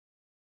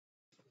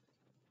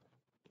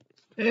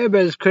Hey,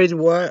 everybody, it's Crazy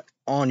What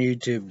on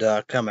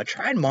YouTube.com. I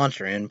tried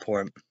Monster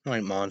Import. I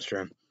like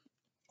Monster.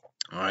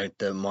 I like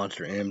the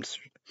Monster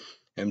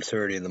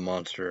M30, the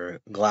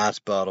Monster glass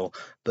bottle.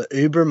 But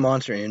Uber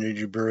Monster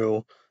Energy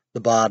Brew, the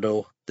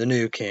bottle, the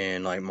new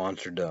can, like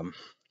Monster Dumb.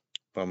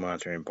 But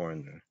Monster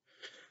Import.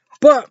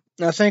 But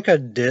I think I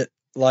did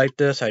like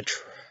this. I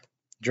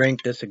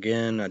drank this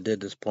again. I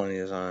did this plenty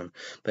of time.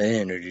 But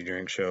energy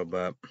drink show.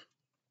 But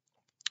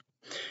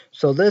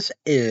so this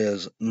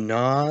is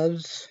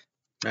Nas.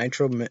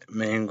 Nitro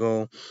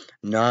Mango,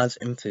 Nas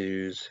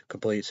Infused,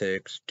 Complete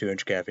 6,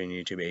 200 caffeine,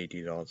 YouTube,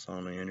 $80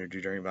 on the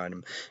energy drink,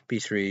 vitamin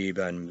B3,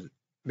 vitamin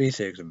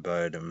B6,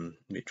 vitamin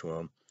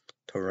B12,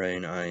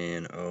 taurine,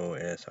 INOSIATOL.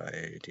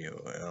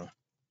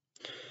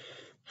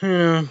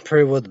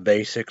 Pretty well the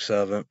basics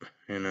of it,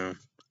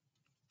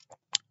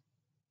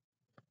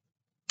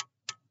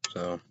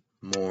 So,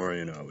 more,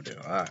 we do.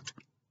 Alright.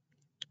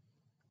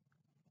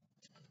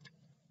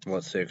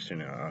 What 60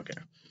 now? Okay.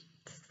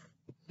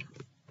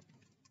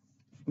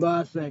 But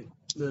I think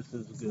this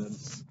is good.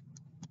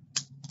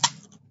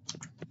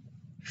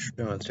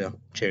 No, so,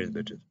 cheers,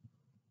 bitches.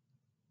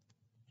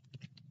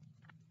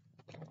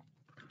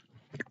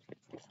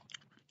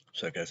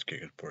 So I guess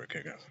kick it, pour it,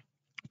 kick off.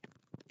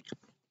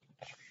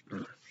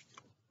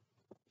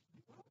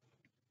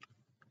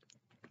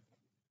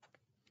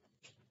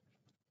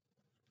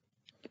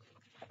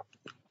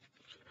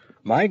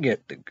 Might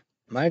get the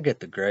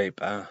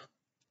grape.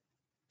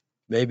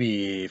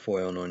 Maybe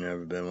foil no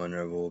never been one,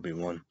 never will be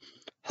one.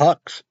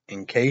 Hucks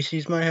and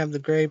Casey's might have the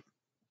grape.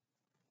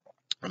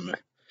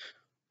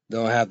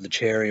 Don't have the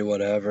cherry,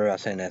 whatever. I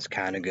think that's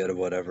kind of good or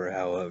whatever.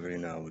 However,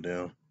 we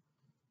do.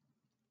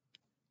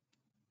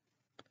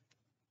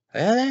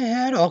 Yeah, they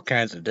had all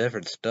kinds of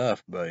different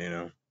stuff, but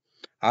I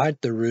like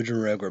the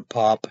original regular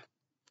pop,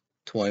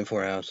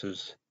 24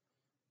 ounces.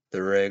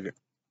 The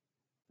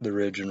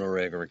original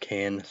regular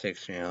can,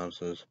 16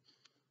 ounces.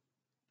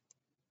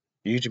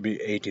 Used to be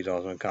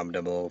 $18 on comment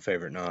down below.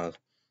 Favorite Nas.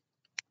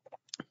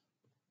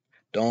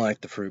 Don't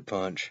like the fruit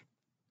punch.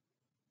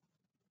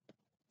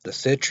 The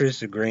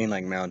citrus, the green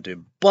like Mountain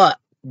Dew, but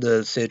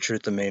the citrus,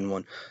 the main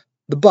one.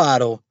 The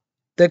bottle,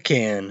 the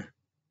can,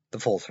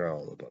 the full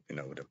throttle, but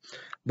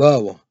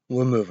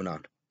we're moving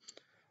on.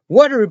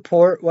 What a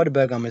report! What a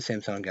bug on my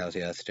Samsung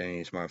Galaxy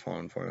S10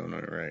 smartphone for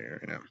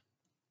right now.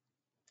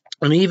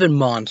 And even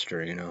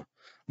Monster,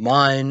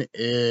 Mine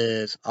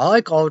is I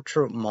like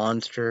Ultra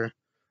Monster.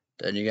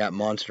 Then you got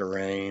Monster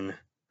Rain,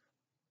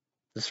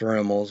 the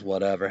Thermals,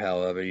 whatever.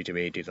 However, YouTube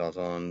 80 is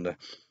also on the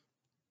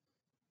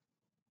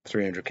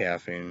 300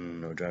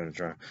 caffeine, no dry.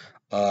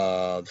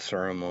 The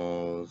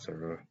Thermals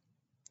or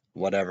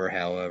whatever.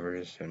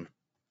 However, and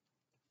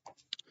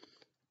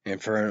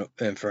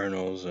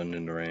Infernals and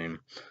in the rain.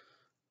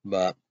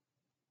 But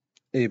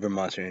even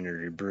Monster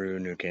Energy Brew,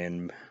 new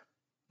can,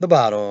 the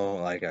bottle,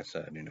 like I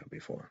said,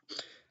 before.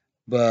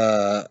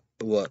 But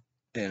what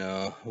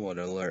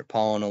alert?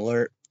 Pollen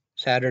alert.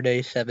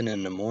 Saturday, 7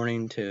 in the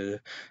morning to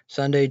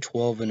Sunday,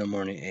 12 in the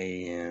morning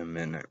a.m.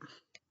 And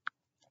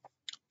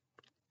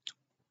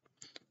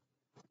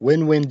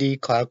wind, windy,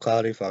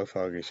 cloudy,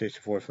 foggy,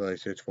 64, feel like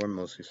 64,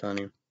 mostly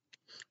sunny.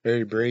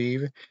 Very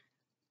brave.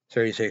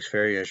 36,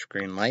 very ash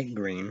green, light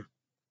green.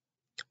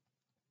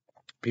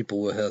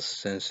 People with health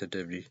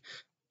sensitivity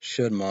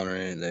should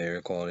monitor the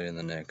air quality in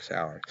the next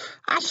hour.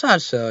 I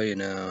thought so,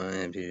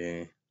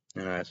 MPD.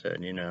 And I said,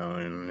 and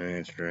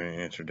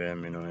answered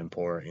them,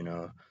 import,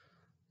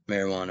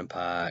 marijuana,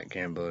 pot,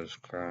 cannabis,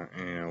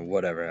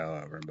 whatever,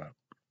 however. But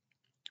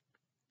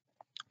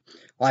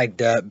like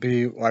that,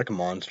 be like a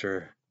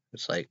monster.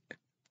 It's like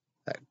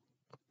that,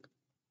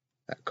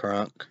 that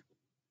Gronk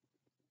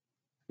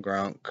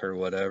or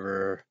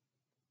whatever.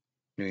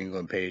 New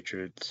England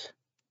Patriots,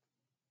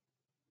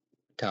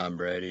 Tom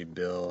Brady,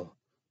 Bill,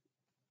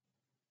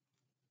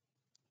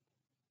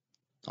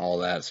 all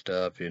that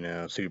stuff,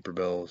 Super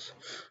Bowls.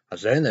 I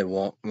was saying they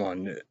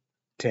won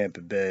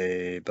Tampa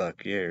Bay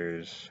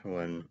Buccaneers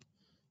when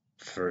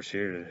first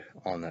year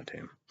on that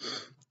team.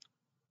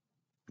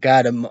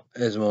 Got him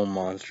his own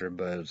monster,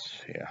 but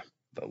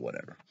but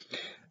whatever.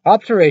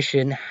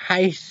 Observation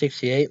high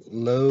 68,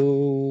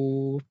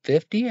 low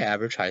 50,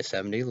 average high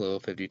 70, low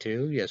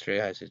 52. Yesterday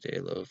high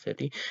 68, low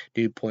 50.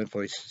 Dew point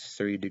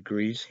 43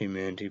 degrees,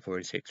 humidity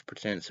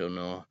 46%, so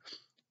no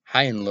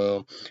high and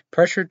low.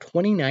 Pressure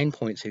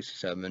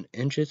 29.67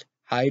 inches,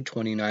 high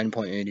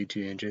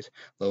 29.82 inches,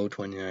 low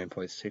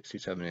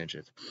 29.67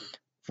 inches.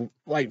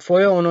 Like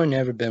for Illinois,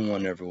 never been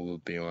one, never will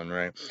be one,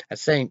 right? I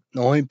think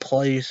the only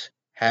place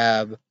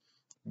have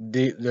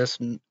this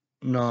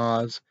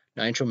Nas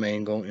Nitro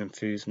Mango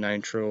infused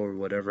nitro or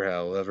whatever,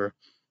 however.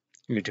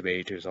 YouTube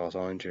 82 is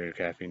also into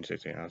caffeine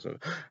 16 ounces.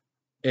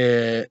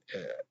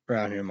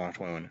 Around here, March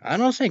 21. I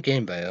don't think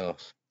anybody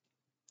else.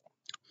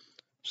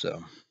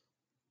 So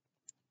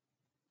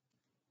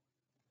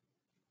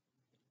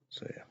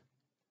yeah.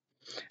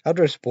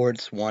 Outdoor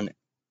sports, one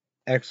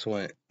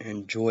excellent.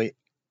 Enjoy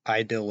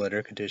ideal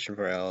weather condition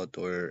for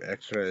outdoor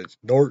exercise.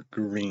 Dark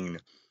green.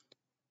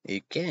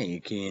 You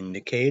can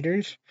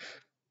indicators.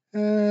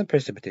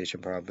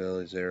 Precipitation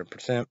probability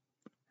 0%.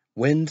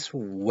 Winds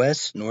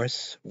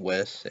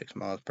west-northwest 6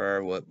 miles per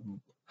hour. What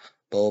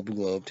bulb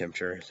globe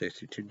temperature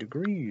 62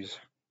 degrees.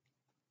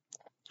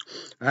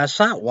 I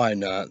thought why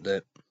not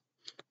that.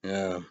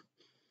 Yeah.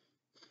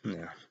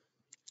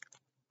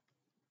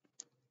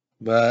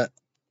 But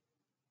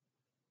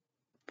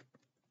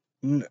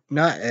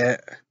not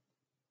at.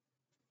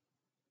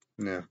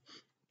 No.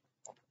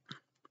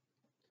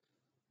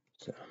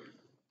 So.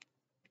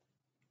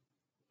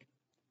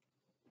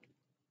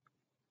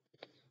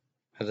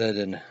 Other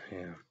than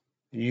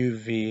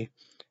UV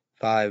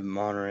 5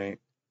 Monterey.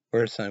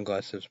 Wear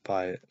sunglasses.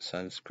 Apply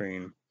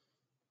sunscreen.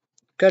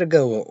 Gotta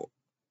go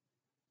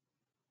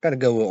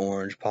with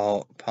orange.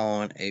 Pollen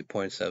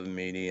 8.7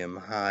 medium.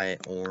 High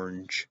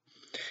orange.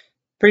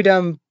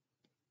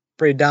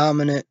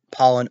 Predominant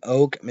pollen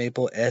oak,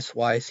 maple,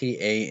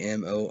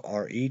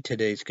 SYCAMORE.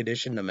 Today's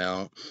condition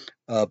amount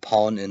of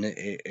pollen in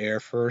the air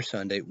for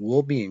Sunday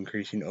will be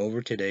increasing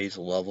over today's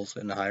levels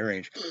in the high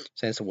range,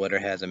 since the weather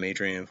has a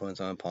major influence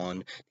on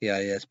pollen. The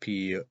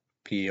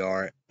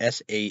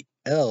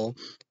ISPRSAL.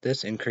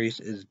 This increase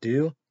is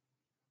due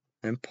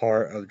in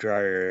part of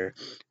drier air.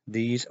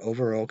 These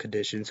overall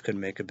conditions could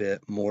make it a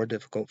bit more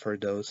difficult for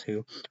those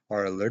who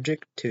are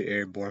allergic to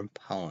airborne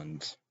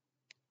pollens.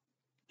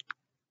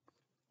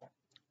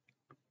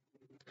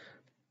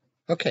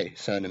 Okay,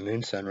 sun and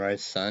moon,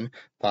 sunrise, sun,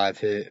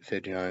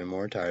 5:59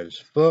 more, tired as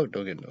fuck,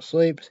 don't get no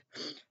sleep.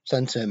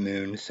 Sunset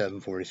moon,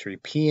 7:43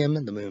 p.m.,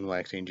 the moon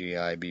waxing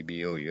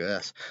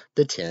GIBBOUS,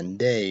 the 10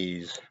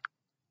 days.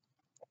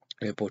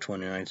 April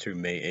 29th through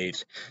May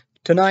 8th.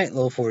 Tonight,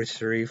 low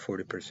 43,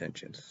 40%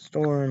 chance of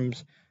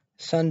storms.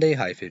 Sunday,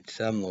 high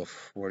 57, low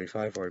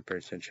 45,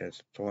 40% chance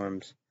of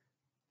storms.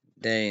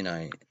 Day,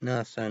 night,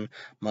 nothing.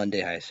 Monday,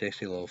 high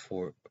 60, low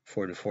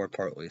 44,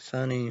 partly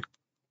sunny.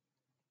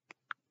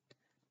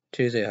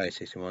 Tuesday, high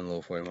 61,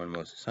 low 41,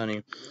 mostly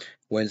sunny.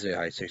 Wednesday,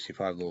 high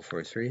 65, low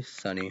 43,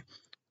 sunny.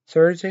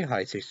 Thursday,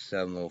 high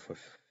 67, low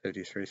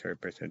 53,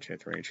 30%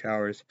 chance of rain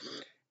showers.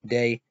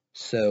 Day,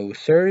 so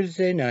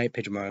Thursday night,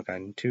 pitch mark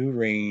on 2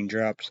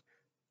 raindrops.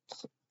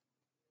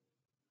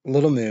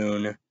 Little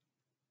moon,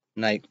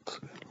 night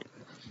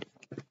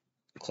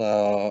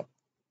cloud,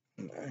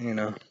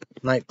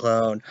 night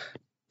cloud,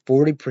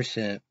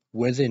 40%.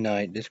 Wednesday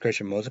night,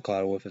 discretion mostly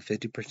cloudy with a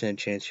 50%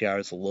 chance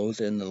showers, lows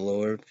in the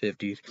lower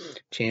 50s,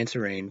 chance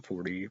of rain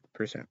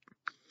 40%.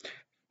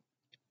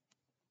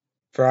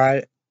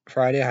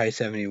 Friday, high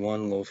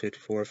 71, low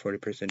 54,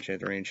 40%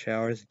 chance of rain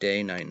showers.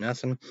 Day, night,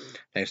 nothing.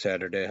 Next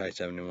Saturday, high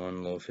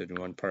 71, low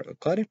 51, partly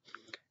cloudy.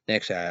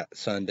 Next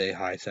Sunday,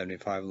 high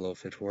 75, low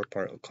 54,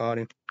 partly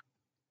cloudy.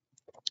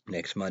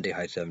 Next Monday,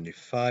 high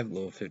 75,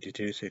 low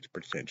 52,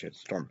 6% chance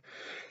of storm.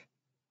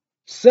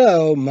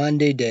 So,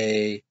 Monday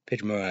day,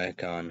 pitch more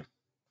icon.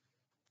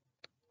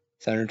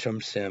 Thunderstorm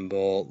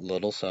symbol,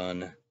 little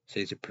sun,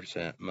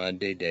 60%.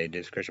 Monday day,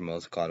 discretion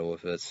most cloudy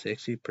with a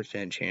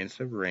 60% chance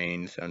of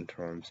rain,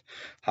 thunderstorms.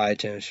 High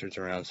temperatures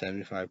around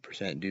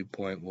 75%. Dew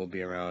point will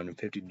be around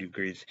 50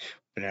 degrees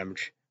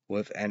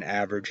with an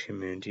average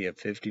humidity of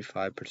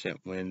 55%.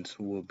 Winds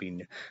will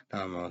be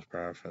 9 miles per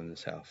hour from the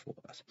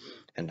southwest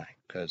at night.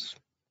 Because,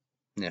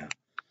 the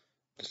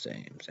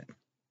same.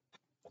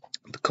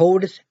 The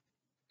coldest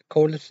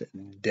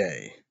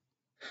day.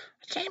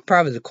 I think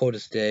probably the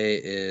coldest day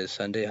is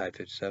Sunday, high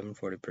 57,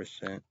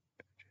 40%.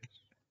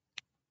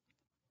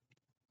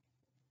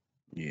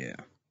 Yeah.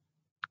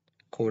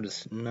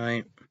 Coldest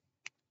night.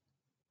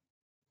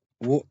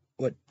 What?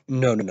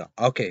 No.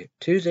 Okay.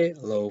 Tuesday,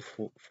 low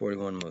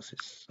 41, mostly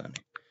sunny.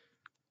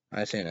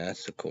 I think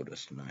that's the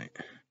coldest night.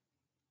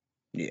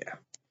 Yeah.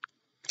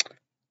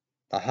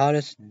 The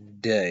hottest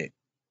day.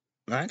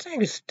 I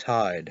think it's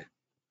tied.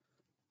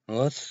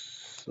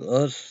 Let's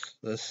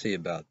see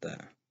about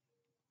that.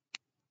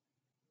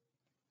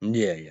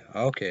 Yeah.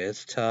 Okay,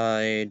 it's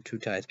tied. 2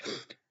 ties.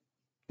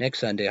 Next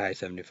Sunday, high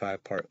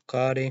 75, part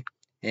cloudy.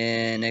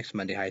 And next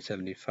Monday, high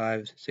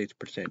 75,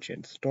 6%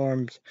 chance of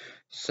storms.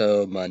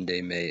 So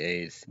Monday,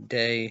 May 8th,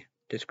 day,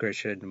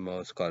 discretion,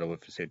 most cloudy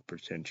with a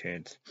 6%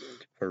 chance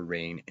for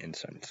rain and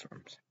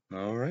thunderstorms.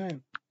 Alright.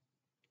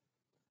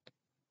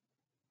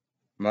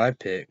 My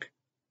pick.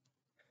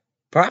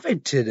 Probably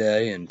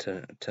today and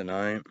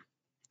tonight.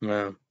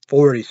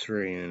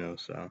 43,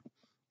 so.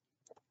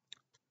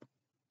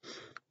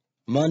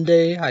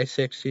 Monday, high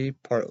 60,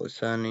 partly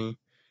sunny.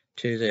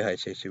 Tuesday, high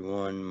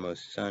 61,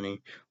 mostly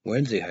sunny.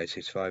 Wednesday, high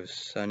 65,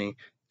 sunny.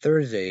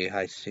 Thursday,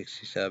 high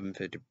 67,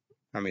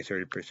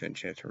 30%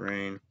 chance of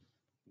rain.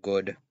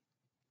 Good.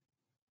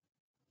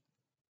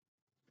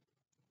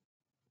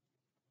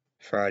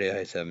 Friday,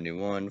 high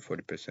 71,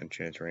 40%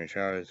 chance of rain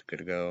showers. Good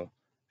to go.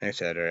 Next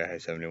Saturday, high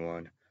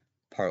 71,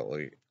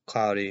 partly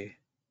cloudy.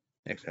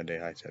 Next Sunday,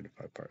 high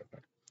 75, partly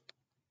cloudy.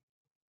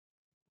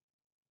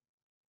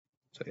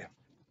 So, yeah.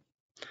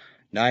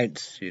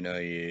 Nights, you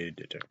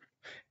determine.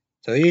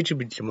 So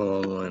YouTube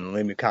tomorrow and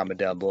leave me a comment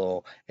down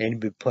below. Any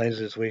big plans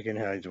this weekend?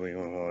 How's the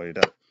weekend?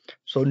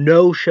 So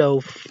no show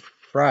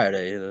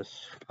Friday.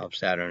 This hope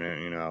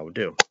Saturday, I will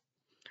do.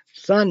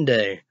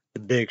 Sunday, the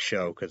big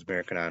show, because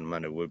American Idol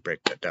Monday would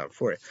break that down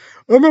for you.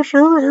 I'm a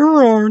sure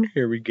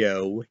here we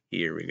go.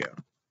 Here we go.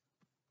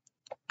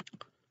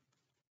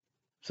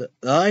 So,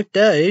 like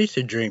that, I used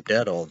to drink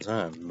that all the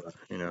time, but,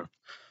 you know.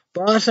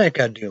 But I think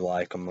I do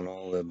like them and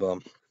all that,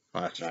 but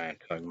last night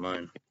I took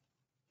mine.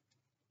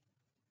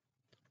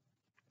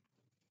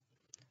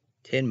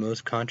 10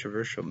 most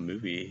controversial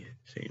movie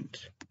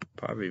scenes.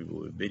 Probably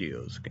with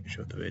videos. Can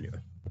show the video.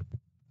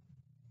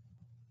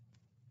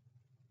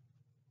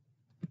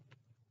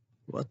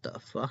 What the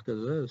fuck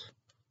is this?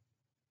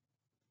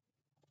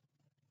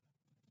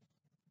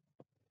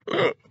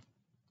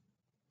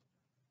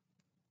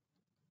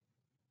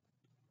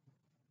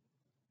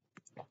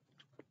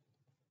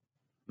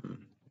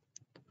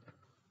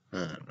 I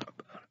don't know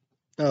about it.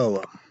 Oh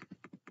well.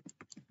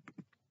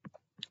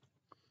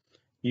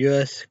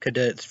 U.S.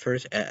 cadets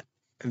first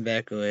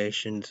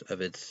evacuations of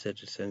its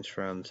citizens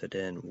from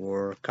Sudan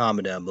war.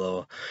 Comment down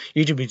below.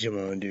 YouTube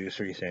channel do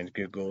 3 cents.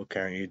 Google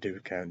account, YouTube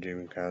account,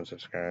 Jimmy account,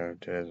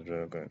 subscribe to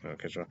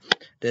okay, so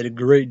did a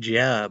great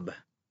job.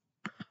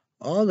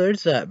 Oh,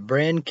 there's that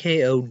brand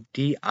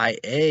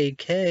Kodiak.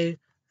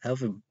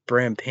 Healthy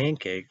brand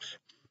pancakes.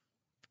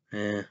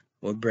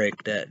 We'll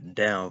break that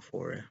down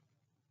for you.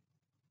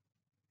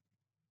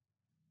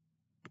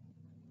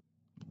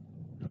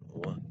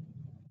 What?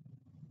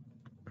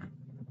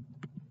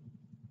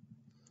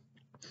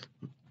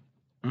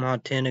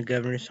 Montana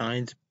governor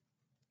signs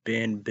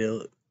ban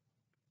bill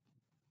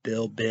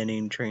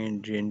banning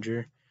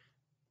transgender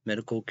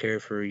medical care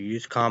for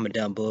youth. Comment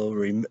down below.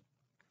 You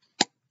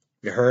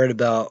heard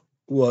about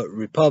what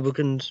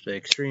Republicans, the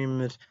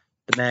extremists,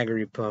 the MAGA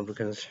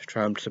Republicans,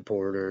 Trump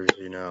supporters,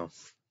 you know,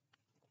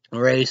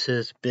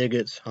 racists,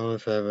 bigots,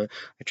 homophobic,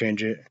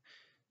 transgender,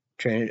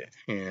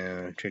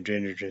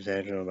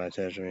 transsexual,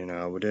 bisexual, you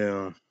know, we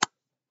do.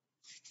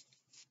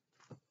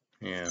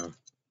 You know,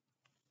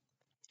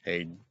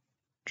 hey,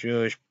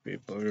 Jewish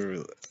people,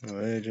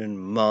 religion,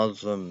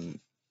 Muslim,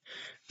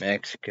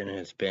 Mexican,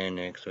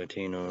 Hispanics,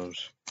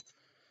 Latinos,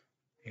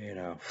 you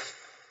know,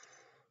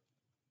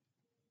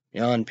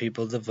 young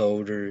people, the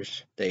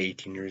voters, the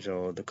 18 years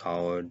old, the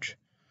college,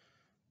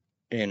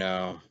 you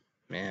know,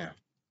 yeah,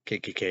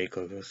 KKK,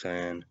 Ku Klux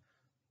Klan,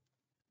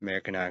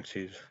 American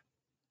Nazis,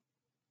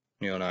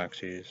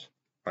 neo-Nazis,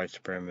 white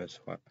supremacists,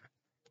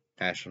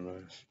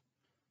 nationalists,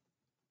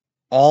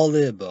 all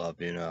the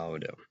above, you know,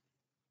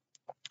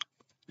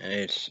 and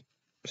it's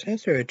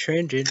essentially a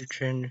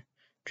transgender,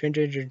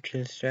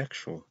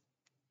 transsexual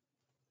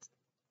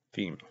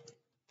female,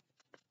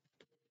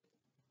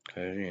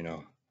 because, you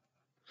know,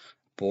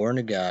 born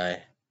a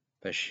guy,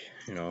 but she,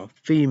 you know,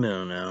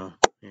 female now,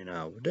 you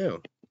know, we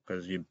do,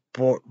 because you're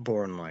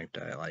born like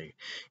that, like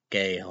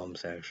gay,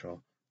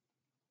 homosexual,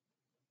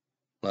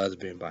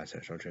 lesbian,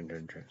 bisexual,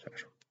 gender,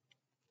 transsexual,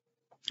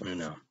 you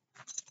know,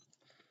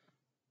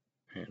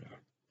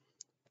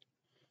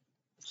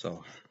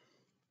 so,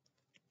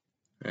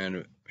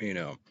 and, you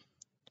know,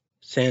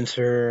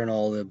 censor and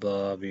all the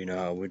above, you know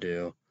how we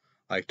do,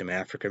 like them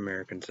African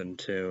Americans in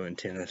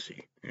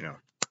Tennessee, you know.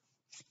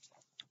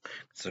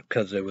 So,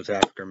 because it was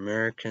African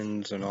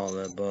Americans and all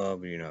the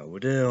above, you know, we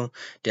do.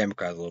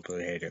 Democrats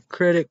locally hated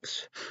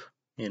critics,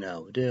 you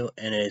know, we do.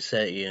 And they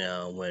said, you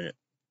know, when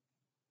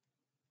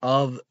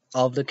of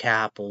the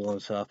Capitol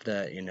and stuff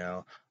that, you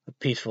know,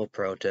 peaceful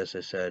protests,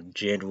 they said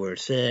January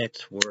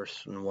 6th,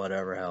 worse and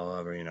whatever,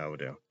 however, you know, we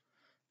do.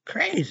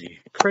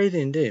 Crazy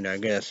indeed, I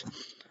guess,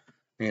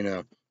 you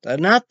know.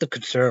 Not the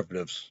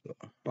conservatives,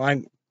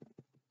 like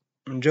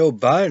Joe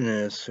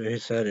Biden he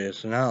said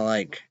it's not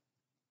like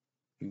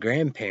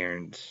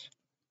grandparents'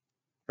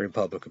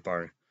 Republican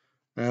Party.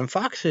 And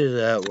Fox is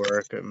at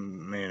work, you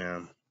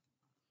know,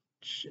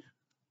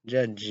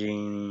 Judge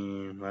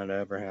Jeannie,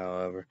 whatever,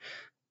 however.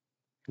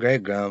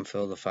 Greg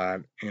Grunfeld, the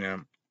five, you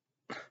know,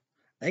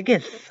 they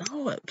get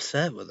so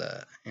upset with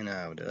that, you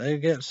know, they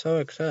get so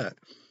upset.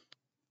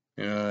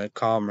 You know, they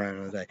call him right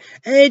and say,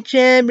 hey,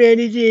 champ,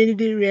 ready to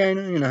do right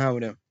now, you know how we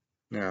do.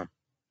 No.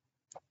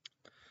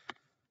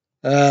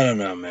 I don't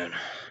know, man.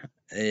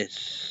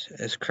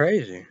 It's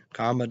crazy.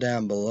 Comment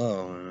down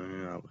below,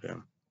 you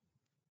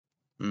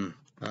know,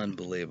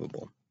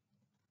 unbelievable.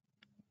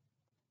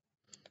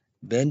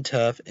 Ben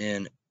Tuff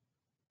and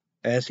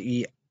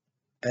Seizing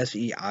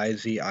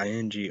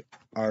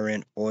are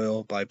in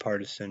oil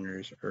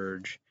bipartisaners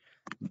urge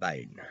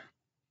Biden.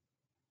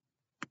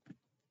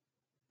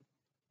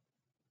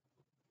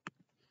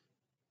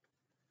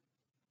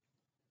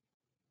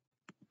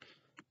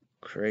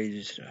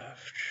 Crazy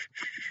stuff.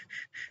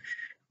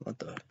 What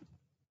the?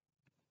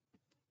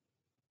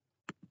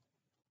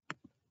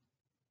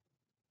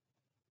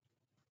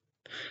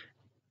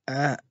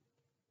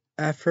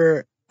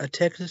 After a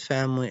Texas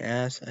family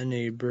asked a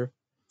neighbor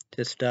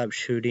to stop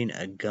shooting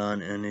a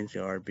gun in his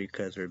yard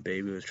because her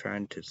baby was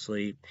trying to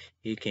sleep,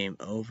 he came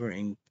over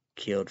and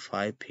killed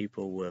 5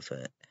 people with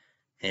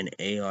an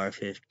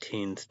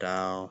AR-15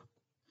 style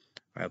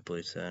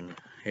rifle. Said,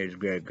 "Here's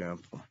Greg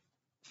Grandpa."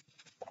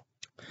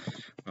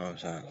 Oh,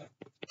 sorry.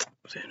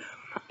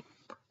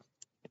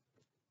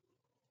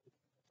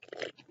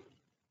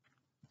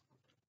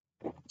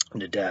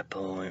 The death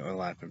penalty or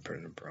life in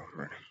prison, bro.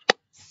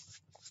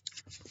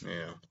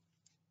 Yeah.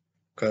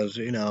 Because,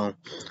 I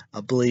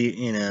believe,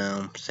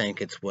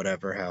 think it's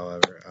whatever,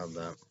 however, of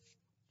that.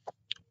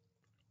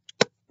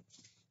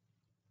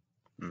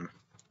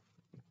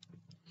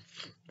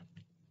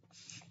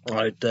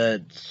 Like,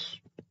 that's,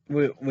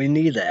 we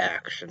need the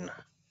action.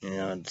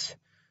 It's,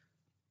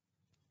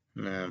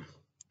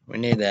 we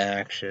need the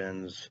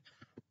actions,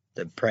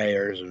 the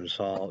prayers and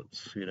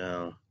salts,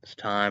 it's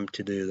time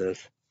to do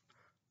this.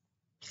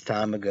 It's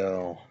time to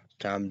go. It's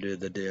time to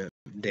do the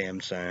damn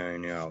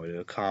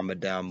thing, comment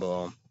down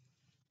below.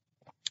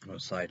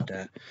 It's like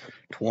that.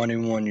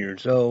 21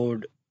 years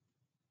old,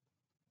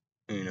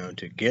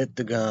 to get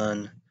the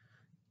gun,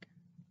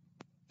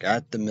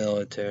 got the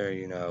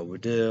military, we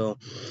do,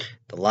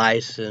 the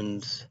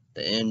license,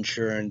 the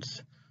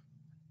insurance,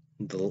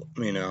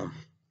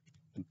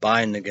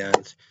 buying the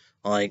guns.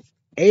 Like,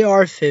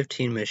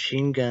 AR-15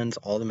 machine guns,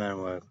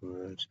 automatic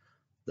weapons,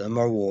 them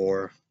are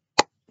war.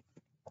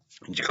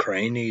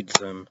 Ukraine needs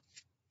them.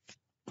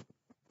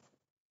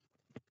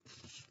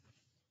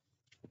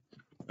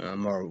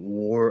 Are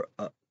war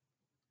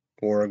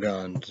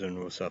guns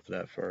and stuff like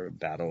that for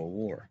battle of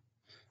war.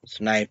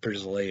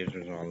 Snipers,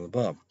 lasers, and all the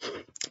above.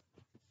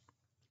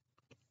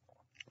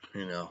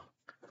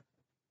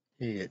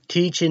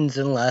 Teachings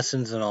and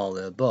lessons and all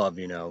the above,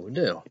 we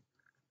do.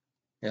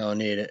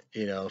 Need it,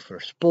 for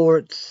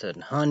sports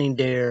and hunting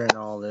deer and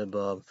all the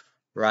above.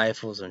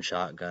 Rifles and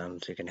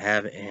shotguns. You can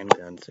have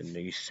handguns in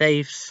these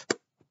safes.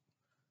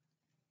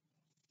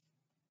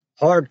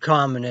 Hard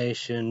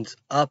combinations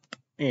up,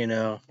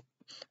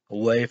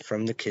 away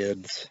from the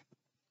kids.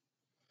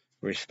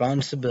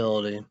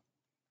 Responsibility.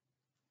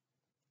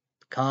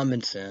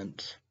 Common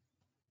sense.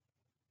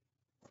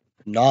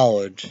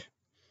 Knowledge.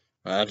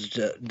 That's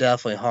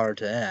definitely hard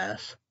to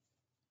ask.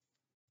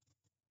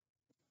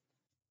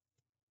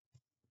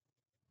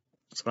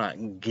 It's not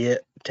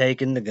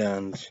taking the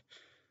guns.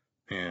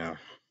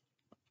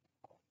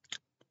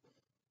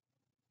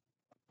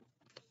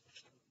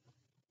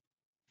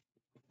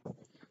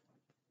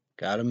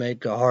 Gotta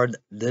make it hard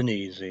than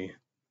easy.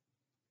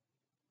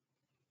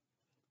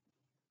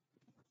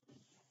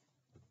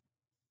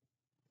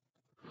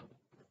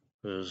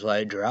 It's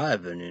like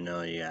driving,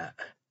 yeah.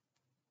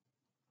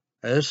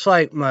 It's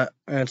like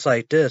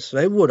this.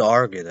 They would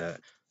argue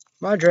that.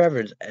 My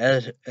driver's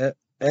ed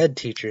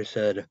teacher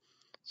said,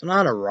 it's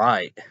not a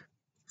right.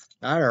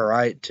 Not a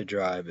right to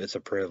drive. It's a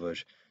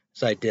privilege.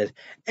 It's like this.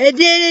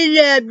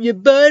 You're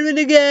born with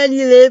a gun,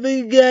 you live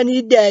with a gun,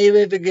 you die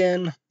with a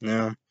gun.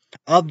 No.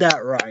 Of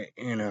that right,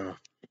 no.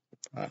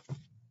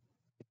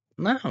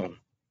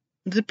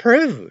 It's a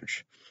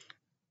privilege.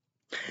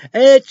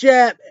 It's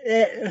a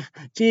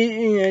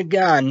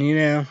gun,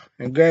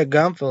 And Greg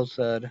Gumbel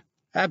said,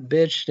 that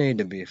bitch need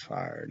to be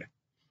fired.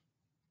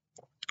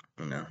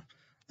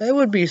 They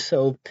would be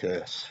so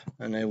pissed.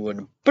 And they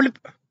would,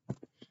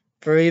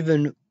 for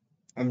even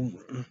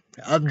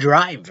of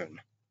driving,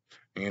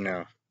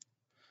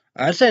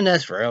 I say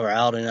that's real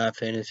out enough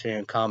fantasy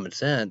and common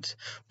sense,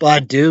 but I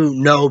do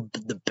know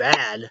the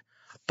bad,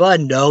 but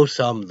I know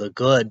some of the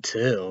good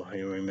too.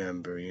 You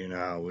remember,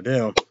 how we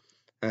do.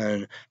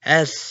 And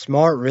has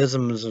smart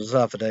rhythms and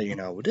stuff that, we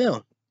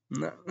do.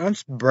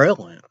 That's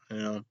brilliant,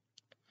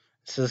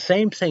 It's the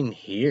same thing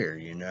here,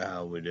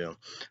 how we do.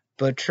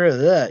 But true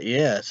that,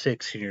 yeah,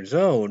 16 years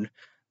old,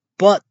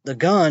 but the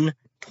gun,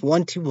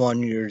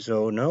 21 years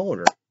old and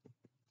older.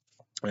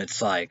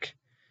 It's like,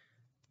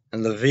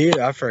 and the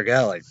video, I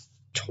forgot, like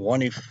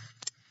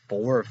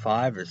 24 or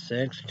 5 or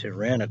 6 to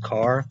rent a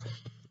car,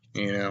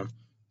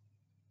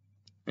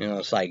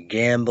 it's like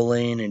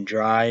gambling and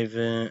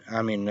driving.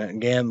 I mean,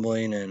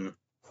 gambling and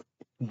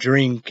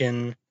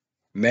drinking,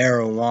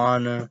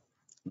 marijuana,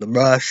 the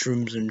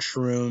mushrooms and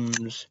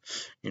shrooms,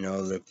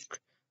 the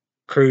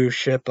cruise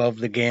ship of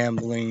the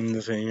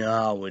gamblings, and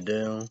how we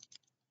do.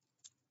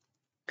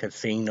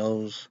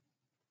 Casinos,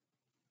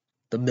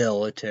 the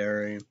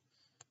military,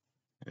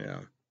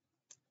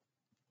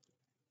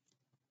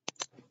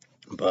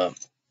 But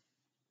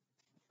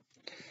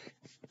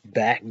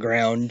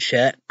background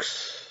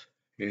checks,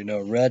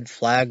 red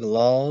flag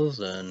laws,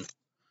 and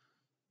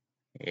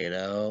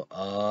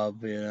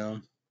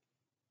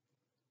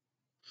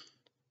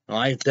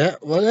like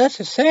that. Well, that's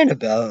the saying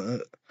about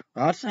it.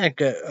 I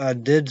think I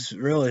did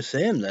really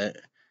see him that,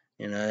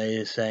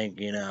 you think,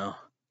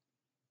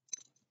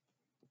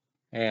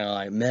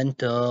 like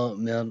mental,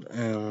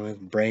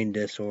 brain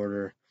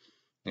disorder,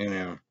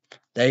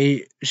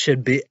 they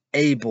should be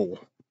able,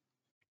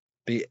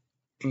 be,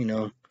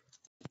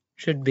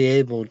 should be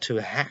able to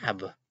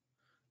have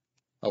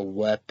a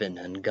weapon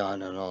and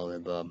gun and all the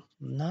above.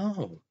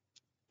 No.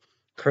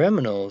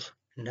 Criminals,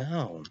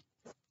 no.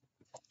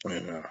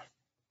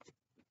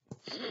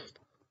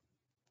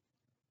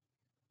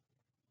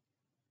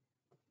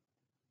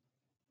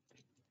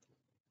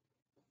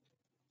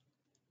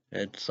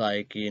 It's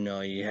like, you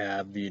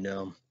have,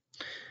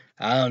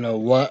 I don't know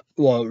what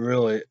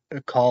really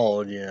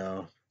called,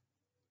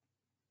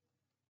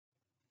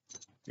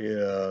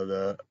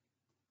 the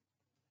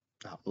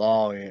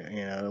law,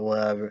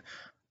 whatever,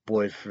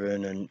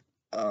 boyfriend and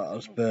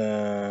husband,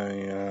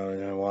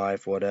 and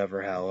wife,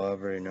 whatever,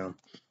 however,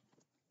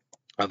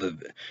 of a,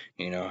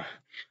 you know,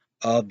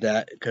 of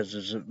that, because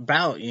it's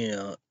about,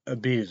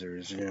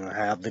 abusers,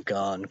 have the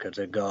gun because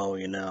they go,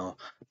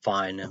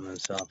 find them and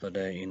stuff that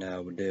they,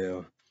 would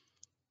do,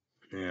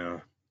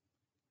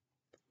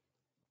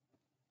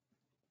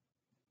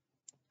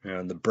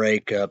 the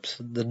breakups,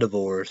 the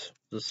divorce,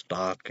 the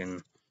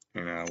stalking,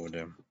 would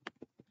do.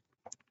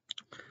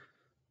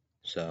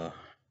 So,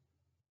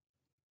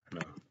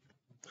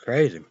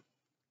 crazy.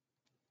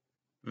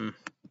 Mm.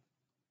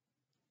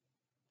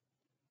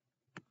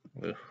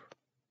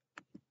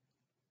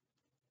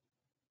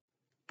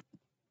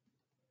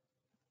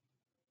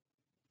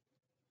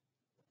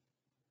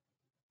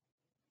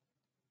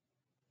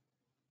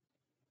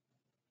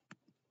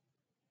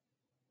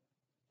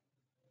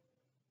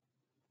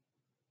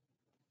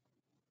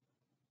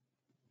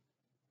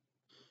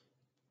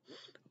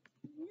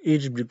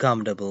 Egypt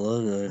comment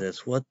below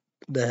this. What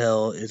the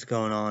hell is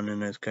going on in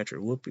this country?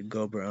 Whoopi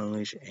Goldberg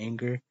unleashed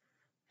anger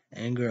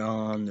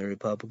on the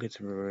Republicans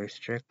for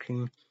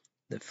restricting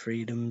the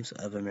freedoms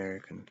of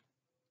Americans.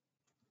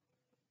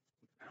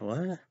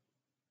 What?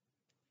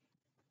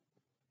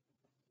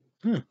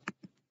 I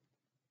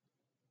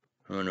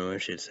wonder when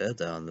she said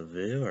that on the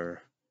video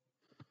or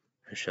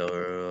a show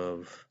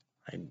of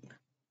like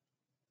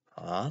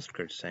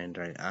Oscar saying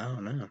right. I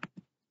don't know.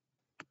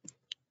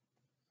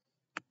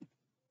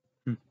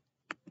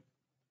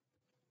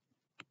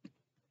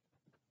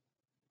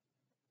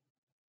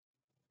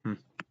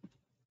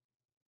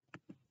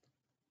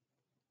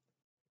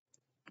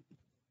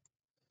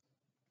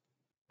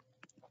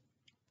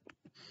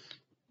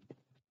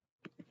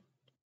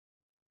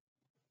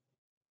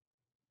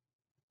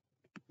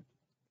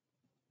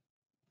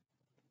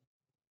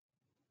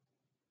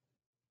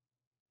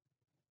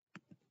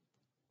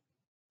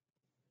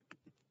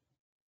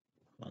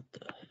 What the?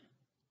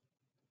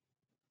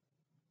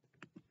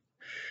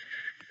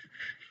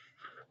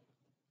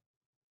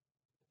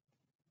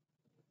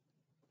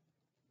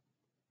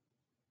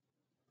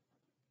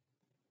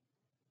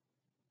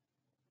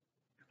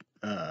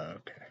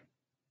 Okay.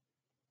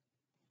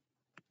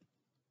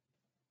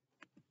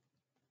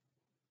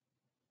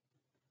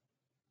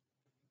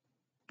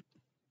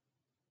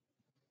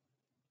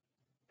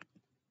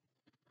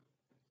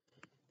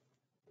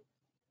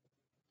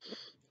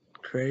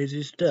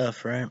 Crazy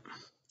stuff, right?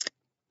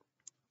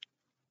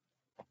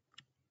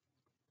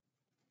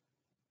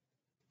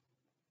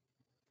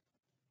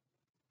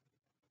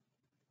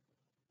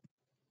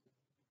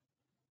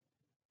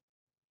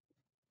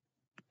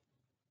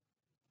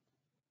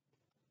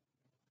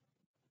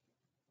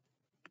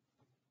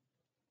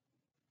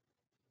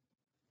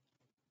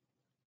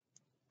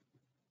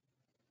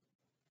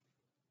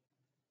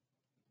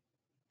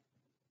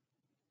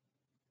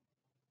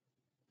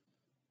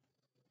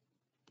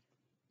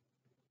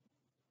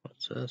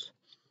 What's this?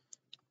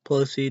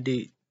 Pelosi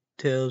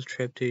details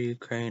trip to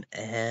Ukraine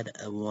ahead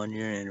of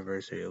 1-year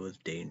anniversary. It was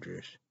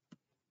dangerous.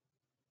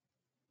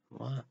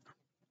 What?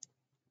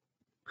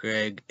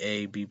 Greg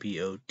A.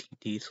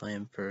 BBOTT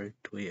slammed for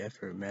tweet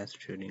after mass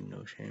shooting.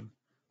 No shame.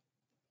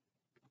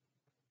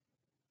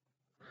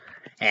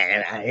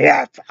 And I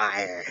got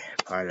fired.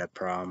 Part of the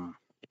problem.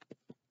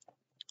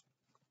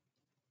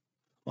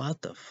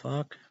 What the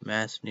fuck?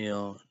 Mass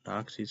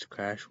neo-Nazis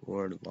crash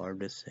war,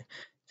 largest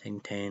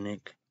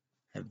satanic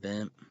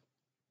event.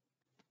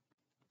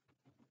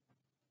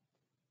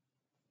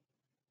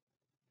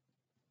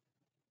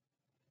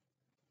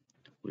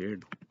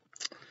 Weird.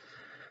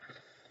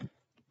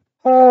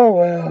 Oh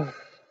well.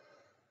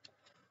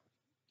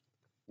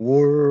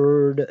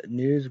 Word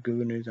News,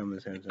 Google News on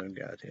the Samsung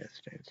Galaxy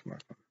S10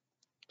 smartphone.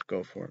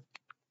 Go for it.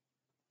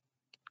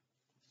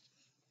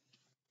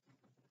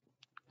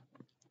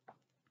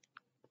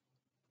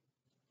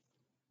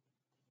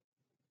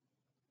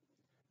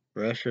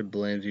 Russia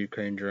blames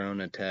Ukraine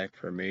drone attack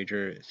for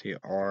major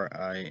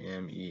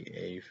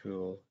CRIMEA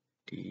fuel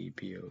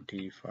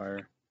DEPOT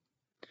fire.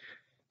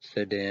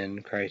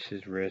 Sudan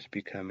crisis risks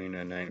becoming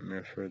a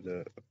nightmare for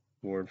the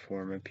ward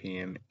former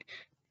PM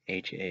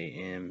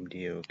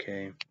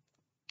HAMDOK.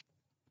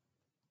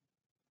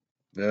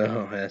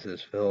 Oh, this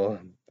is Phil.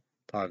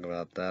 Talk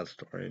about that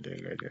story, did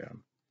a great job.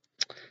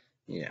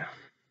 Yeah.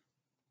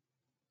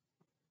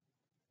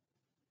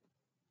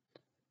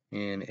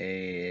 And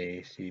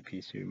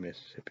AACP sued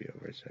Mississippi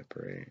over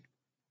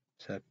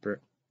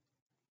separate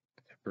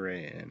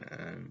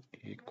and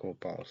unequal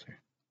policy.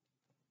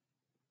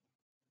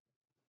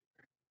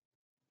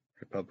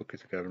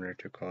 Republicans governor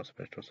to call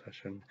special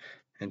session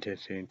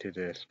anticipating to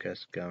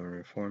discuss government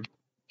reform.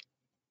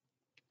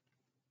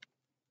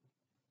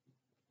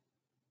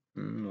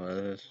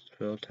 Let's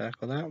Phil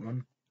tackle that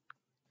one.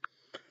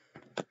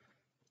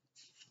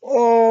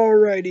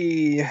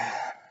 Alrighty.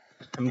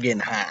 I'm getting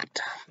hot.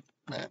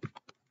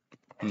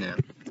 Yeah.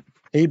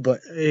 He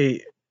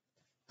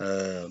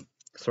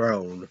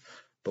thrown,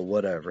 but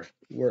whatever.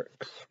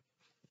 Works.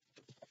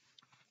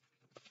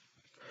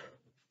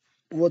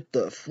 What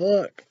the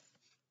fuck?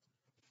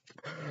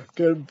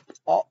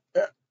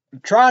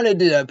 Trying to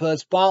do that, put a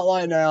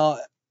spotlight now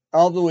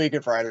of the week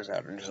at Friday,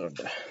 Saturday,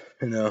 Sunday.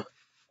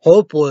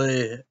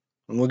 Hopefully,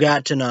 when we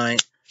got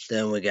tonight,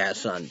 then we got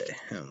Sunday.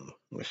 And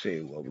we'll see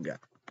what we got.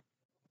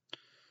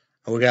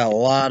 We got a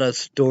lot of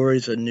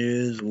stories and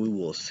news we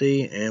will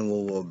see, and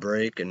we will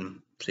break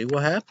and see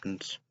what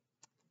happens.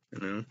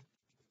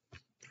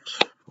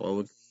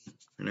 Well,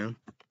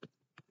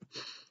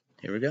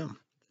 here we go.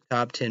 The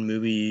top 10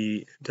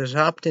 TV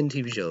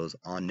shows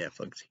on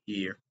Netflix.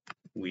 Here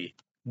we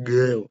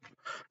go.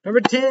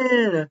 Number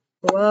 10,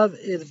 Love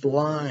is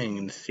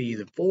Blind,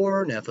 Season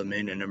 4, Netflix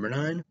made at number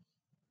 9.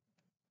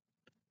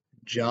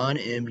 John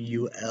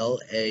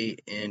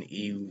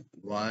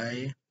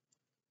Mullaney,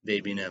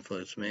 Baby,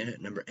 Netflix made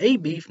it. Number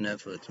 8, Beef,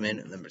 Netflix made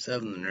it. Number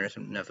 7, The Nurse,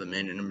 Netflix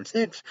made it. Number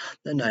 6,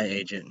 The Night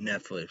Agent,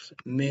 Netflix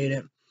made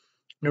it.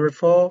 Number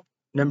 5,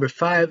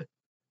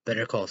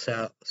 Better Call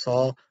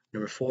Saul.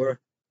 Number 4,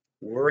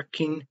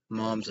 Working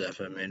Moms,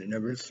 Netflix made it.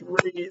 Number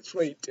 3,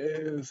 Sweet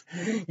Tooth,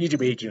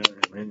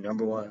 YouTube,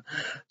 number 1,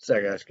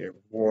 Second Escape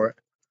War.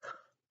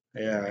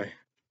 Yeah,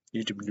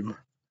 YouTube.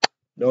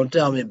 Don't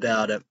tell me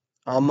about it.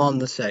 I'm on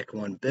the second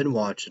one. Been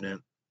watching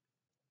it.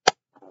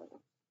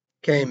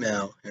 Came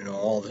out,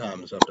 all the time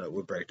and stuff. That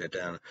we'll break that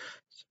down.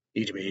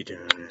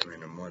 YouTube,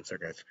 number 1,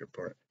 Second Escape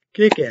Report.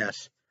 Kick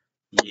ass.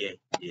 Yeah.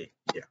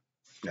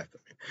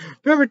 Netflix.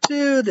 Number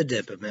 2, The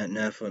Diplomat,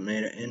 Netflix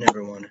made it. And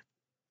number 1,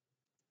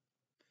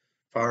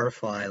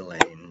 Firefly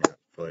Lane,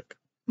 Netflix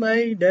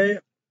made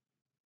it.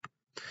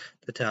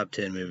 The top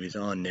 10 movies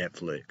on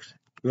Netflix.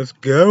 Let's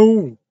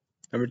go.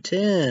 Number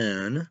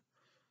 10,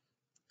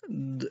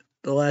 The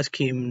Last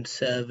Kingdom,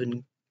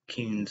 7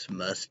 Kings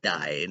Must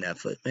Die,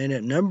 Netflix made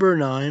it. Number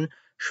 9,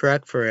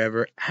 Shrek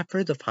Forever,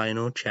 After the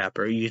Final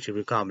Chapter,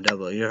 YouTube comment down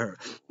below. You heard.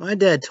 My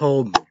dad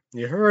told me.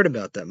 You heard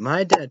about that.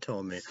 My dad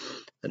told me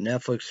that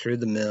Netflix through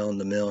the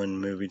million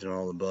movies and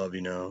all above,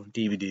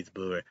 DVDs,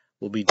 Blu-ray,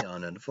 will be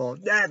done in the fall.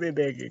 That'd be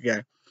big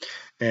again.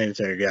 And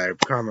so you gotta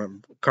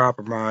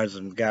compromise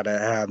and gotta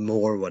have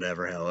more,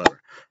 whatever,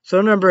 however. So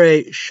number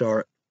 8,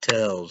 Shark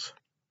Tales.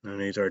 And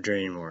these are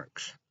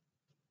DreamWorks.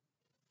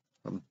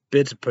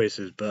 Bits and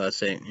pieces, but I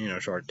think,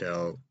 Shark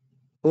Tale,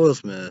 Will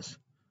Smith,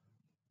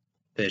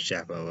 Fish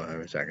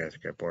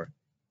Chapo,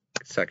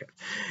 second.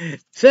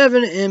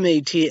 7,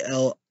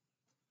 MATILDA.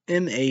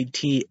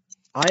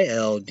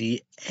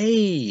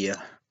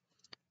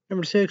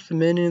 Number 6, The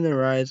Minion and the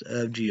Rise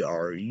of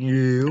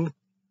GRU.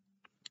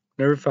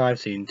 Number 5,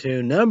 Season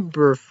 2.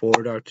 Number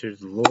 4, Doctor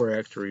Lore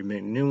X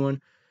remake, new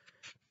one.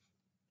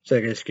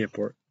 Second Escape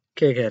Port.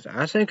 Kick-Ass.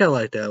 I think I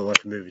like that.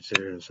 Watch the movie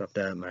too and stuff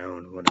that, my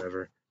own,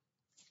 whatever.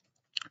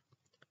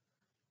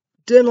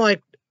 Didn't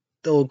like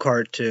the old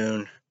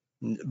cartoon,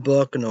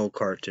 book and old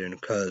cartoon,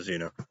 because,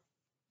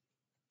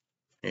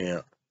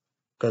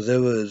 because it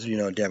was,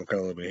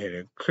 democratically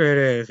hated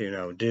critics,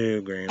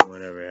 do, green,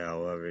 whatever,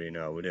 however,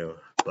 we do.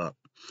 But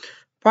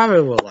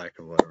probably will like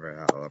it,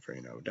 whatever, however,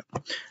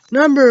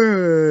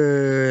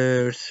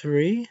 Number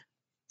 3,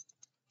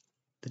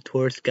 The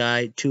Tourist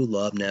Guide to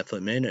Love,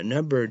 Netflix made it.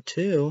 Number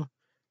 2,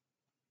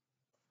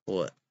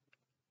 what?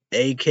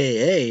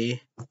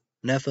 AKA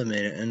Netflix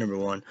made it. And number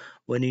 1,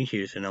 Whitney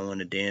Houston, I Want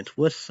to Dance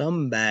with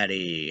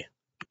Somebody.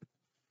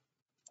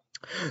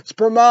 Let's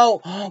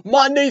promote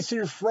Monday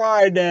through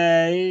Friday.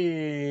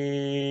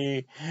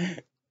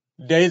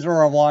 Days of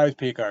Our Lives,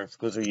 Peacock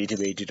exclusive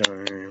YouTube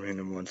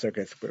in 1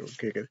 second.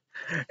 Kick it.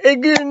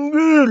 It's getting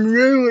good,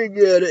 really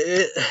good.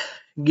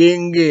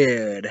 Getting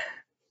good.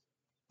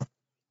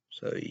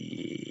 So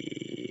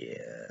yeah.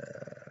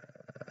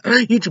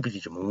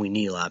 YouTube, we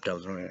need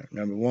laptops.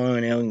 Number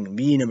 1, Alien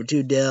B. Number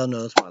 2, Dell.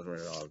 No sponsor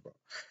at all.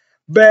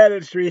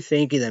 Bad 3,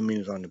 thank you. That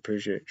means on the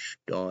appreciate.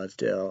 Don't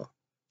Dell.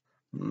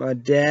 My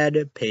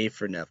dad paid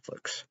for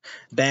Netflix.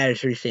 Bad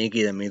 3, thank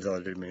you. That means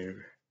I'll do me.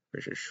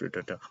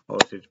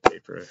 Always pay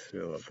for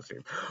Hulu Plus.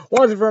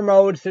 Watch it for my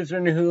old sister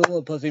in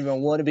Hulu Plus.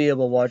 Even want to be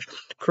able to watch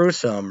Cruel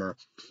Summer.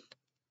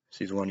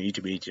 Season 1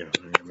 YouTube.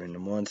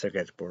 In 1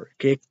 second sport.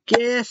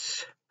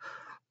 Kick-Ass.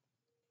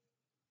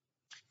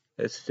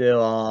 It's still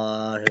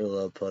on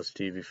Hulu Plus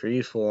TV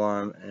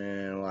Freeform,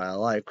 and what I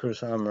like, Cruel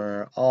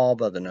Summer, all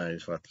about the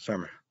 90s for the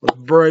summer. Let's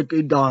break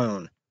it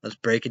down. Let's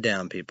break it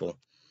down, people.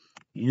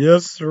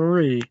 Yes,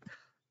 sir.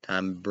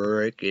 Time to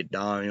break it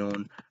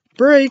down.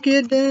 Break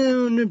it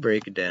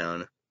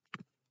down.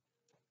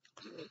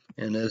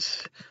 And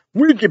this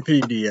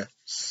Wikipedia,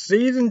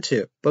 Season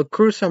 2, but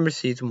Cruel Summer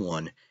Season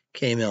 1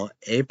 came out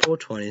April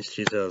 20th,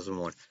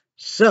 2001.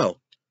 So,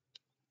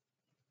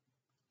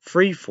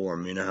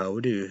 Freeform, how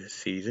we do.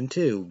 Season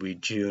 2 will be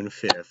June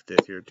 5th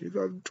this year,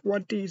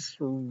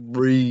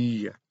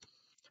 2023.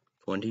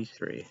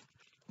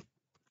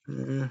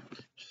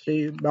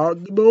 See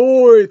about the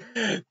boys.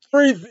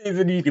 3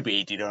 seasons need to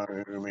be,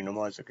 the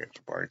monster gets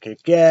part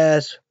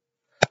Kick-Ass.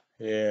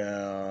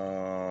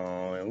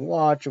 Yeah, and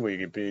watch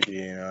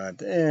Wikipedia at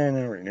the end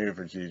and renew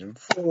for season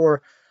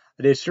 4.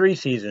 This 3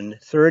 season,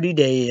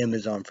 30-day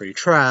Amazon free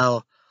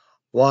trial.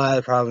 Why?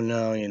 I probably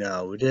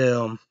know, we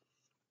do.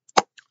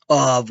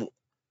 Of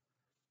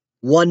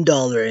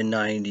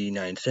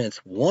 $1.99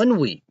 1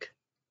 week.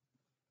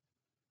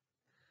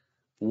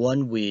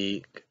 1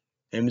 week.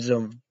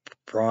 Amazon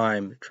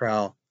Prime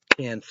trial.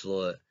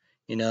 Cancel it.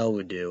 You know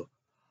we do.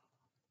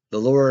 The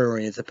Lord of the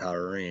Rings, the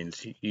Power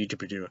Rings.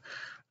 YouTube do.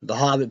 The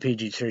Hobbit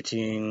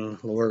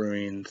PG-13. Lord of the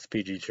Rings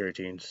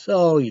PG-13.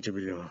 So YouTube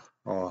do.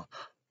 Oh,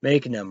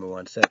 make it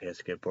 #1. Second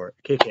skip port.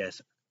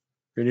 Kick-Ass.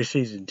 Ready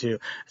season 2.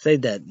 Say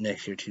that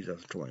next year,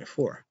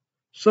 2024.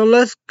 So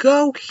let's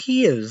go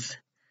here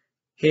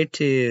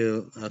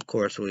to, of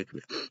course, we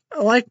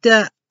I like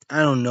that.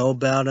 I don't know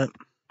about it.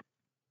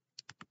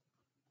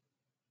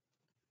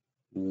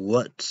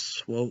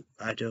 Well,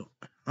 I don't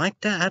like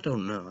that. I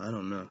don't know. I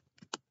don't know.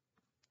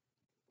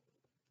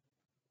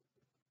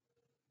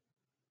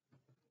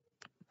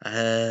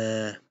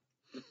 I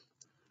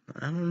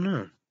don't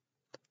know.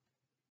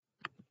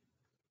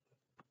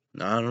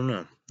 I don't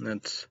know. I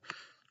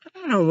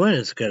don't know when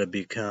it's gonna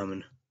be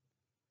coming.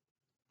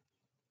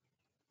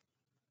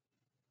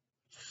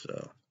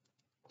 So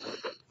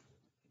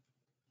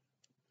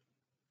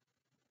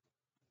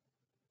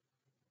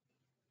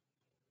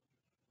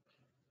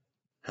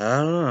I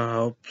don't know. I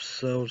hope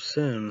so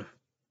soon.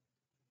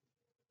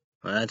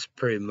 That's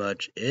pretty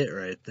much it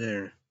right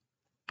there.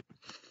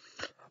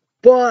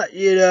 But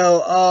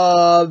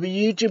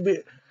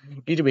YouTube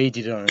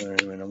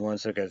 1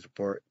 second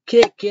support.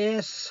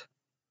 Kick-Ass.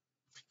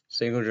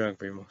 Single Drunk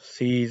People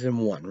season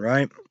 1,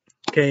 right?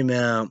 Came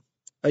out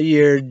a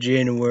year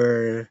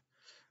January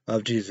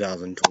of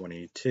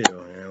 2022.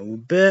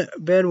 And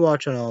been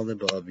watching all the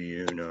above.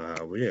 You know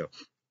how we do.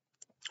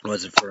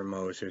 Was it for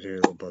most of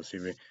the Plus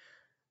TV?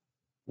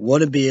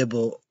 Want to be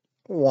able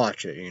to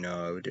watch it, you know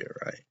how we do,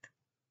 right?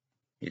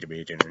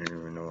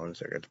 YouTube 1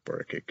 second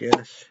support.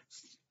 Kick-Ass.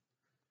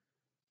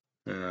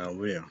 We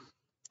do.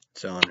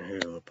 It's on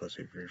Hulu Plus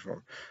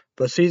Freeform.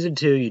 But season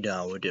 2, you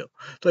know we do.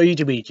 So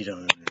YouTube, you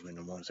don't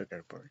know 1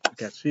 second part.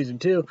 Got season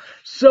 2.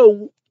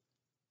 So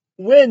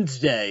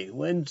Wednesday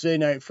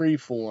night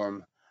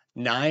Freeform.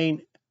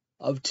 9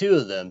 of 2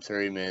 of them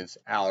 30 minutes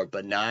hour,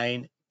 but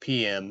 9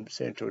 p.m.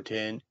 Central,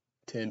 10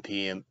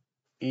 p.m.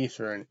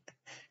 Eastern,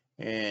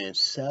 and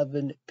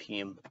 7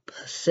 p.m.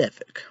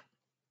 Pacific.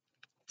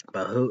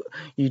 But who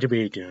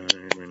YouTube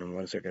doing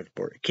 1 second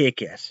part?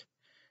 Kick-Ass.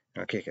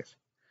 No, Kick-Ass.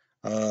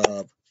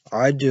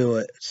 I do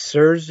it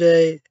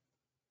Thursday,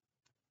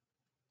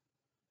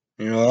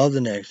 all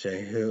the next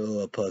day,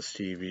 Hulu Plus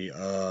TV,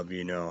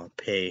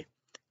 pay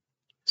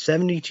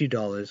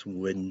 $72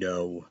 with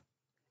no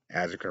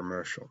as a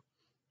commercial.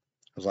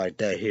 It's like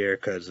that here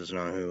because it's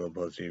not Hulu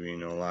Plus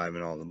TV, live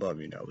and all the above,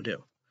 we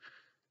do.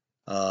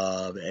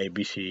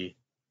 ABC,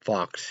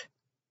 Fox,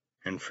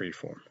 and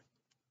Freeform.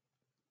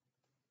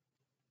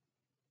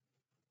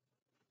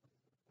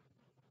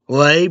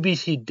 Well,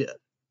 ABC,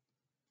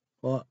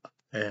 well,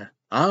 yeah,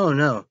 I don't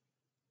know.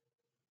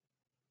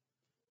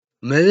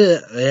 Maybe,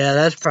 yeah,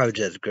 that's probably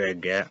just Grey's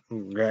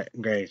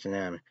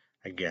Anatomy,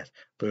 I guess.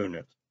 But who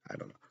knows? I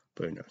don't know.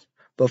 But who knows?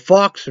 But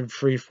Fox and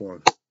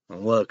Freeform.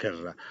 Well, because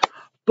of that.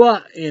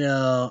 But,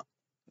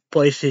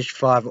 PlayStation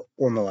 5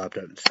 or my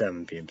laptop at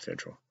 7 p.m.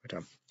 Central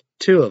time.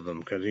 2 of them,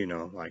 because,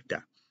 like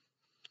that.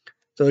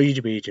 So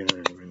YouTube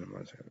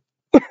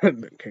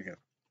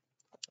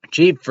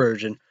cheap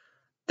version,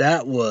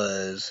 that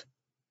was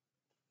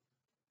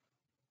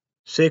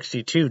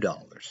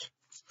 $62.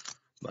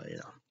 But,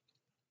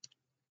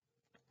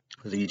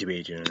 the YouTube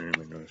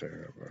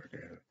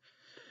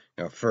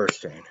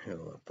first thing,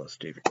 Plus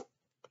TV.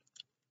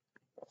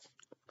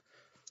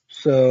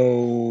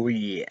 So,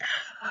 yeah.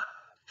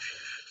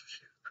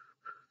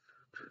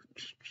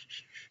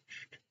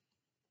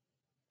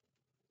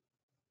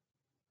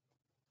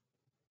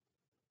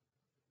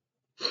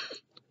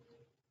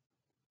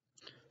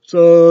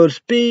 So,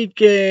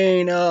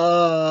 speaking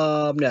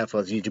of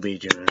Netflix,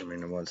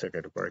 YouTube 1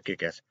 second apart,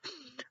 Kick-Ass.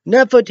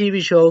 Netflix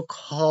TV show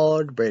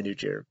called Brand New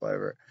Cherry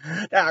Flavor.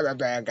 Not a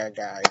bad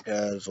guy,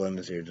 because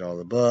lemon seeds all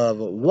above.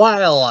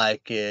 Why I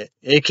like it,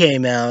 it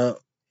came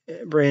out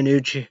brand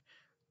new cherry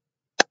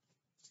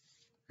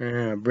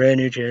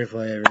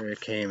flavor.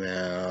 It came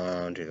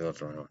out in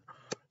 2021.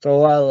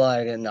 So I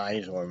like it.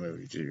 Nice horror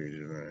movie series.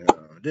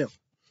 Do.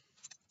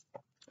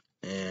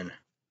 And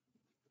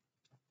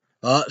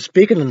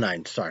speaking of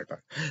 9, sorry,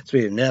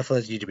 speaking of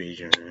Netflix,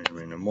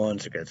 YouTube 1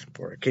 second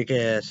support.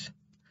 Kick-Ass.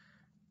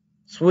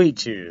 Sweet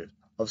Tooth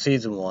of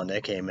season 1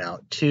 that came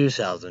out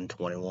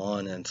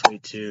 2021, and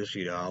Sweet Tooth,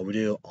 we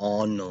do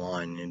on the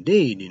line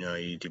indeed,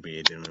 YouTube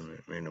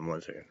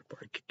 1 second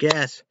support.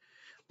 Kick-Ass.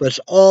 But it's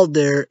all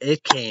there.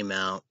 It came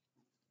out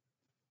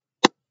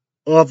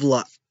of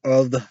the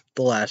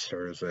last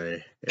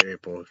Thursday,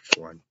 April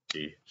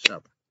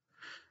 27th.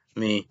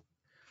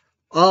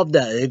 Of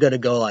that, it's gonna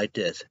go like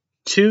this.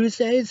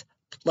 Tuesdays,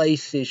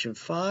 PlayStation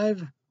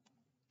 5.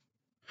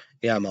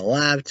 Yeah, my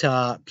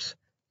laptops.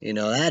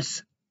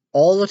 That's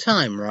all the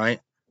time,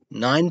 right?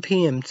 9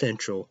 p.m.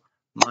 Central,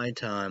 my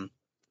time.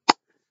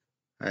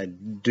 I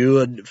do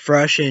a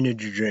fresh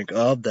energy drink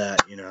of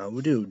that,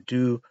 we do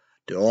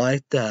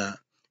like that.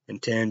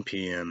 And 10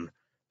 p.m.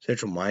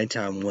 Central, my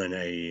time when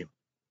I eat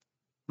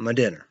my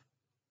dinner.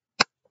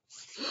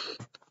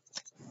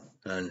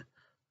 And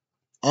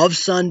of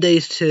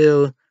Sundays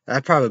too,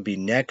 that'd probably be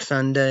next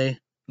Sunday,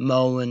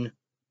 mowing.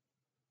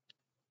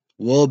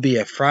 Will it be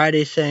a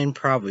Friday thing?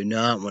 Probably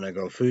not when I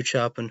go food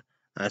shopping.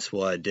 That's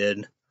what I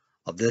did.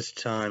 Of this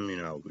time, we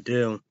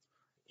do.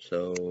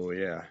 So,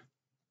 yeah.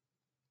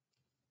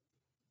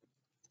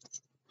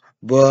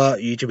 But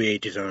YouTube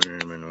ages on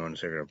in 1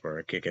 second for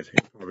a kick is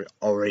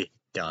already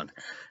done.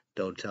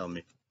 Don't tell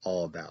me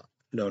all about.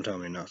 Don't tell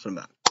me nothing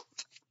about.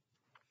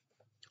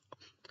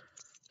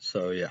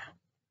 So, yeah.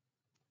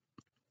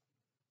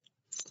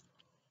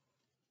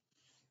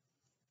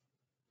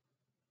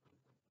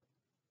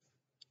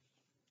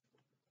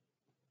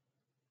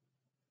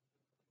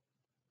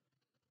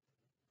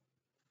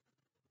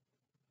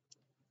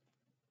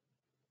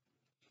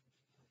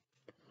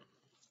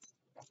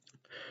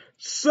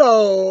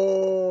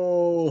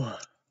 So,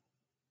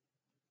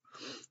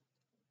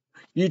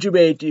 YouTube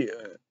ages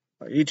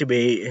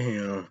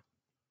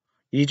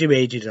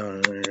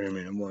on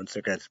in 1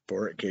 second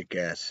sport kick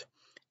ass.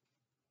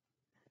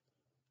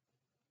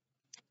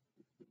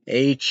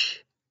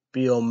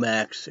 HBO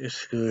Max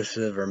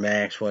exclusive or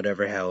Max,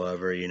 whatever,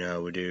 however, we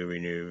do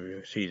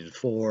renew season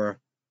 4.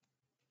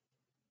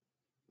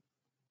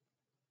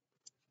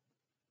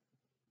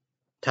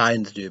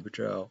 Titans Doom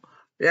Patrol.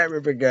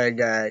 Every guy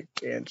got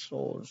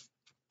canceled.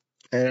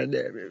 And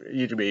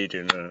YouTube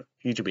agents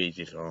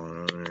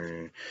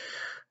on.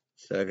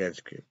 So that's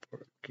good.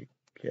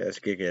 Yes,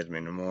 kick ass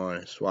man. I'm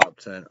on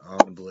swap set.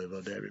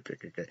 Unbelievable. David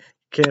pick.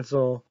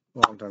 Cancel.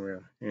 Long time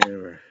ago.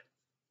 Universe.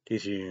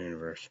 DC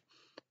Universe.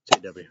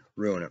 CW.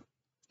 Ruin it.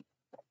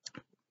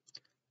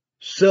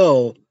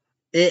 So,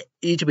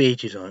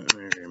 HBH is on.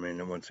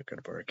 Man, one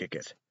second for kick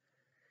ass.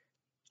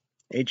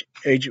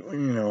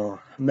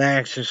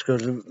 Max just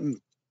goes.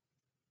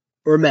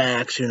 Or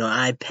Max,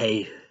 I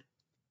pay.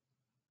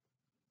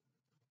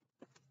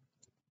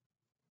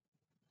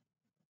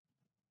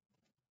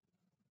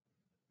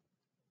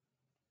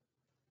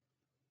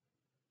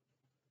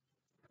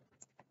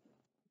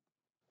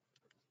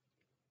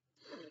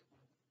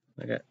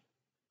 Okay.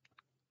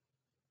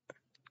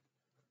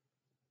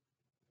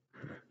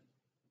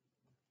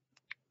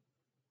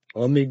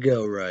 Let me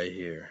go right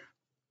here.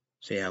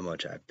 See how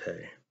much I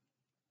pay.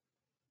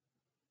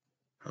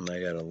 I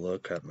gotta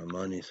look at my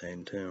money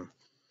thing too.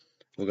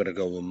 We're gonna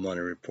go with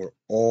money report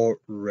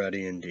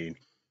already indeed.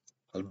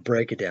 I'll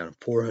break it down.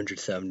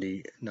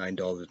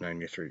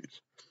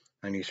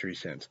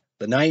 $479.93.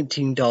 The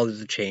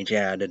 $19 of change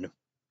added.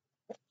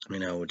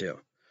 We'll do.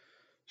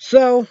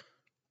 So,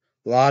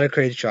 a lot of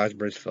crazy shots,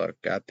 but fuck.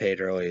 Got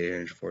paid early,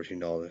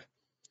 $814.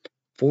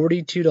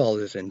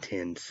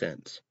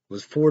 $42.10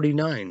 was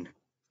 49.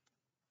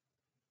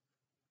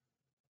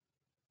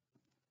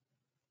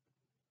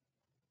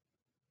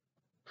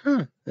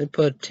 Huh? They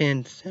put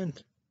 10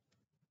 cents.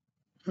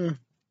 But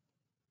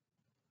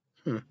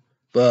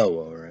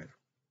all right.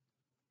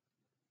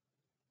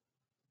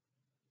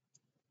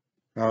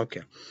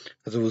 Okay,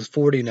 because it was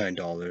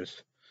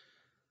 $49.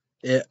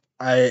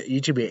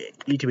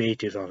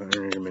 YouTube is on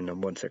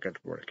in 1 second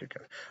work.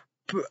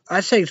 I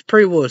say it's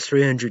pretty well. It's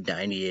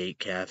 398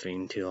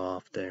 caffeine too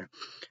off there.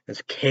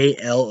 It's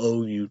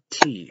KLOUT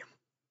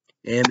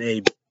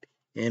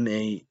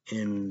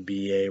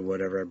MAMBA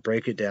whatever. I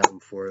break it down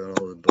before all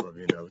the above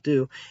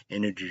do.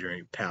 Energy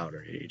drink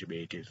powder.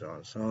 YouTube is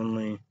on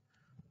only.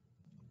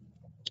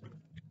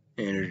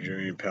 Energy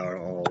drink powder.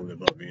 All the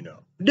above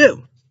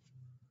do.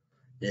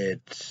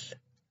 It's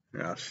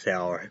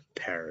sour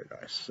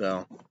paradise.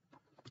 So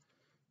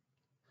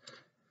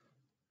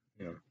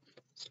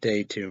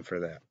stay tuned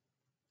for that.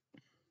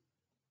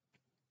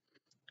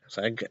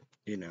 So I get,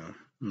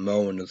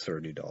 mowing is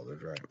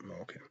 $30, right?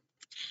 Okay.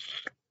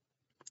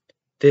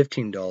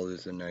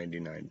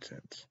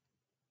 $15.99.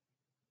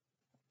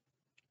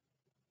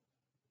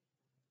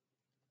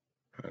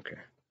 Okay.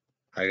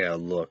 I gotta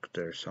look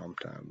there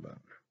sometime, but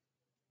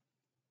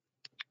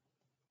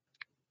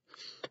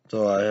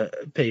so I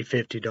pay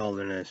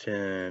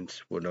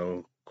 $50.09 with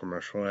no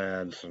commercial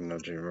ads, no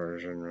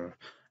version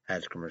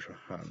ads commercial.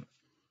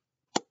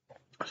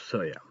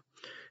 So yeah,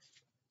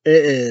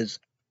 it is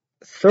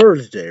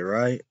Thursday,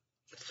 right?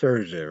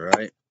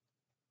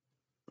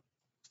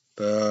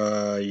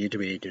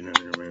 YouTube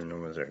 1800 no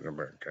one's at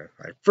birthday.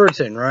 Right. First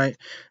thing, right?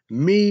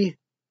 Me.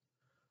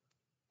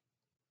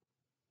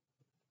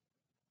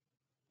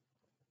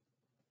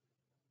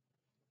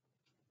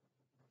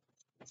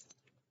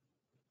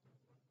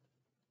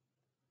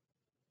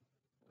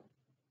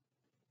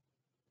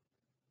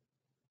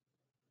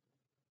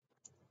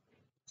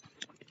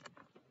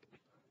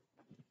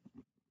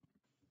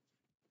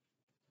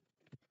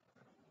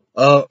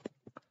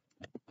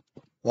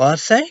 Well, I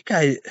think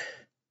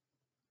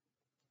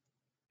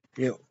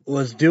it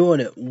was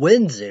doing it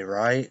Wednesday,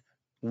 right?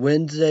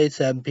 Wednesday,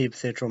 7 p.m.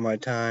 Central my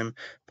time,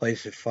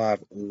 PlayStation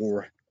 5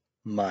 or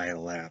my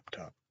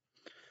laptop.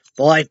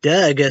 But like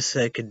that, I guess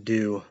I could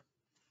do.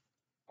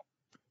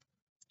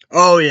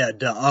 Oh yeah,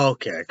 duh.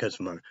 Okay, because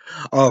money.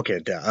 Okay,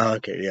 duh.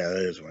 Okay, yeah,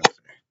 that is Wednesday.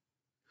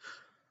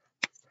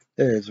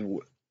 That is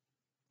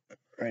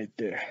right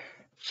there.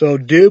 So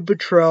Doom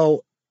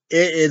Patrol,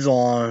 it is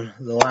on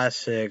the last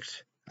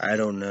 6. I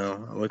don't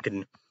know. We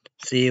can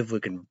see if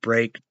we can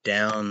break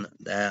down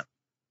that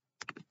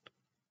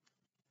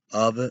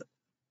of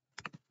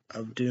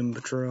Doom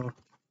Patrol.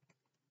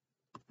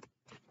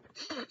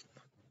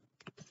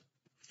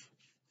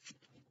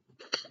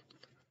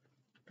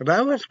 But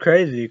that was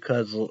crazy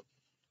because the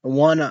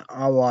one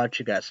I watched,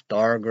 you got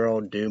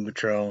Stargirl, Doom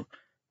Patrol,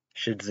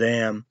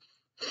 Shazam.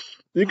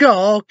 You got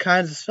all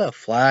kinds of stuff.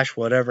 Flash,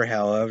 whatever,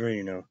 however,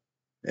 It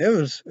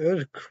was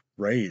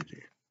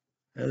crazy.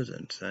 It was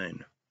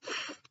insane.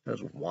 It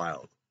was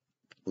wild.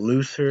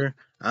 Luther,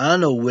 I don't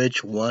know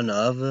which one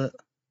of it.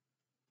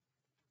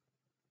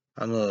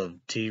 I don't know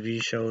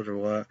TV shows or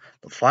what.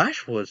 The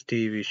Flash was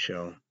TV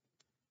show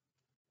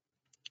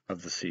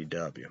of the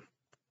CW.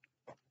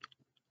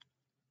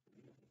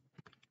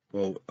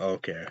 Well,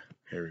 okay,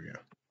 here we go.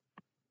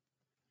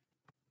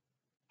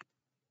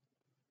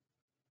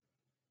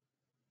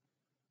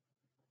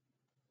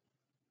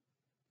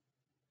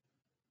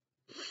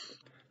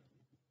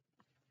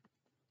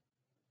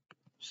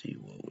 See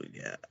what we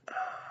got.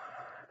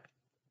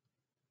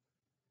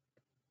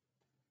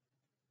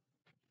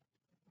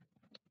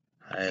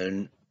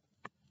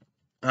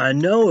 I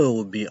know it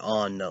will be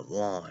on the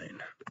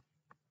line.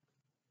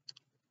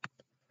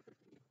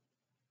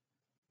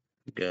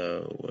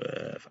 Go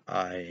with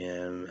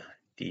IMDb.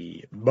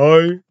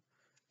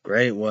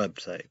 Great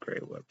website,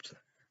 great website.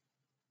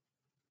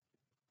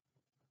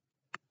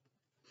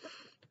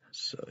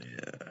 So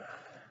yeah.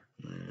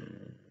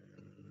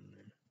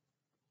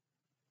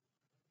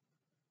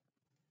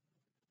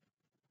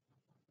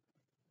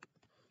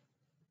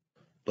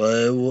 But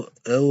it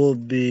will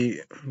be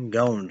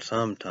going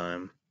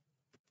sometime.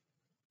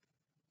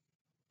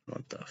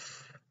 What the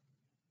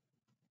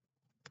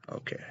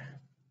okay.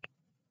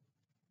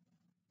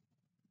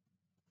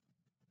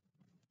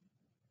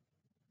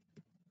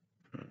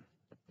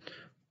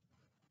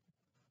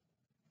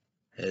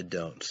 It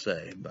don't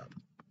say, but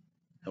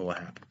it will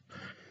happen.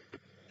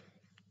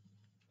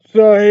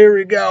 So here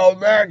we go,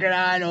 American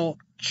Idol.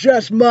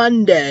 Just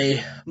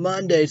Monday.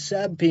 Monday,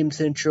 7 p.m.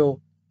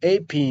 Central,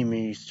 8 p.m.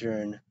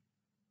 Eastern.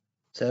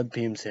 7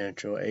 p.m.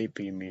 Central, 8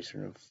 p.m.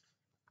 Eastern,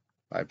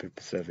 5 p.m.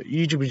 Pacific.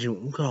 YouTube,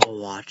 we're going to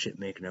watch it,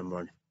 make number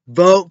one.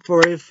 Vote for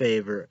a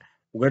favorite.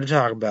 We're going to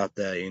talk about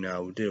that,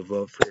 We'll do a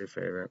vote for your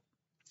favorite.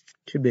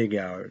 2 big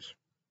hours.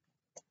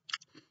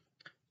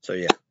 So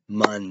yeah,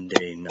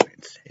 Monday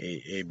nights,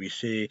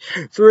 ABC.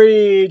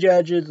 3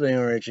 judges,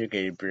 Leon Richie,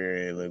 Katy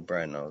Perry, Luke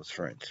Bryan, all his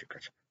friends'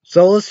 secrets.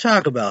 So let's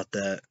talk about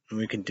that.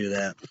 We can do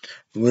that.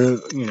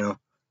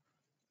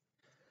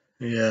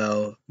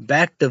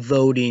 Back to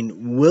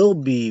voting will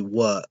be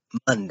what?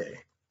 Monday.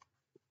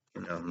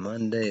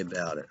 Monday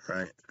about it,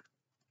 right?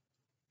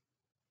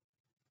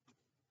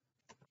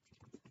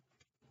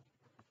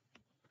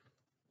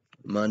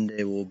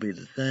 Monday will be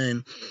the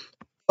thing.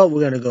 But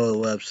we're going to go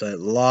to the website. A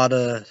lot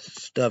of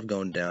stuff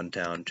going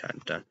downtown,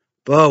 Chinatown.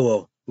 But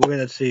we're going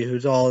to see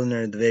who's all in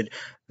there.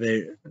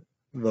 They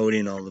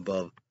voting all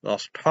above.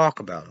 Let's talk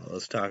about it.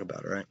 Let's talk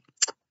about it, right?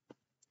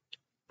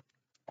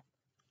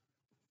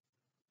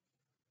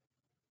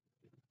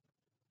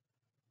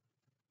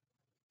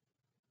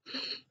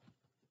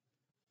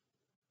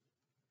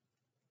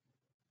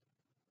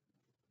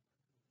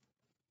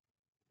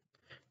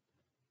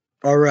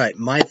 All right,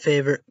 my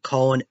favorite,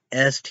 Colin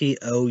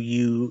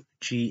Stough.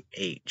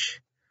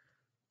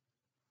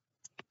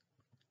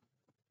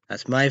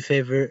 That's my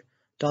favorite.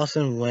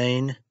 Dawson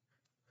Wayne,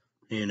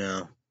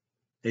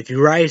 if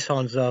you write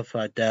on stuff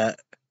like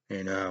that,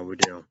 you know how we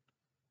do.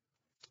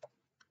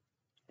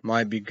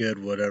 Might be good,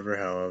 whatever,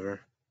 however.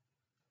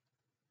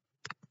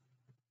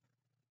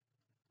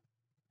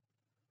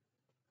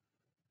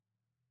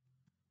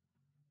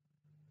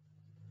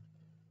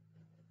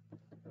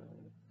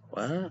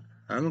 What?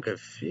 I'm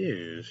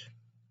confused.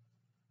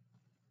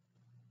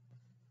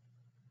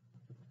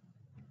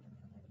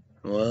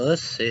 Well,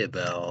 let's see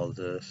about all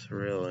this,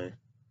 really.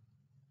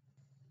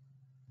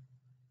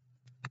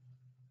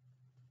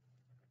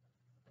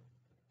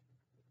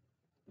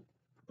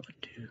 1,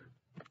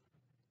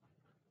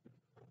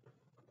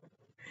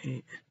 2,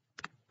 8.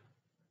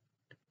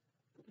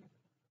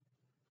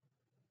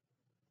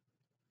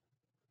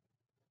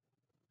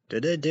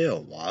 Did they do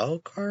a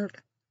wild card?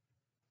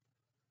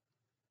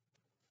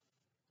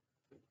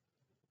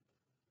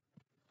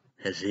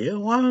 Is he a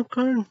wild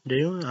card? I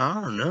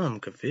don't know. I'm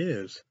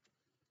confused.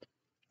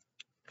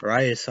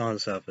 Write on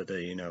stuff that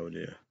do.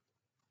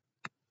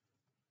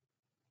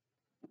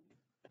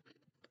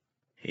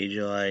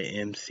 July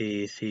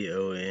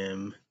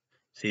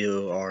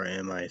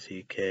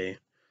MCCOMCORMICK.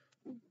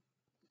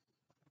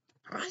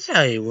 I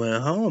thought he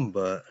went home,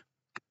 but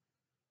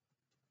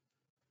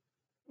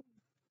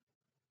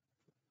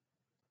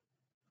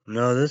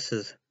no, this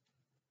is.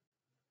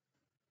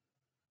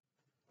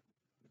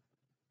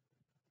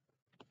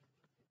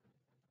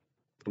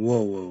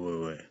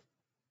 Whoa.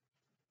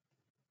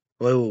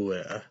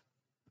 Wait.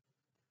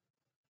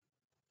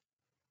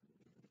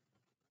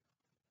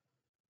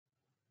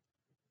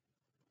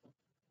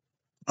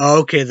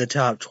 Okay, the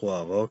top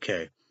 12.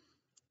 Okay.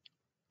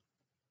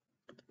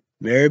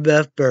 Mary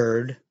Beth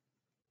Bird.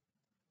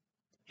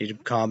 You can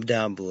comment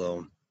down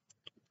below.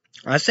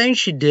 I think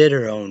she did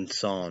her own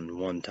song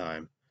one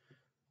time.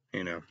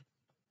 You know.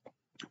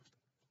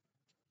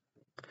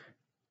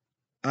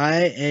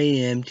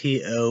 IAMTONGI.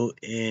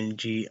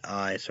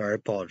 Sorry, I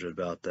apologize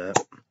about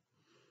that.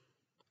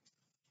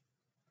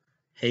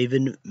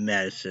 Haven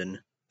Madison.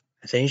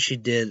 I think she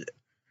did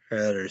her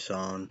other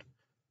song.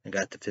 I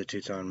got the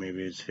 15 song.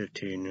 Maybe it's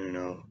 15. You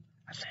know.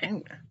 I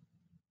think.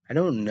 I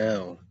don't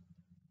know.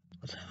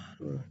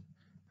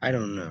 I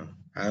don't know.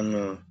 I don't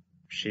know.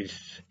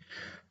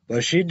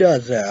 Well, she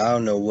does that. I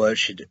don't know what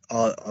she did.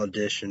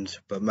 Auditions,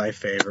 but my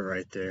favorite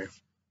right there.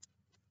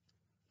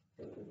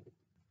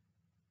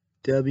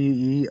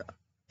 WEANI.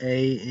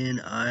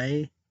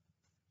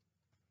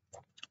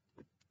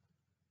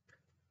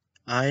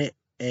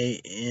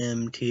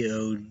 IAMTONGI.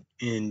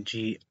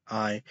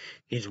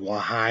 He's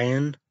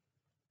Wahaian,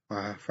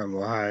 from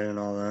Ohio and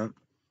all that.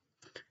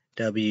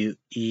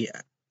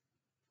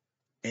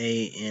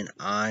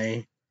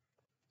 WEANI,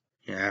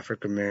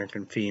 African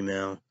American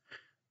female.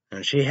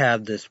 And she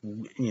had this,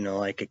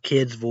 like a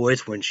kid's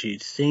voice when she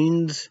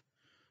sings.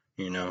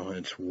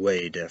 It's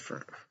way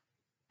different.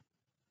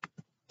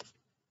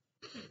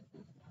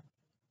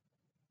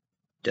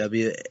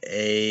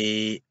 WARENPEAY.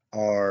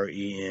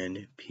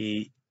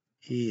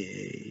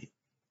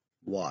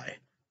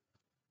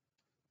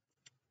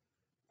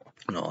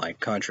 Like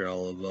Country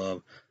All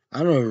Above. I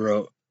don't know who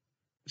wrote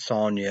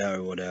Sonya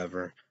or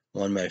whatever.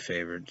 One of my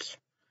favorites.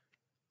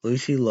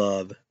 Lucy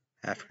Love,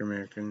 African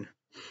American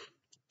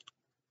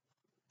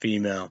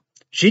female.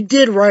 She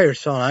did write her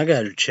song. I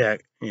gotta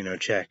check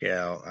it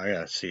out. I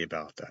gotta see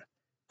about that.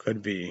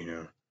 Could be,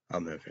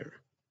 I'm my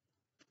favorite.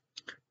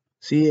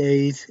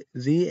 ZACHARIAH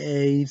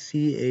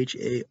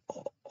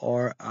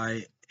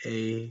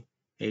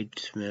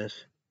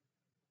Smith.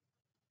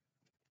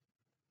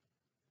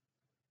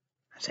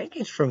 I think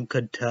he's from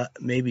Kentucky,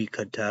 maybe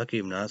Kentucky.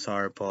 I'm not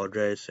sorry, I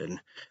apologize. And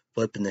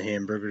flipping the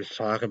hamburgers,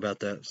 talk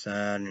about that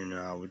side,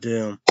 I would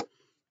do.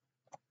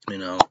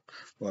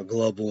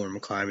 Global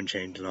warming, climate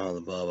change, and all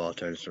the above,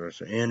 alternative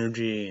source of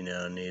energy,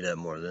 need that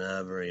more than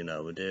ever,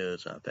 we do.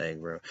 It's not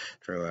fake, bro.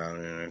 Throw out,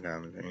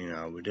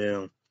 we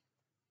do.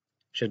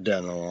 Should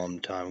have done a long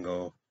time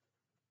ago.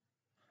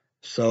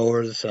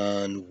 Solar, the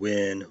sun,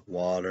 wind,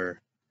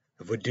 water.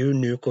 If we do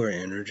nuclear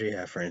energy,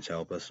 have friends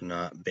help us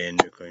not ban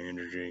nuclear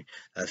energy.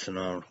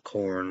 Ethanol,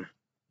 corn,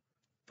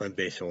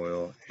 plant-based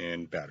oil,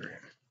 and battery.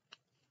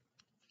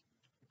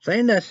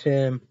 Saying that's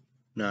him.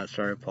 Not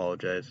sorry,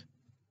 apologize.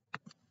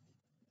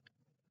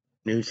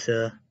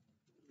 Noosa.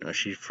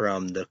 She's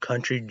from the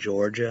country,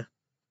 Georgia.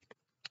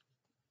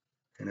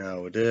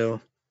 We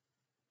do.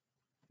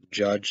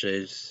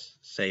 Judges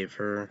save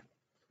her.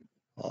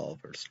 All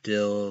of her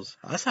stills.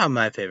 That's not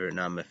my favorite,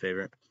 not my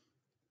favorite.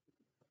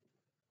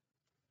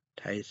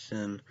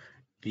 Tyson,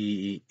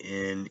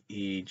 Benegas.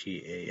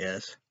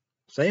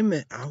 I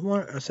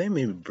say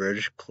maybe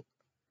British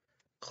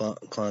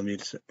Columbia,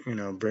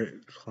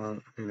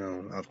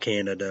 of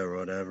Canada or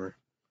whatever.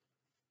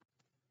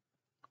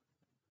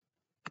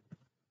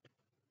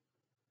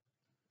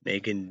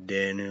 Megan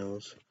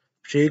Daniels.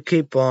 She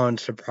keep on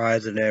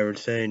surprising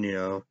everything,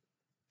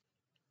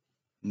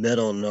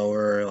 middle of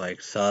nowhere,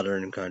 like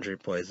southern country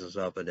places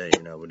up at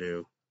that, we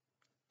do.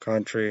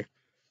 Country.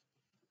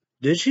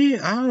 Did she?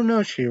 I don't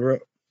know. She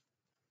wrote.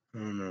 I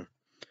don't know.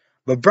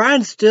 But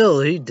Brian Still,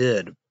 he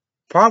did.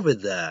 Probably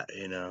that,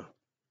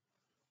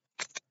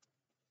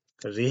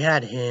 Because he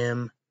had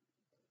him,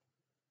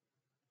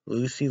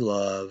 Lucy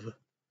Love,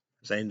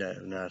 saying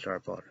that, not our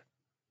Potter.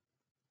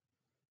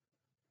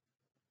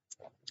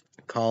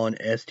 Colin,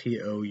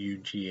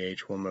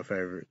 Stough, one of my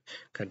favorite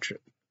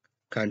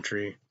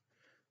country.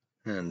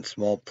 And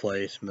small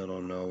place, middle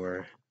of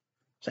nowhere.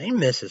 Same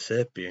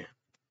Mississippi.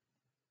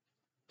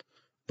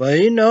 But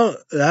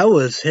that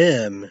was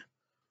him.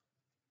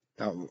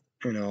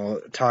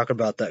 Talk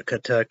about that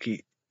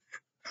Kentucky.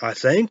 I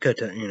think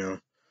Kentucky,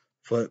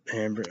 flip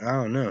hamburger. I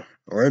don't know.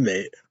 Or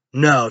maybe.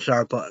 No,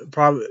 sorry,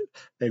 probably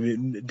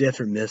maybe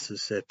different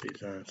Mississippi.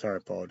 Sorry,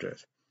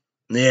 apologize.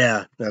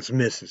 Yeah, that's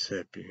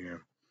Mississippi.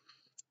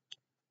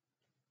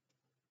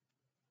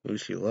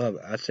 Lucy Love.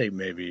 I'd say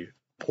maybe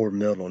poor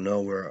middle of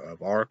nowhere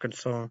of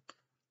Arkansas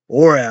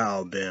or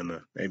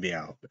Alabama. Maybe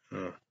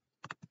Alabama.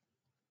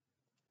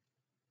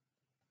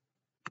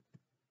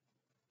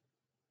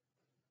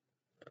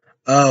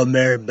 Oh,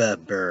 Mary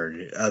Beth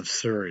Bird of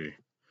Surrey.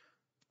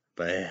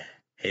 But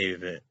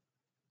Haven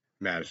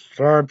Madison.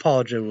 Sorry,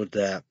 apologize with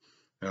that.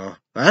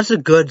 That's a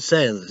good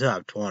say in the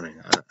top 20.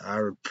 I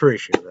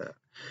appreciate that.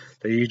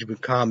 So you can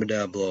comment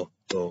down below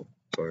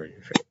for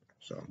your favorite.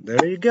 So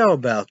there you go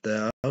about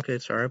that. Okay,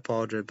 sorry,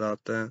 apologize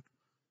about that.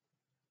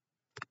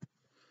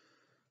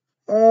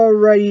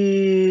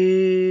 Alrighty.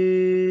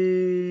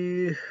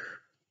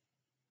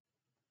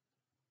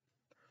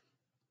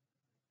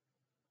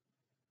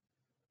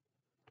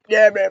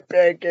 Yeah, man,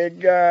 pancake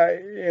guy.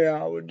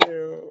 I would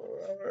do.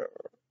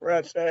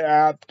 Let's say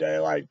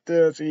update like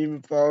this,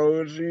 even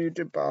phones,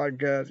 YouTube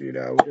podcast, we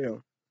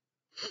do.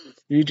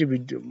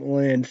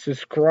 YouTube and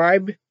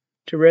subscribe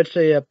to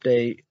Recipe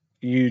Update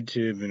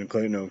YouTube and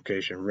click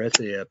notification.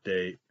 Recipe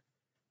Update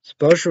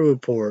special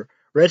report.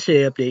 Recipe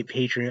Update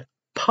Patreon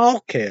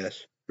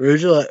podcast.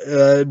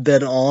 Originally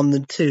been on the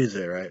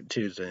Tuesday, right?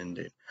 Tuesday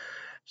indeed.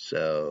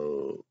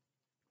 So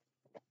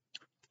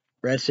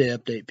Recipe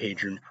Update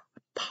Patreon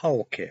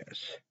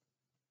podcast.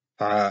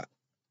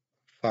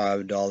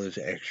 $5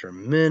 extra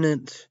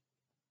minutes.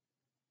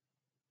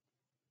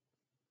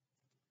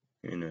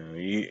 You know,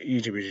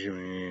 YouTube is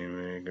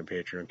using a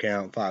Patreon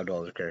account,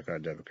 $5 credit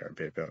card, debit card,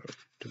 PayPal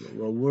to the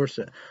world worse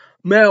than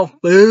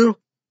Malfu.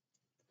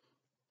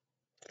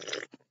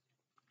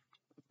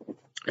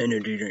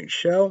 Energy drink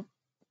show.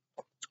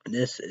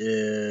 This is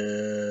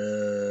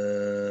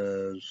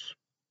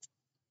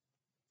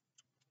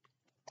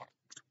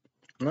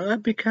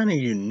that'd be kind of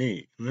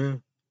unique.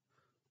 Man,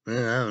 I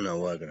don't know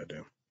what I'm gonna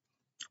do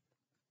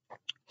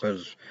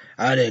because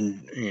I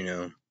didn't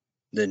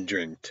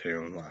drink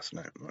too last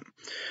night.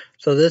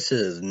 So this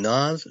is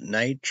Nas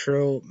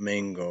Nitro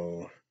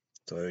Mango.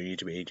 So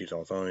YouTube 80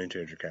 salt only,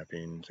 200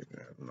 caffeine,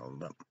 and all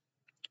that.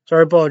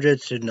 Sorry,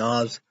 apologies to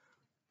Nas,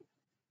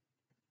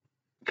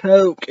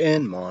 Coke,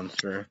 and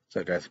Monster.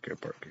 So that's a good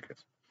part, I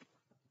guess.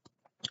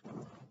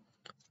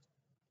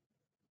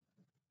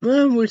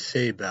 Well, we'll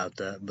see about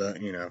that, but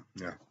yeah.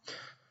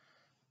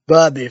 But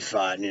I'd be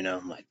fine,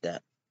 like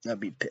that. That'd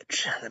be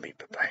pitch. That'd be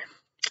bye.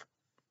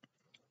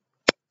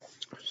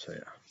 So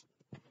yeah.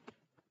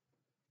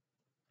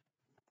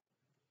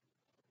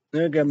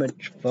 I got my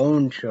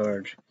phone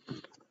charge.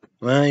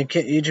 Well, you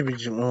can't. You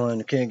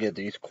can't get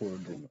these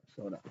cords in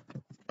soda,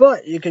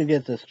 but you can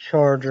get this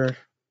charger.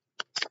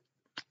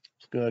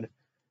 It's good.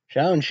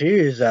 Shao-Chi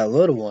is that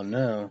little one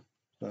now.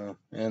 So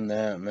and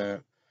that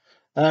man,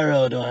 I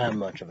really don't have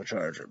much of a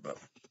charger, but.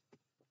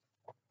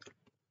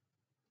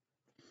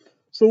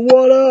 So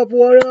what up?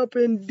 What up,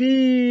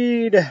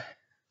 indeed?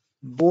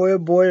 Boy,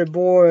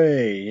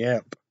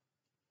 yep.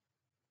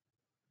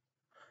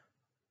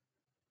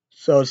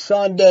 So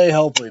Sunday,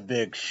 hopefully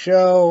big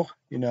show.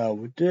 We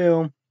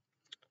do.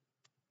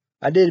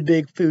 I did a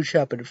big food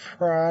shopping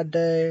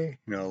Friday.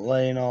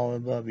 Laying all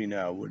above. We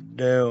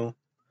do.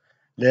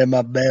 Did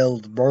my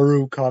Bell's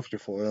Brew coffee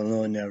for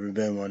Illinois. Never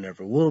been one,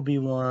 never will be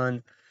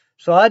one.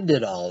 So I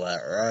did all that,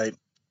 right?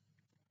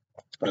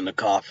 And the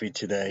coffee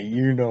today,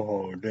 you know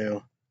how I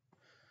do.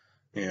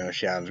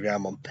 Shannon's got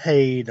my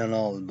paid and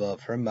all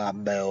above for my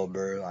Bell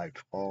Brew, like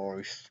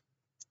twice.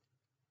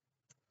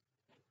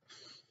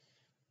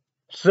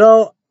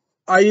 So,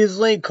 I use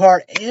link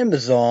card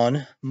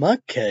Amazon. My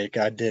cake,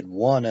 I did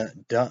one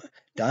at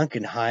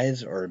Duncan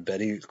Hines or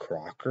Betty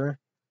Crocker.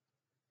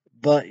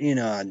 But,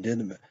 I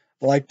did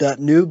like that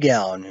new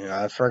gown.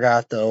 I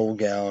forgot the old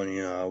gown,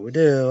 I would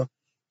do.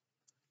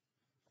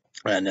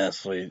 And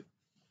Nestle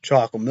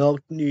chocolate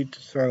milk need to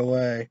throw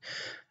away.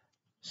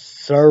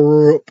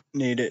 Syrup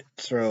need to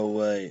throw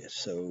away.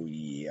 So,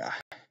 yeah.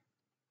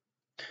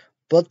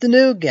 But the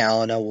new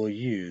gown I will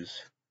use,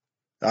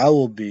 that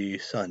will be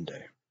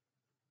Sunday.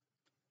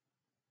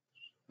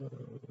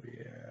 Oh,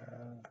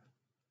 yeah.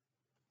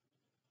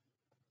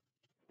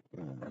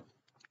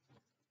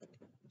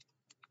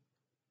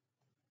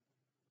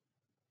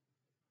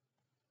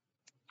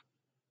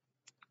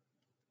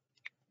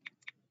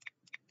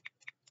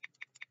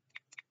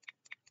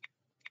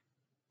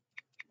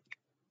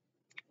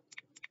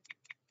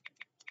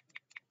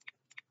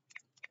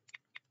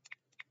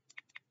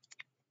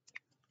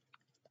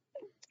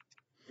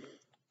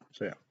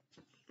 So, yeah.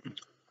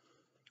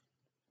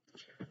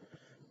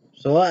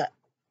 So,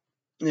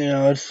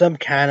 it's some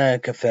kind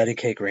of confetti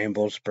cake,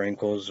 rainbow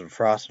sprinkles, and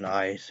frosted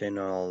ice, and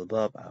all the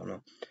above. I don't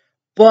know.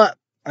 But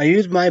I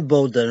use my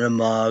bowl in a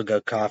mug,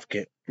 a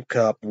coffee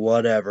cup,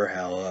 whatever,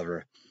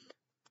 however.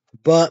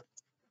 But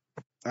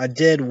I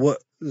did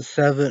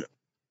 7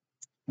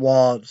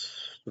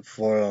 watts of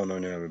foil. I've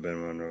never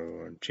been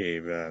one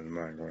cheap as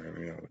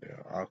microwave.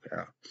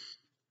 Okay.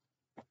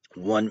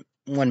 1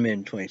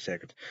 minute 20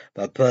 seconds.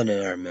 But I put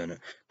it in a minute.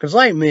 Because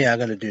like me, I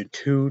gotta do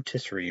 2 to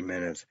 3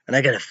 minutes. And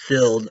I gotta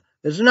fill.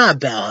 It's not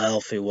about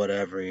healthy,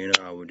 whatever,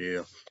 I would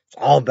do. It's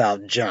all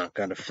about junk.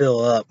 Gotta fill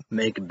up,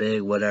 make it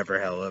big,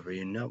 whatever, however,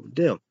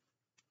 do.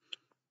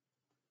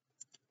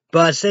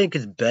 But I think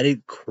it's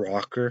Betty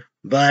Crocker.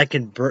 But I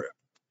can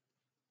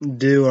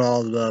do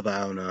all the above. I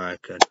don't know, I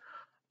could.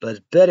 But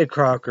it's Betty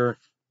Crocker,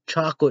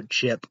 chocolate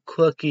chip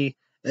cookie.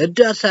 It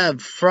does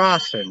have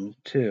frosting,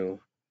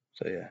 too.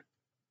 So, yeah.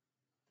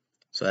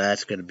 So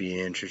that's going to be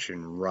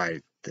interesting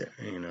right there,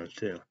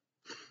 too.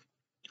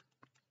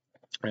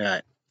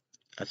 Right.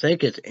 I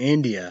think it's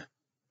India.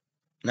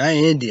 Not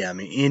India, I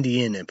mean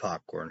Indian and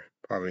popcorn.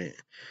 Probably,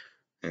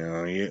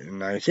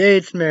 United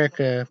States,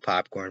 America,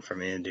 popcorn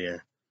from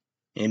India.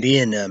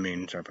 Indian, I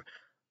mean,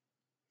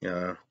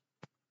 in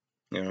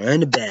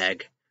the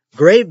bag.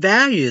 Great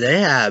value they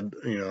have,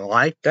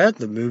 like that,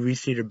 the movie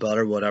theater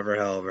butter, whatever,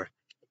 however.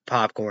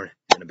 Popcorn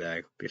in a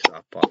bag, piece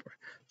of popcorn.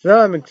 So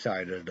I'm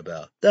excited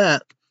about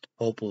that.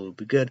 Hopefully it'll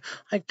be good.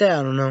 Like that,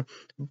 I don't know.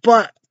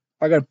 But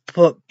I gotta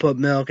put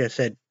milk, I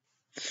said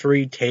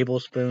 3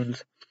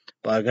 tablespoons.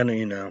 But I'm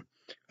gonna,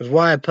 That's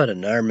why I put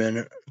another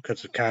minute,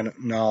 because it's kind of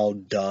all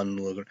done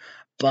looking.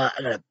 But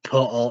I gotta put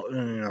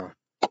all,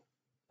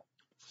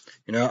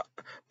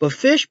 but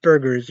fish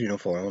burgers,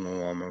 foil,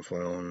 no, I'm a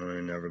foil,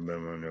 never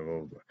been one of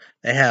those.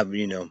 They have,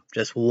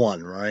 just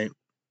one, right?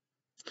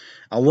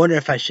 I wonder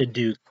if I should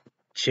do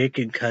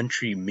chicken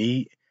country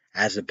meat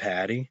as a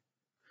patty.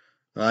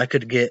 Well, I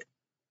could get,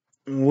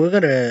 we're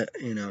gonna,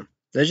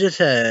 they just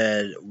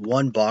had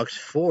one box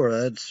for,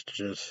 that'd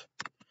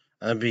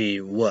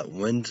be what,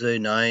 Wednesday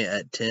night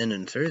at 10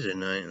 and Thursday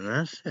night, and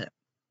that's it.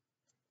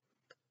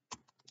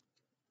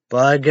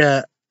 But I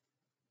got,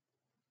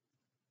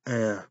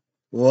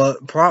 what,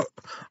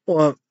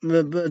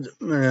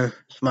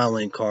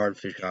 smiling card,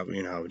 fish shop,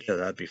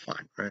 that'd be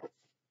fine, right?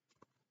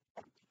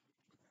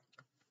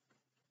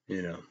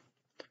 You know.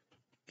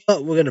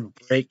 But we're gonna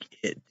break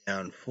it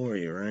down for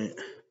you, right?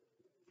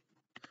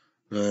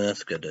 Well,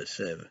 that's good to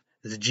say.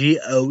 It's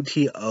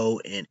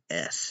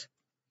GOTONS.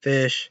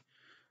 Fish,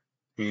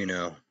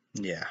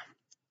 yeah.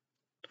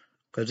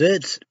 Because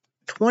it's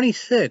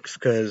 26,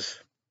 because,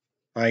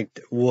 like,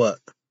 what?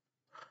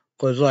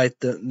 Because, like,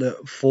 the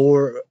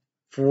four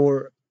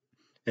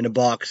in the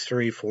box,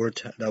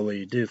 that way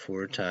you do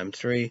 4 times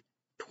 3,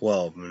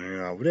 12.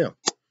 And I would do.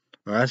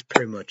 Well, that's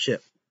pretty much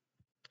it.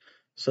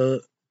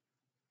 So,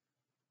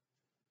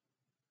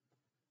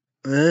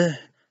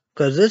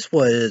 because this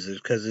what it is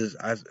because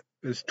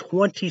it's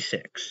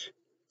 26.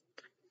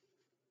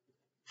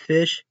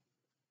 Fish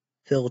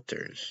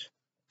filters.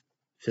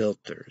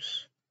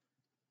 Filters.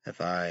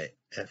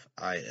 Fillets.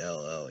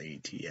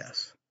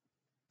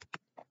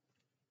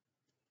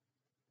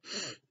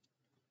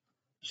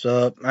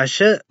 So I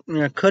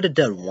could have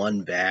done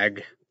one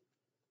bag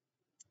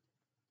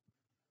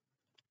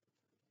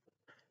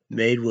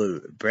made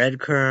with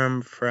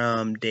breadcrumb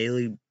from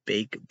Daily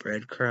Bake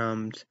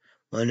Breadcrumbs,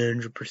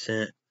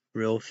 100%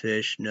 real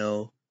fish,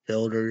 no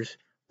filters,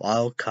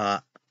 wild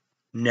caught,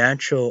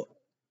 natural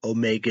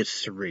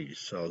omega-3.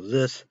 So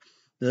this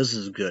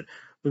is good.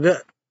 We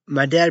got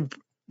my dad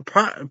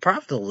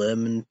probably the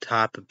lemon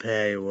top of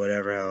pay or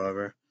whatever.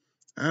 However,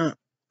 I don't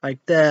like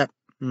that.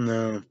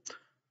 No,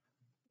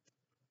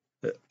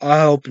 I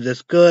hope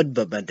it's good,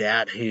 but my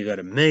dad he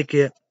gotta make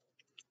it.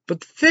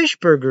 But the fish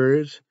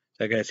burgers,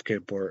 that guy's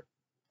skateboard.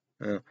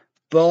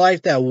 But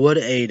like that would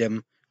ate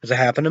him because I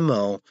happened to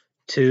mow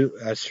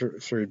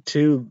through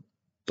 2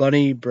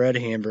 bunny bread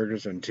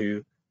hamburgers and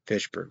 2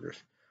 fish burgers.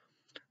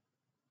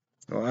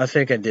 Well, I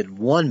think I did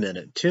 1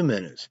 minute, 2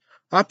 minutes.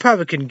 I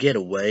probably can get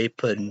away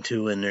putting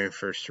 2 in there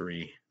for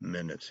 3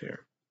 minutes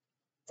here.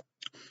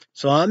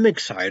 So I'm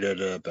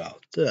excited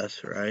about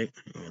this, right?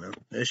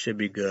 This should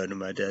be good. And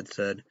my dad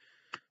said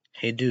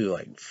he'd do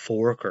like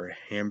fork or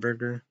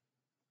hamburger.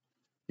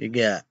 You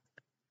got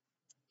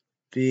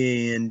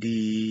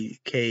BNDKAMP,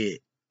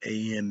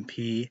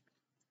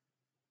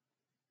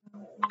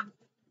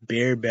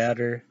 beer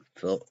batter,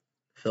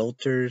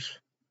 filters.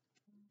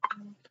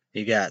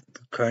 You got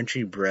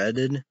crunchy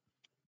breaded.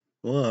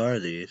 What are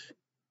these?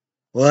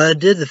 Well, I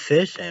did the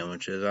fish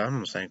sandwiches. I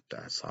don't think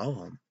I saw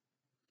them.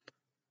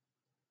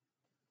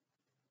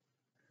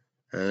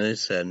 And they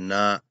said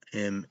not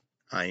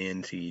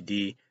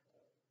MINTD.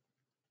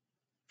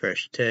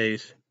 Fresh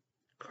taste.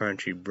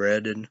 Crunchy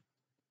breaded.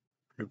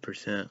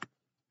 100%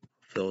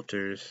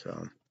 filters.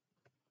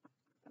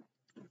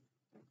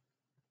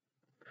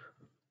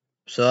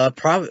 So I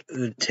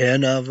probably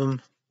 10 of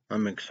them.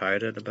 I'm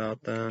excited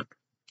about that.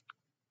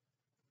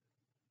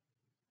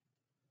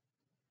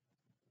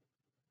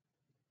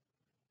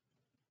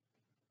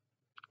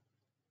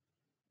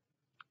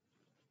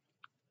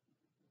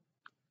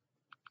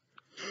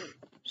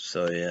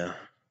 So yeah.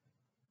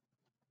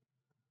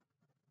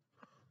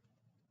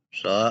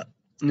 So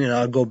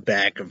I go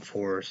back and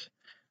forth.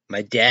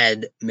 My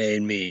dad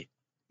made me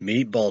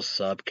meatball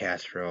sub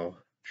casserole.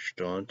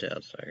 Still in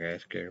test, I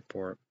guess,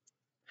 airport.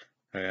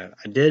 I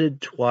did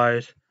it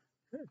twice.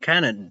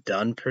 Kind of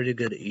done pretty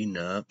good eating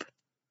up.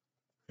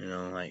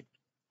 Like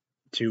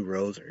 2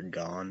 rows are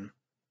gone.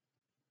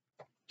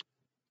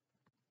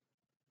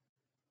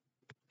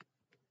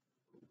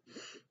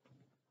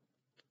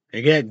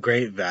 They get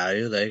great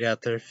value. They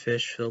got their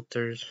fish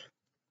filters.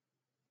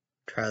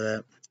 Try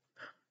that.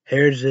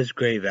 Here's this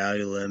great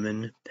value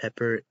lemon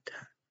pepper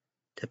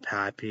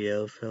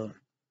tapatio filter.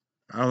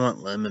 I don't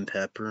want lemon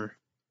pepper.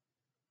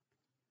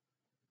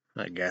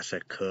 I guess I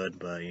could,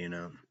 but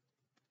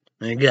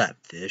They got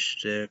fish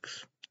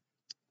sticks.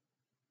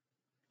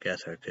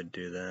 Guess I could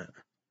do that.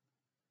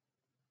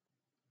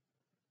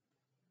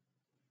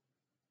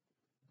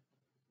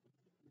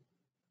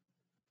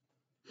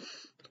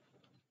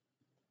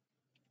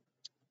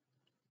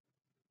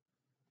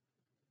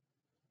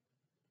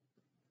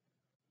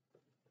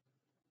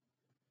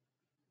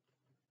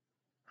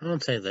 I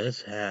don't think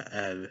this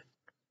have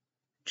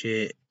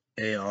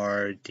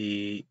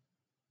JARDEIN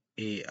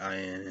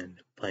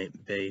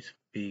plant-based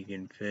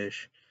vegan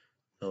fish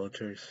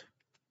filters.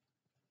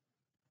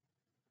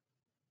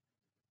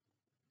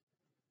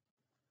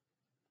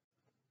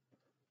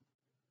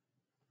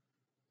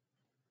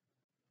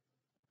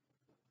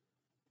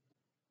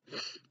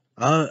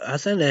 I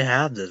think they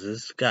have this.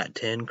 It's got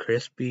 10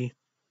 crispy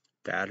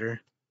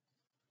batter.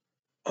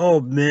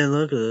 Oh man,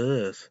 look at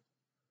this.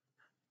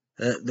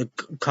 The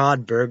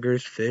cod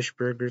burgers, fish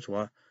burgers,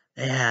 what?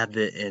 They have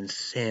it in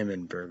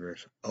salmon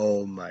burgers.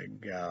 Oh my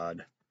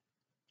god.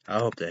 I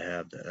hope they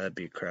have that. That'd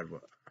be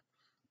incredible.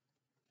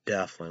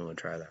 Definitely would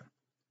try that.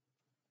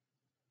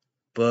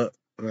 But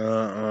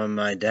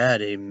my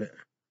dad, he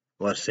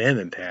was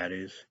salmon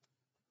patties.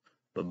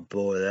 But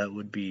boy, that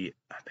would be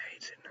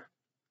amazing.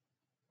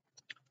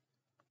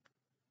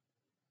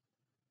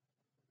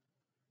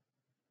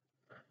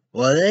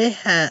 Well,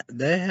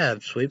 they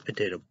have sweet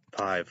potato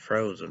pie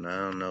frozen. I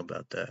don't know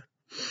about that.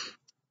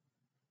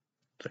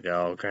 They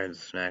got all kinds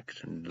of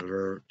snacks and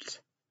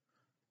desserts.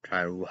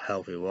 Trying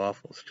healthy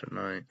waffles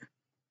tonight.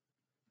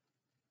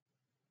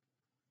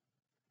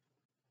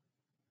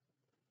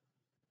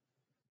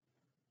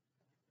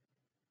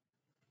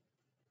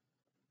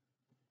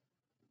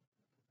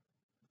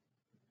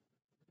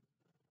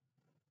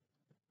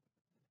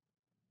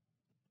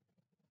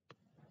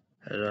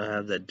 I don't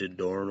have that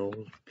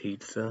DiGiorno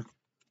pizza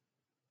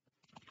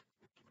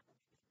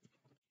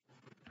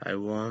I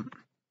want.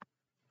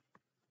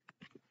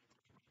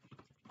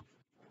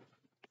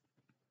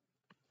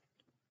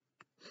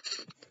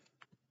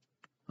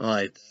 I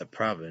like that.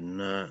 Probably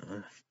not.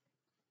 I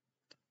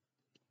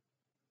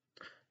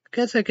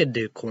guess I could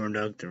do corn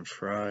dogs and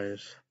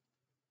fries.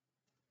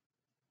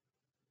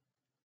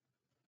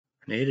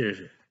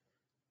 Need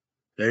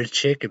There's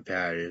chicken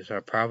patties. I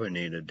probably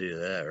need to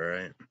do that,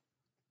 right?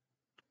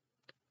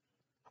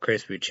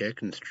 Crispy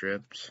chicken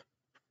strips.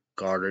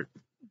 Garlic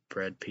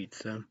bread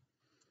pizza.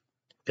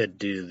 Could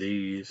do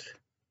these.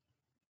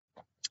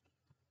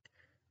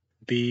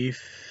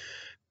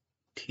 Beef.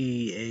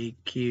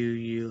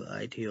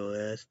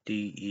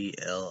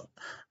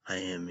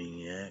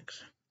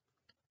 TAQUITOSDELIMEX.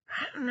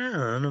 I don't know. I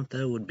don't know if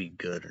that would be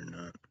good or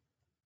not.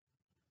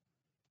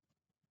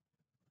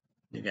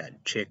 You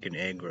got chicken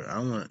egg roll.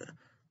 I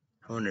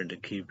wanted the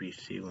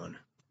QBC one.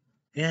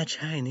 Yeah,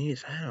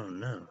 Chinese. I don't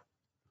know.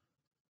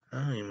 I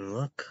don't even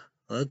look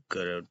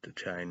good at the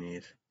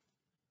Chinese.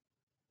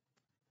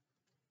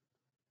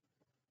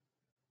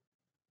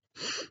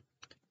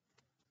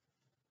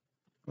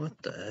 What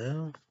the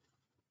hell?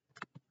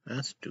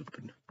 That's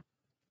stupid.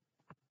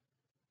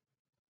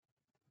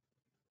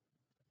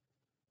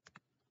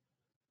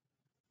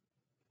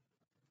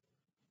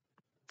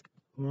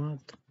 What?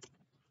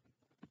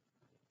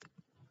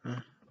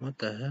 What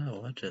the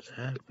hell? What just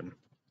happened?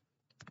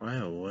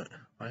 Why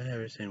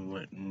everything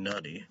went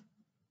nutty?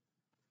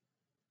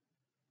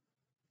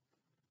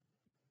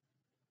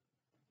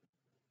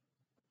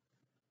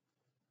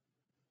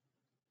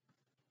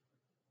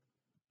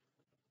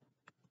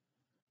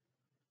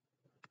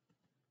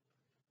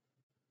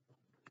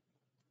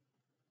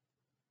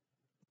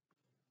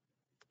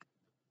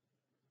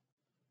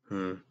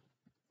 Hmm.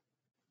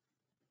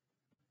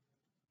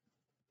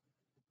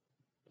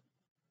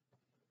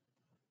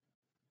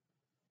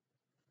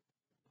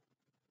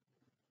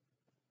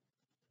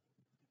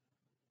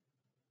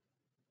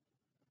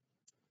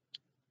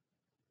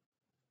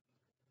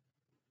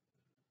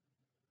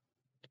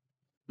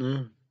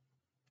 Hmm.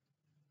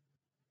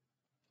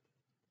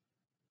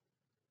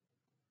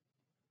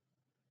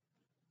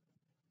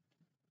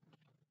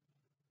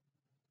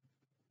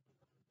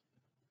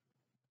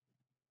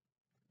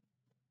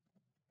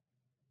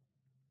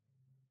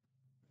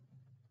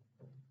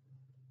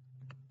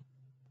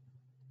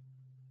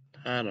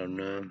 I don't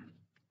know.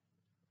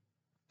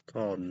 It's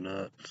all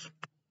nuts.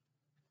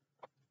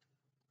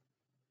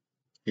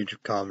 You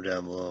should comment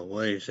down below.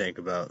 What do you think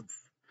about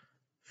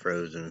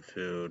frozen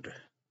food?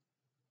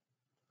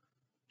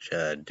 Should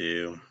I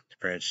do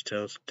French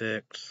toast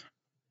sticks?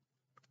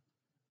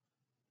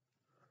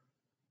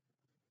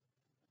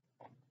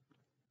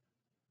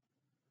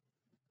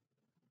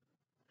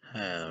 I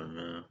don't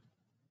know.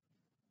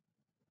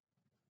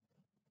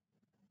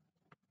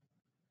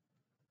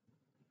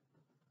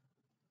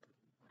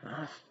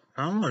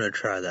 I want to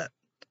try that.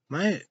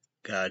 Might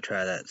gotta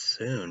try that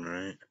soon,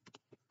 right?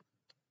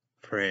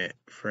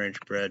 French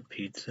bread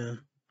pizza.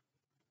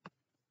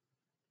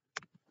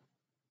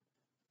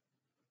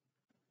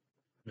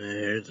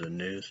 Here's the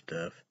new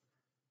stuff.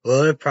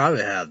 Well, they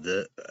probably have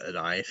an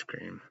ice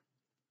cream.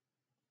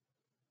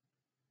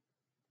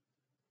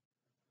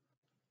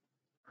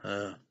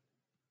 Uh,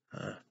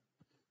 uh,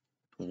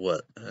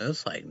 what?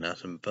 That's like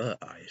nothing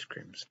but ice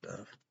cream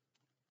stuff.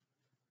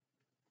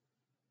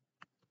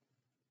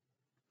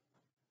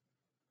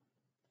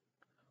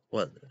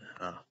 What?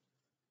 Oh,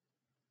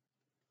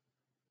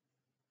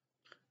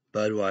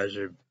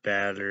 Budweiser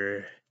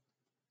batter.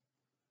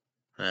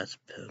 That's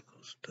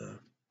pickle stuff.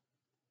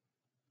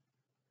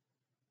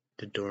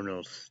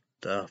 DiGiorno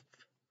stuff.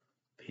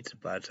 Pizza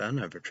bites. I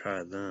never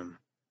tried them.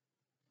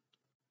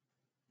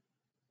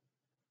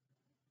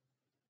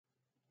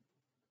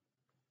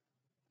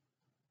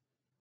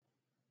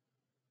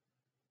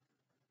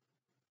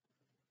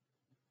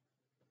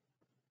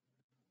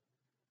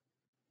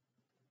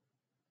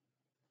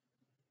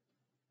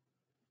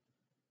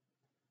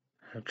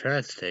 I've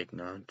tried steak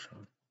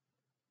nacho.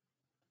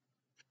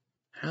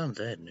 How's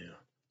that new?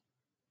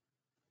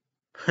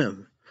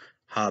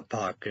 Hot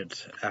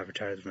Pockets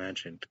advertise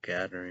Magic the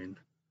Gathering.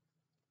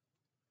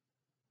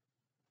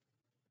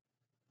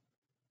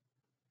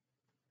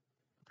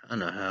 I don't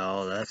know how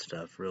all that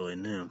stuff really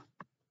new.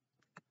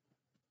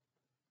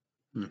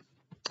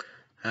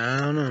 I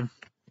don't know.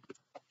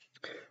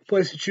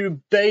 Place to shoot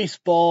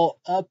baseball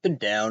up and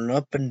down,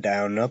 up and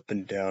down, up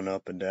and down,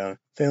 up and down.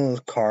 St.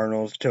 Louis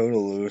Cardinals,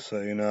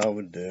 Todaloosa, you know how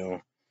we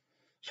do.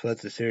 So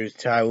that's the series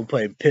tie. We'll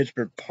play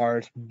Pittsburgh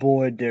Pirates.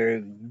 Boy,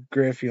 Derek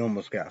Griffey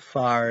almost got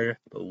fired,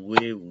 but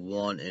we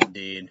won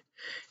indeed.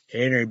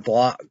 Henry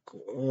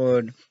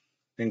Blackwood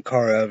and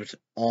Carl Evans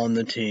on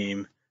the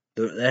team.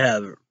 They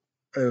have it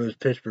was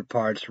Pittsburgh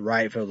Pirates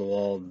right for the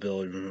wall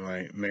building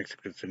right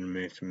Mexico City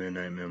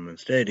Midnight Millman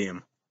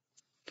Stadium.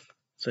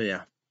 So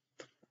yeah.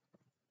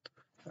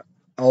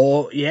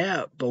 Oh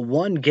yeah, but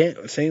one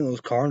game St.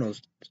 Louis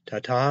Cardinals,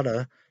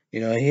 Tatata,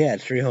 he had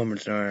 3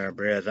 homers in our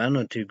breath. I'm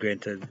not too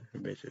great to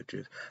basically the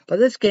truth. But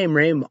this game,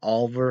 Raymond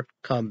Oliver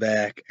come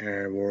back and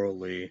a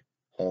worldly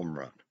home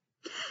run.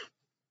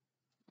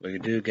 We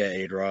do get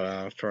a Rod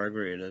Alex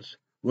Rodriguez.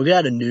 We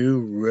got a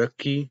new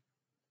rookie.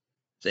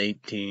 It's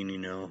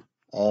 18,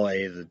 all A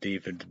is a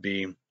defense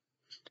B.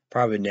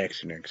 Probably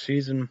next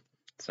season.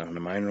 It's on the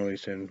minor league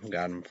soon.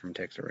 Got him from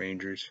Texas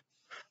Rangers.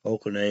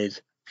 Oakland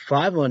A's.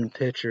 5-1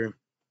 pitcher.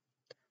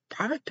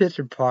 Probably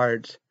Pittsburgh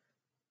Pirates.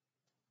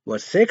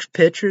 6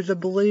 pitchers, I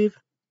believe?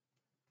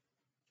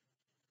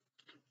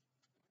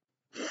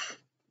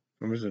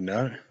 Or was it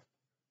not?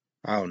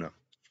 I don't know.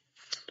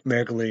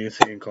 American League is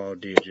saying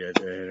called DJ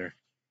as a hitter.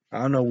 I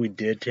don't know. We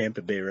did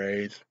Tampa Bay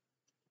Rays.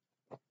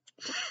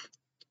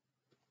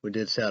 We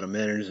did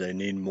Salamanders. They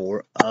need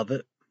more of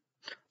it.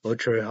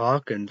 Troy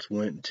Hawkins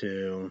went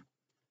to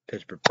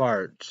Pittsburgh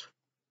Pirates.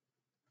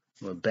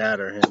 The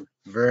batter, him.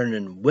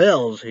 Vernon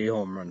Wells, he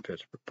home run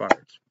Pittsburgh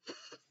Pirates.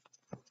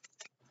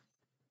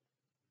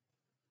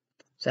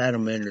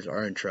 Salamanders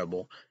are in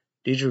trouble.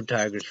 Detroit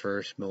Tigers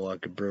first,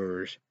 Milwaukee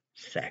Brewers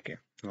second.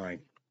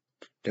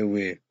 Do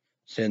we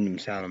send them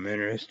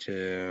Salamanders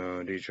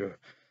to Detroit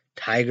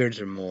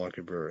Tigers or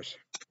Milwaukee Brewers?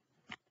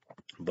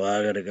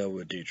 But I gotta go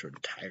with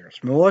Detroit Tigers.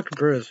 Milwaukee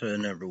Brewers are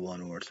number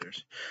 1 World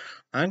Series.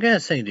 I'm gonna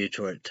say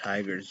Detroit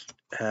Tigers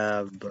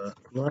have, but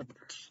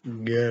let's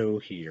go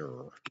here.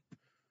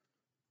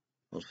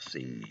 We'll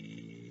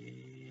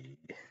see.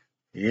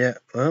 Yeah,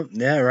 well,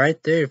 yeah,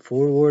 right there.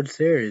 4 World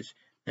Series.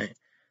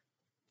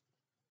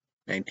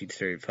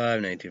 1935,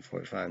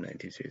 1945,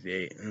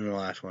 1968, and the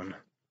last one,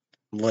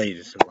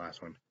 latest and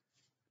last one,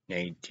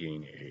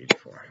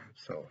 1984.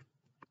 So,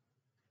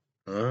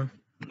 there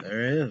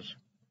it is.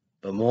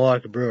 The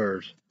Milwaukee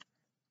Brewers,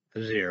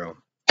 0.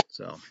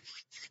 So,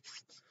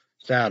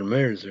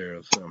 Salamanders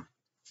 0.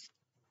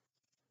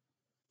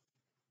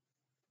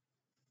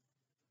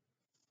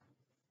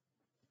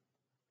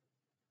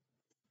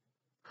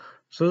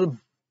 So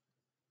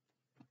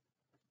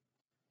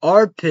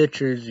our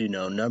pitchers,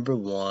 number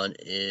 1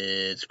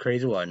 is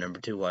Crazy White, number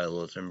 2 White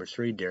Lewis, number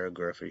 3 Derek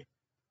Griffey.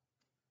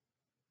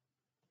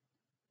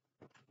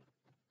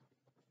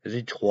 Is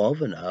he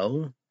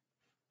 12-0?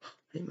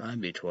 He might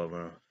be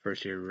 12-0.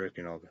 First year rookie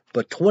and all that.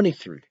 But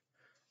 23.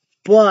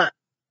 But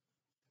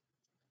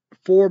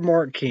for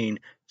Mark King,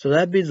 so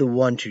that'd be the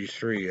 1, 2,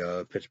 3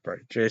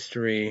 Pittsburgh. Just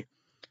 3,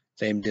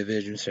 same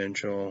division,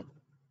 Central,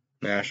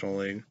 National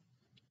League.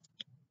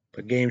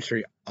 But game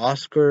 3,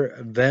 Oscar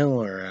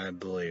Venler, I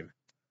believe.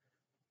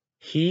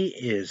 He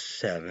is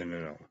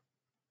 7-0.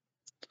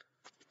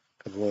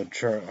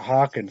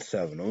 Hawkins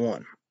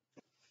 7-1.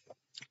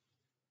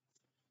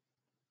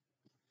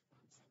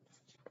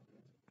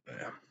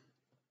 Yeah.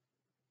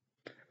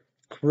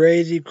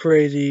 Crazy,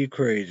 crazy,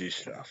 crazy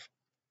stuff.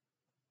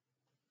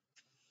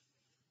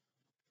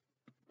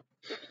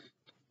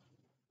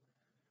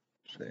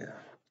 So yeah.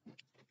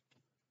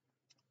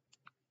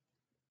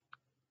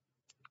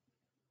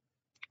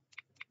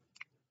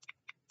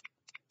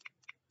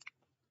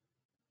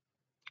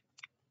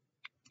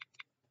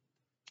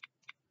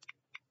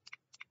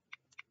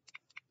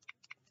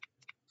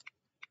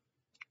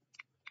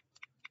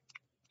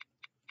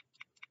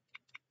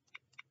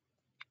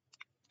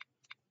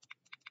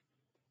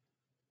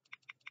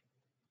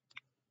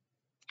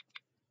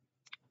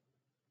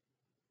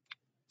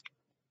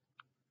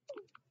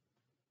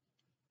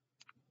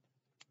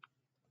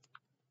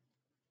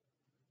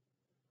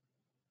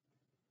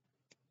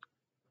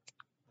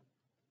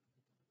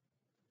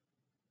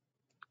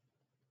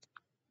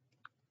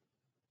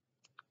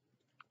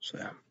 So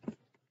yeah.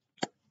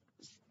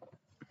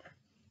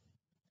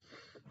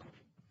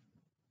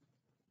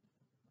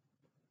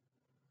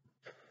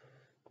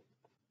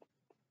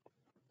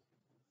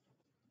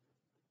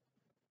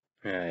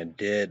 I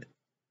did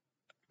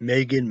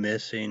Megan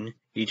missing.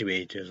 Each of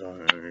is on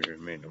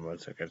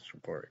 100 seconds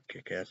support.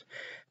 Kick ass.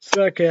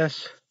 Suck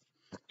ass.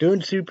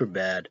 Doing super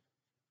bad.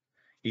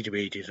 Each of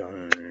is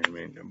on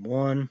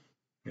 101.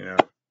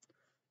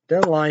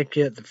 Don't like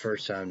it the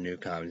first time new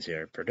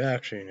commentary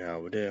production.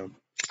 How we do.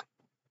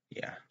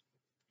 Yeah.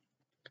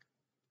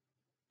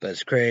 But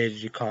it's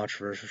crazy,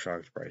 controversial,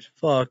 Sharks price.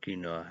 Fuck,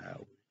 how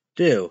we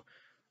too.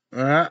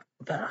 But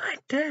I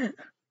didn't.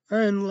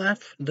 I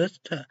laughed this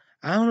time.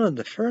 I don't know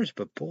the first,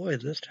 but boy,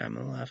 this time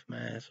I laughed my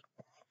ass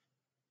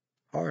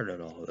hard at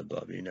all of the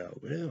above,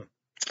 Yeah.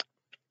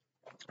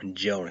 And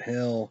Jonah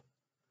Hill,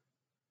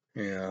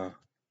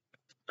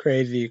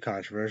 crazy,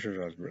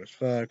 controversial, as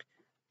fuck.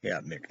 You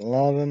got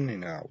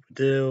McLovin,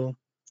 do,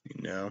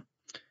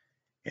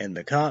 and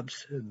the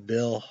cops,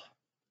 Bill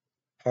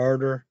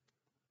Hader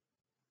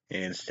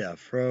and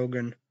Steph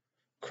Rogen,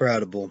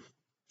 credible.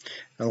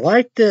 I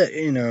like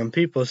that,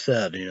 people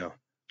said,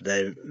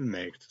 they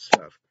make the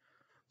stuff.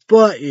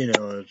 But,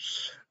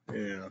 it's,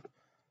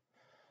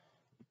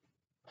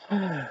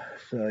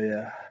 so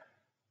yeah.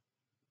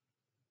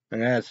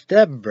 And as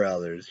Step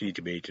Brothers,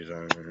 each beaches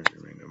on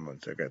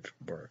once I got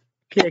to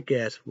Kick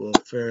Ass, Will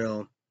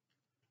Ferrell.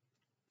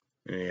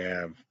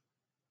 Yeah.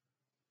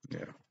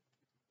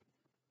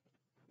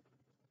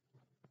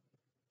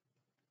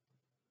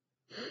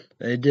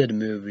 They did a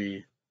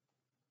movie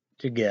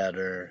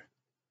together.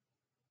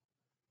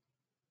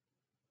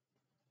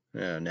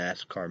 Yeah,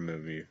 NASCAR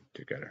movie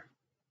together.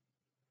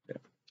 Yeah.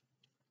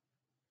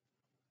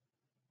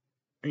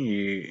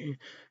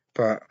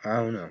 I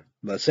don't know.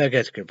 But that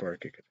guy's good for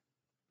Kick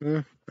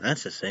Ass.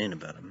 That's the saying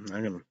about him.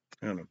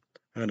 I'm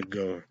gonna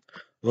go.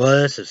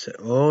 Well, that's the saying.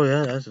 Oh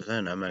yeah, that's the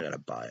saying. I'm not gonna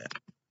buy it.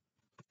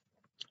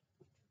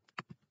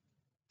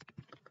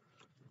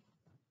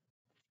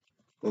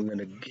 We're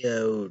gonna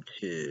go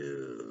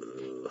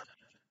to.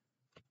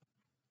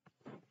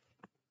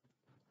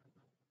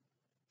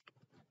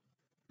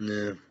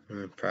 No,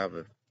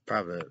 probably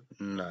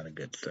not a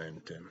good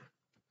thing to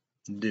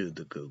do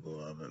the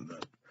Google of it,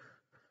 but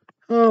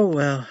oh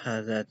well,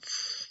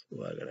 that's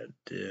what I gotta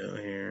do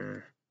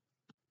here.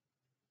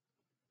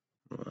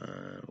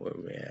 Where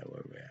we at?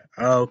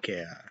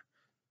 Okay.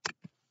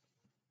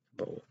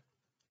 But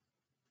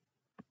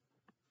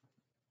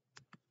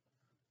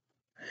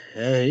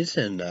yeah, he's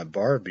in that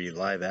Barbie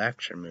live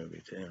action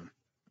movie too.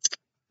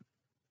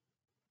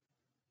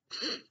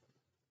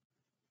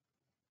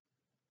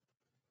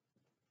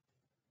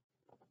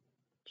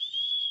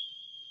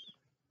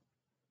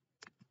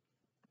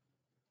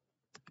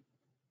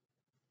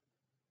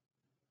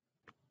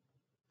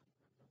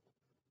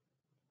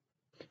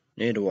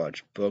 Need to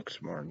watch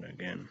Booksmart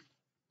again.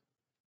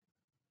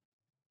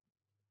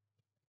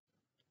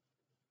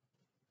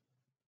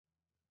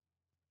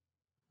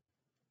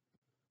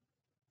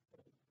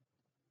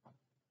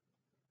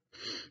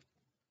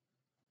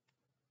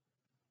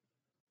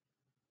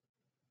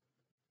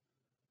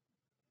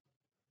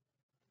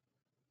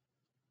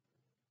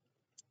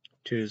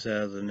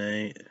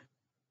 (2008)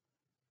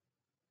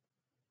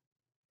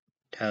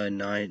 Talon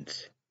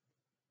Knights.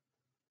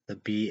 The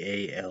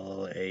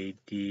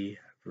BALAD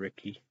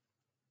Ricky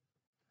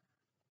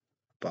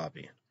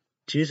Bobby.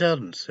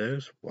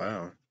 2006?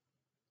 Wow.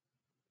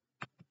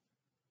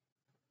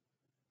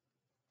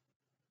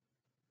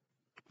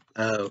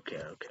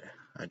 Okay.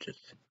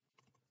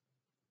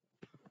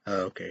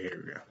 Okay,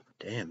 here we go.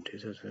 Damn,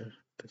 2006.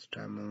 Best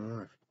time of my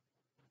life.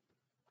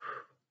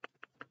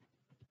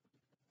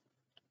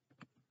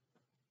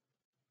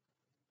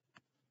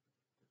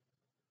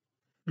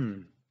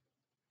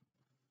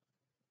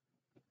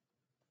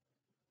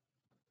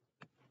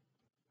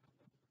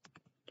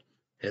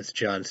 It's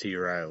John C.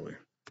 Reilly.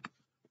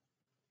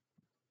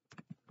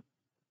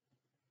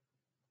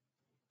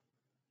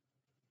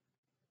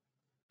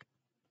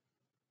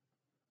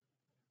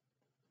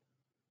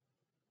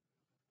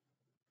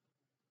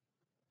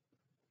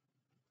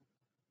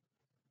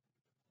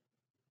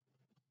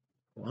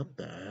 What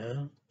the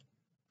hell?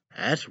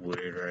 That's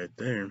weird right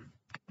there.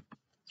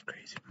 It's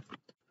crazy.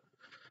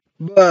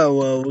 But,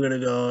 well, we're gonna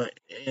go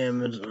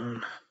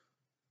Amazon.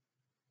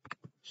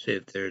 See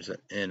if there's an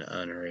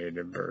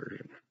unrated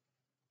version.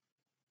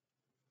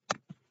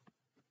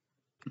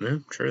 Yeah,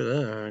 sure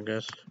that, I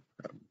guess.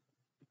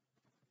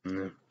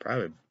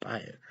 Probably buy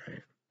it,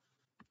 right?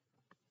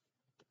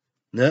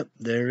 Nope,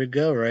 there we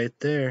go, right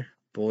there.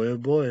 Boy, oh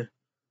boy.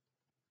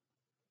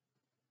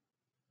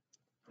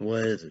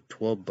 What is it?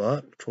 $12?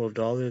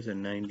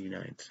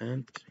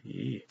 $12.99.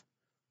 Yeah.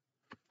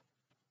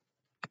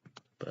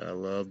 But I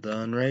love the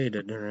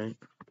unrated, right?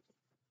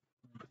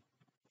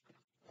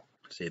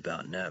 See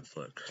about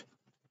Netflix.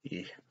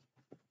 Yeah.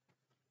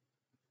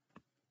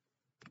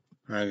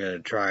 I gotta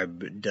try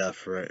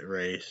Duff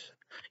Race.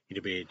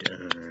 You be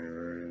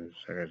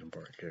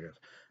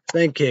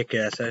Thank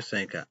Kick-Ass. I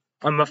think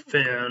I'm a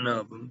fan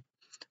of them.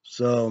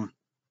 So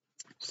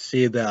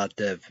see about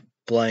the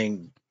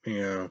blank,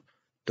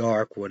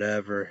 dark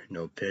whatever,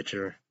 no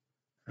picture.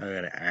 I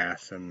gotta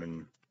ask them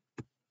and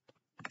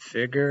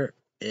figure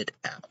it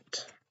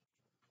out.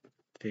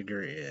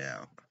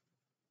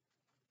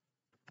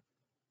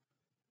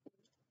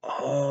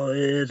 Oh, it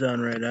is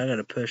unrated. I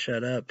gotta push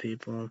that up,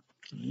 people.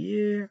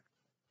 Yeah.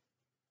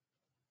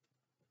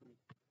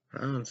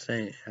 I'm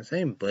saying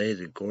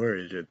Blaze of Gore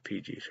is a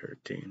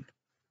PG-13.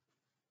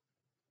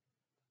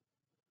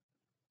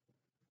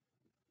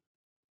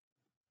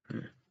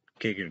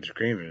 Kicking and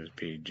Screaming is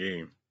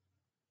PG.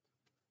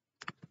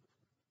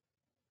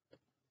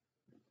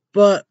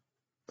 But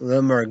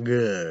Them are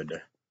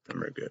good.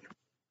 Them are good.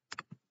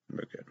 Them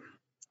are good.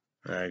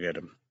 I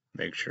gotta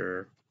make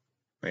sure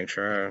I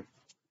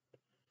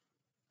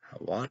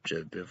watch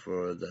it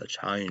before the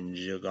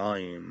change of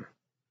game.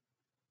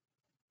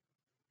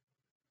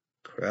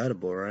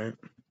 Incredible, right?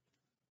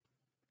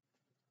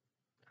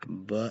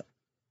 But,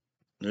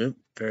 nope,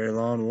 very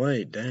long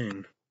wait,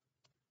 dang.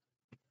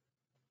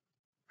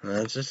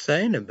 That's just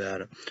saying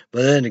about it.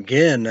 But then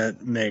again,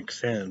 that makes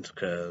sense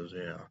because,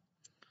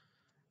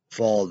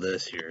 fall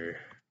this year,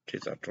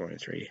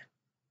 2023.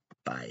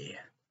 Bye.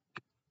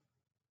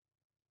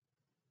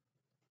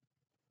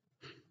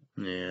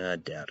 Yeah, I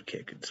doubt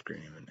Kick and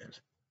Scream in this.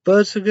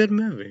 But it's a good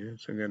movie.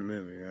 It's a good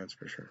movie, that's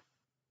for sure.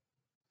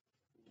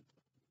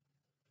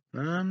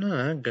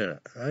 No,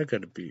 I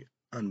gotta be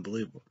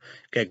unbelievable.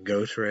 Got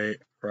Ghost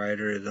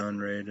Rider is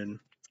unrated.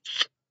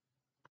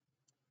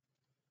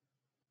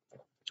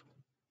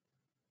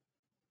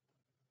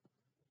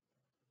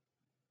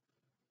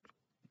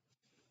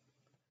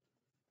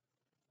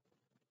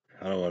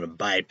 I don't want to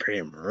buy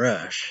Prim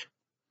Rush.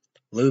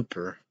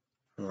 Looper.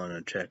 I want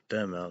to check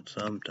them out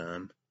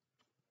sometime.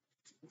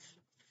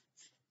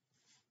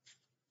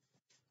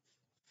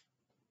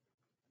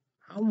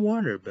 I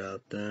wonder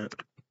about that.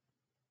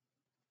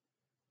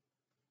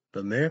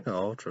 The American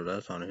Ultra,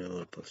 that's on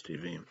Hulu Plus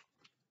TV.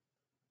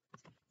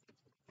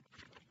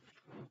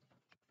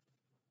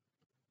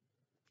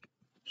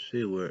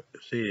 See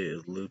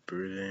if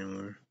Looper is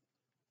anywhere.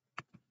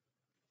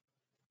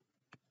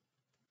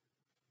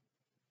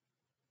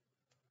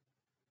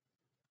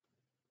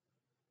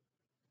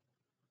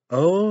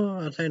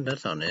 Oh, I think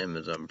that's on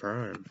Amazon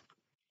Prime.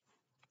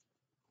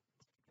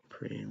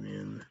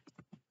 Premium.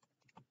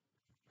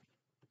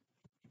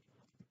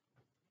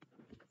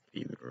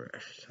 Even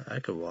Rush. I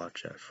could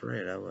watch that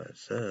free, that's what it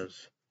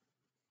says.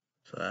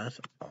 So that's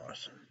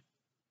awesome.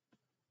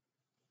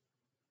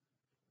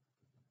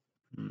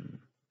 I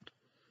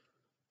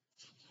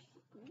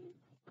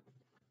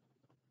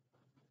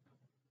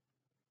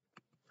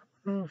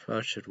don't know if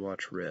I should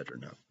watch Red or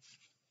not.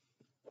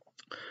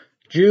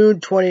 June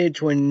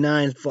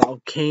 2029,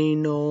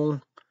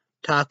 Volcano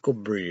Taco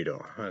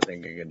Burrito. I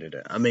think I can do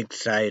that. I'm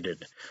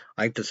excited.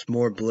 Like the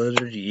S'more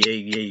Blizzard.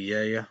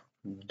 Yeah.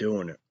 I'm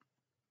doing it.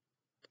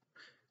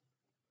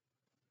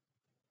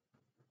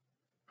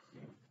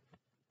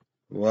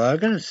 Well, I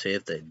gotta see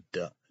if they've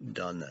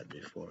done that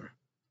before.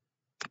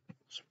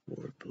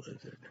 S'more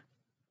Blizzard.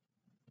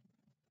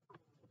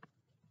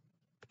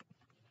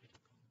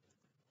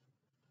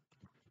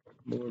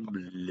 S'more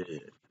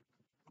Blizzard.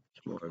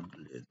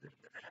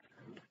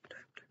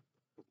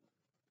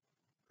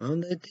 Oh,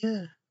 they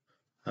did.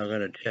 I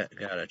gotta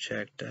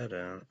check that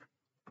out.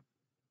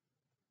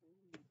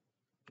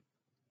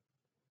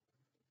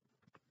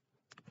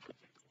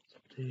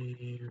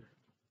 Steve.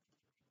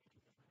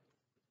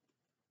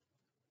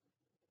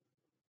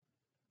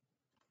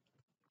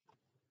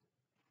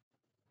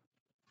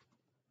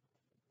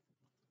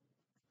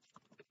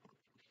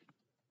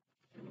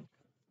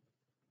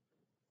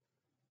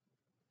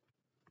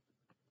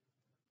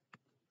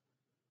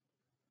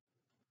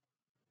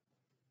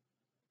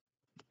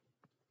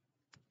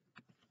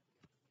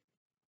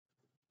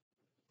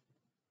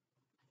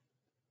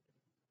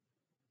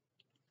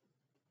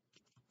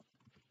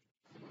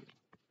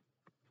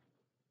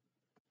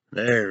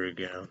 There we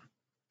go.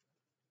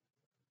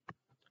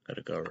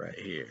 Gotta go right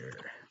here.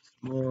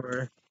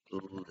 S'more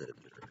Blizzard.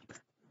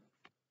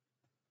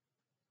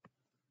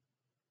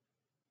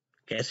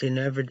 Guess he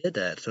never did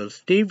that. So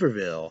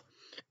Steverville.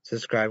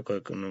 Subscribe,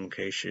 click on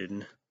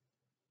notification.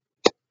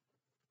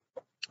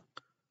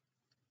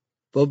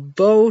 But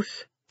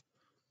both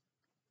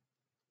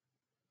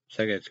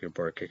Second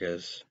Skateboard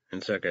Kick-Ass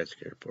and Second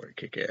Skateboard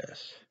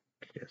Kick-Ass.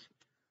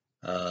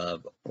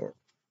 Or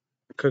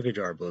Cookie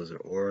Jar Blizzard,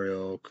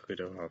 Oreo, Cookie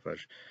Dough Hot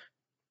Fudge.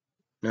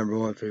 Number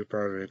 1 food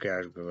product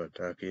category,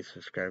 Kentucky.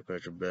 Subscribe,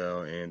 click the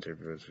bell, and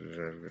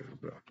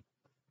bell.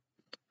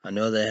 I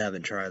know they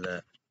haven't tried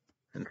that.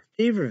 In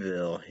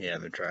Steverville, you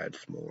haven't tried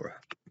s'more.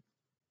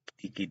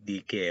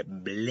 DK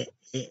Blizzard.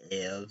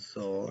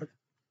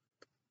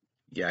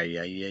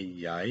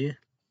 Yeah.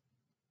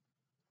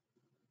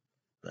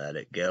 Let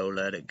it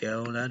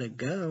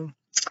go.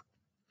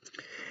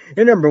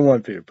 Your number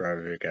 1 food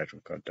product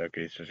category,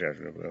 Kentucky.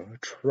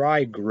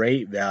 Try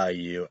great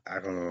value.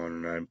 Alcohol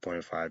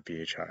 9.5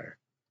 pH higher.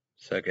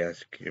 Second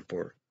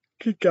skateboard.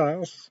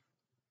 Kick-Ass.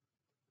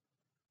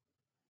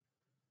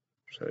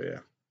 So yeah.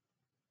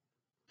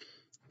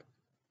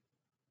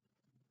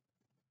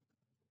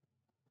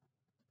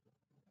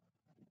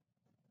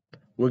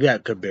 We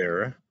got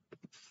Cabrera.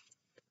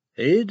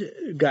 He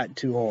got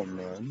 2 home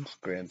runs.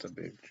 Grant's a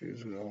big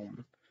choose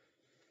home.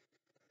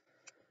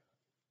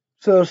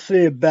 So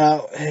see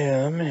about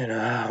him and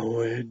how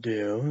we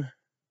do.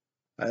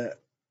 I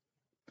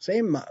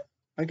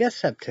guess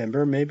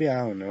September, maybe, I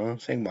don't know.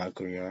 Saying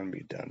Michael Young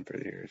be done for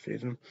the year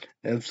season.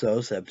 If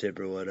so,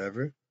 September,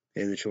 whatever.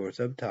 In the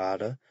shortstop,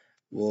 Tada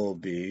will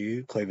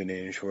be Cleveland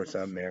Indians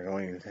shortstop.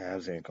 Maryland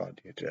has a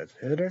contest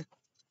hitter.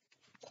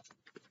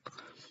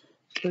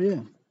 So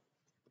yeah.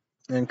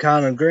 And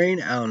Connor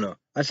Green, I don't know.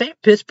 I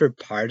think Pittsburgh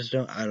Pirates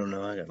don't. I don't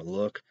know. I gotta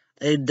look.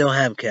 They don't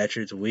have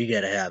catchers. We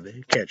gotta have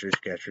it.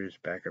 Catchers,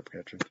 backup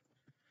catchers.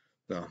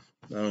 No,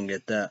 I don't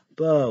get that.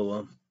 But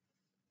well.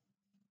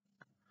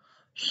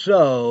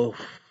 So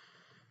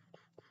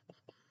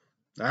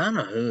I don't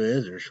know who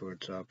is their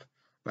shortstop.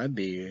 Might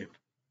be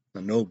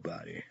a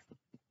nobody.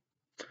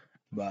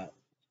 But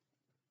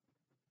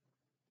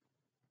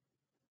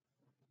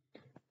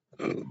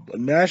the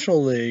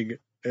National League,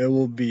 it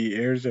will be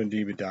Arizona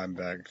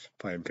Diamondbacks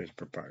playing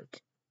Pittsburgh Pirates.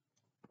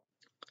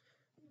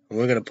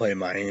 We're gonna play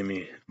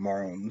Miami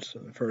Marlins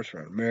in the first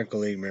round. Miracle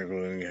League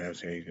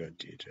has a good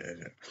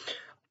DJ.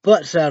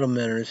 But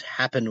Saddlementers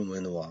happen to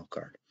win the wild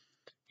card.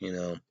 You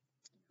know,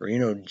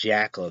 Reno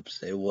Jackalopes,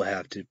 they will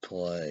have to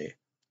play,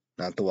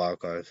 not the wild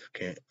cards.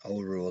 Can't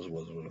all the rules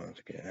was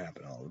can't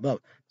happen all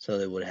above. So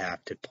they would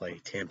have to play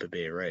Tampa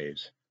Bay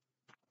Rays.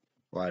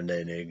 One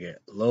day they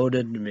get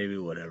loaded, maybe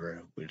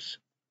whatever. We just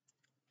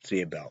see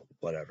about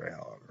whatever,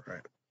 however,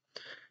 right?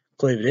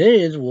 Cleveland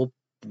Indians will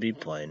be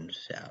playing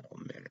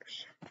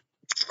Saddlementers.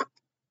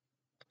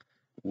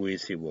 We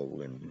see what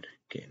we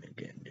can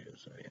again do.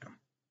 So yeah,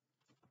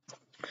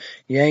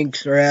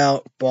 Yanks are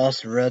out.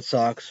 Boston Red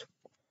Sox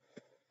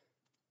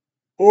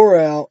are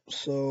out.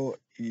 So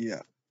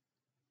yeah.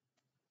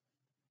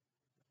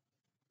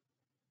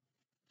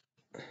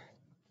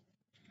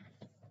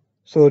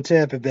 So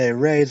Tampa Bay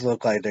Rays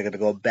look like they're gonna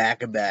go back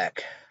to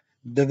back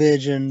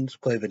divisions.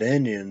 Cleveland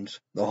Indians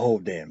the whole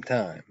damn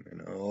time. You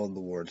know, all the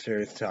World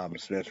Series.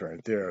 Thomas Smith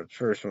right there.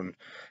 First one.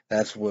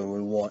 That's when we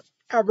want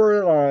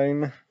every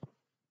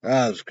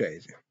That was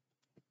crazy.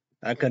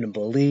 I couldn't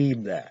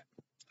believe that.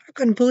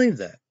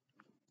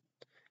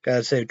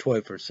 Gotta save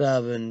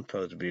 24/7,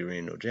 supposed to be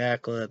Reno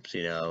Jackalopes,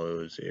 you know, it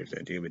was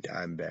a team with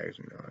Diamondbacks,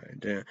 you know, I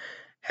didn't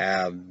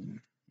have,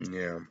 you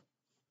know,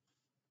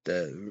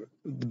 the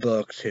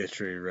books,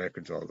 history,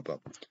 records, all the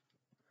above.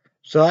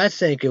 So I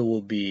think it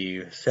will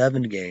be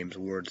 7 games,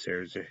 World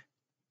Series,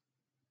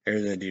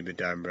 Arizona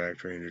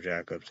Diamondbacks, Reno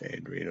Jackalopes,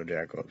 and Reno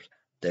Jackalopes.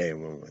 They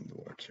will win the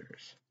World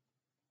Series.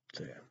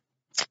 So yeah.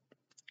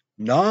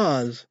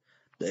 Nas,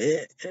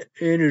 the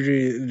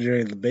energy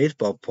during the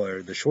baseball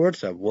player, the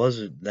shortstop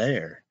wasn't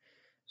there.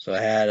 So I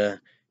had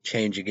to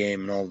change the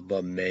game, and all the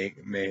above made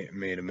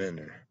him in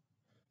there.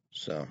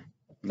 So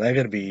that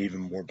got to be even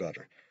more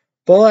better.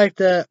 But like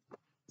that,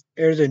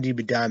 Arizona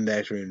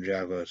Diamondbacks and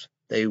Jaguars,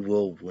 they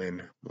will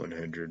win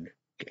 100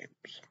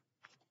 games.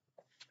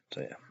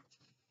 So yeah.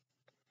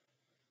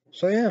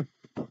 So yeah.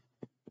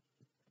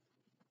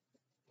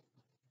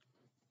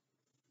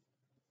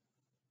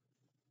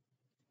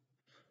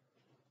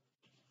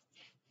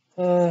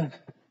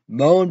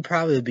 Mowing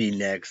probably be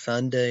next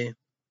Sunday.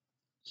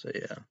 So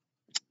yeah.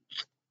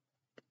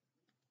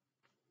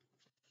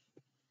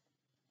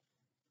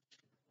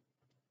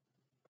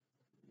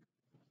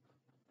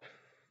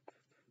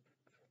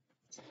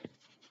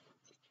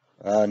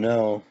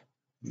 No.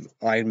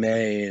 Like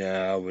May, you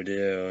know, I would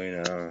do,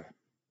 you know.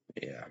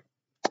 Yeah.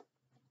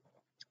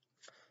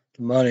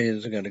 The money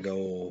is gonna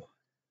go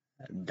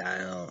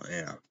down,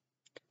 you know.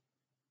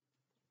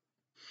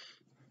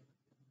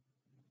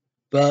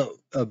 But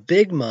a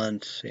big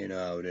month, you know,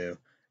 I would do.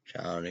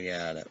 Trying to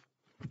get it.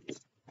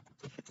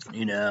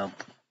 You know,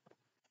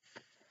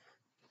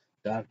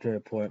 doctor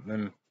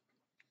appointment.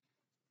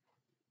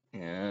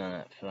 Yeah,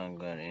 not feeling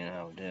good, you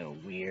know, do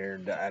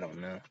weird, I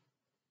don't know.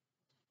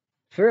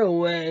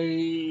 Fairway,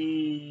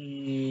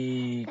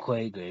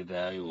 quite great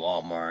value,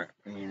 Walmart,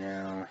 you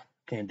know.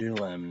 Can't do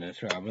lemon,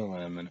 that's right, with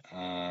lemon.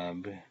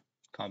 Calm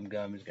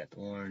gummies got the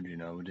orange, you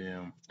know,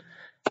 do.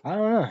 I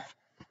don't know.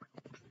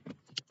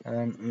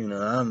 You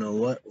know, I don't know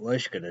what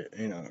you could,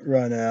 you know,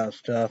 run out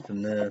stuff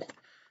and this.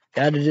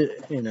 Got to do,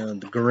 you know,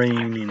 the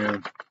green, you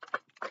know.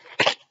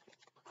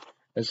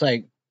 It's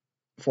like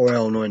for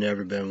Illinois,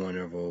 never been one,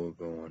 never will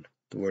go on.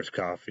 The worst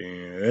coffee.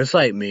 You know, it's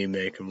like me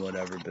making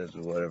whatever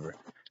business, whatever.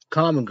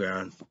 Common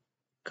ground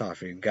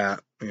coffee.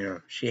 Got, you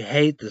know, she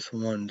hate this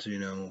ones, you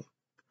know,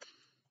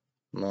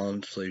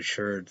 long sleeve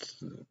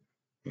shirts,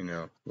 you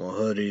know, well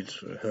hoodies,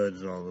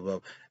 hoods and all the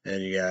above.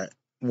 And you got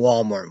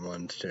Walmart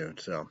ones too.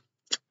 So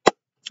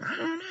I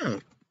don't know.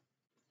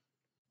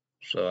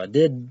 So I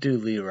did do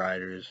Lee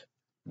Riders.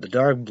 The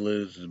dark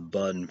blues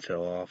button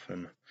fell off,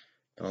 and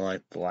I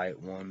like the light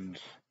ones.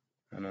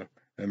 I know.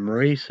 And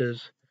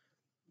Maurice's,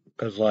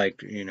 cause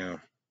like you know,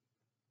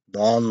 the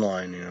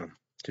online, you know,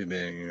 too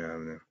big, you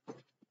know.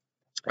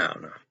 I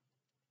don't know.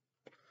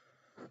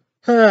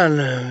 I don't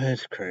know.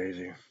 It's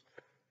crazy.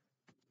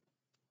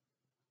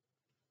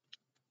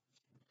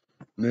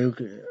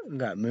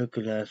 Got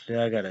Mooka last day.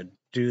 I gotta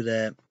do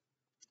that.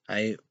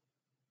 I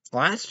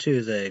last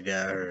Tuesday I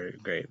got her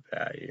great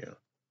value.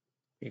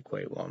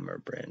 Equate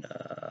Walmart brand.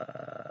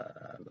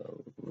 I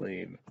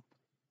believe.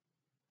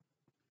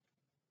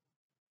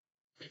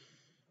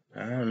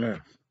 I don't know.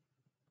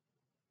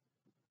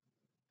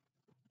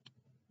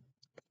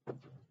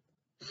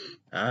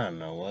 I don't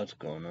know what's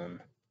going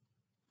on.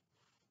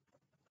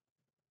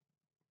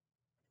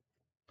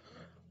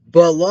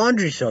 But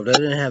laundry soap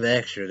doesn't have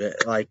extra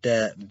that like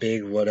that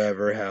big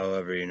whatever.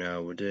 However,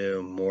 we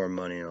do more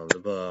money on the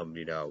bulb.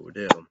 We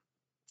do.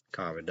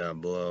 Comment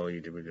down below.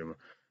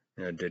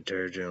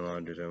 Detergent,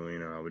 laundry soap.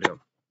 How we do.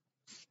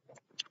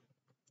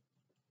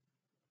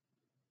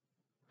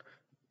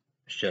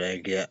 Should I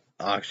get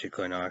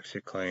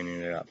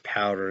OxyClean?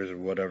 Powders or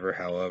whatever.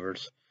 However,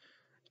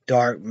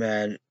 dark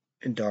magic,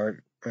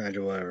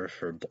 whatever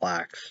for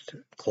blacks,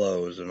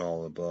 clothes and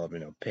all above.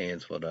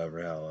 Pants,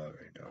 whatever.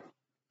 However,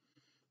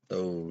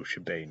 those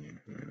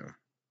shebang.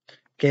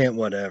 Can't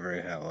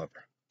whatever.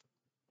 However.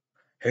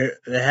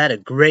 It had a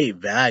great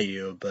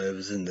value, but it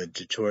was in the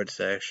Detroit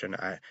section.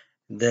 I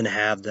didn't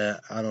have that.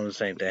 I don't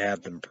think they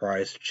have them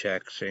price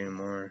checks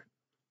anymore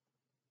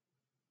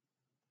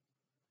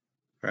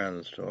around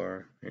the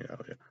store.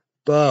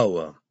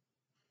 But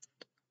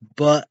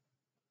but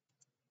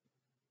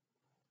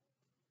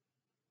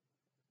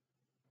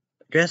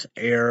I guess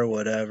air,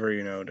 whatever.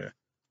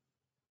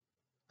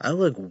 I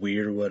look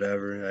weird,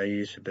 whatever. I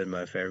used to be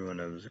my favorite when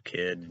I was a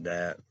kid.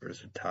 That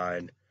versus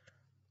Tide.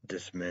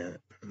 This man,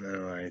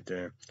 right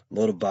there.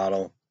 Little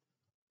bottle,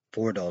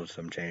 $4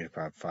 some change,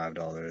 probably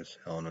 $5.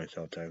 Illinois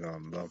sell tag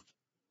on below.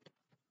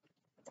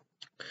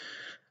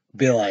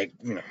 Be like,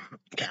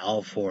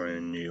 California,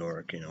 New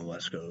York,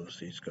 West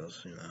Coast, East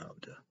Coast, how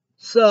to.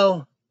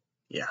 So,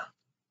 yeah.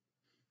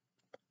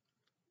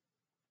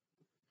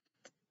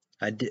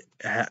 I'd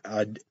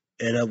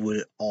end up with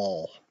it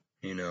all,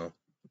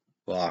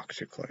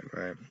 OxyClean,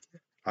 right?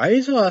 I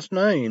used it last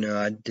night,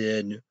 I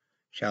did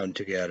Shouting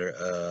Together,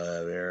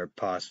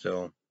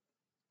 Aeropostale,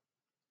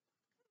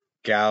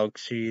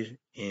 Galaxy,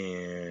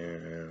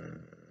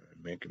 and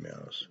Mickey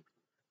Mouse.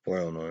 For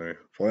Illinois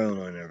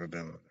never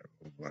been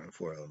with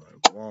for Illinois.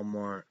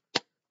 Walmart,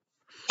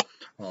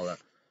 all that.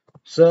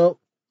 So,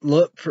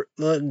 look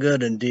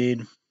good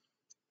indeed.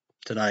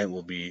 Tonight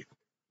will be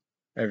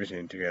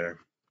everything together.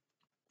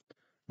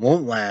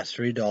 Won't last.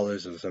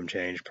 $3 and some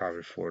change,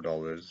 probably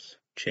 $4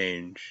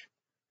 change,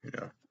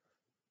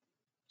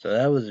 So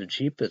that was the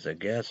cheapest, I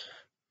guess.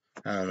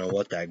 I don't know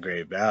what that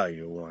great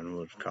value one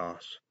would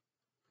cost.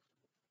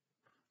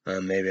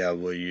 Maybe I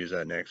will use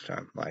that next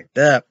time. Like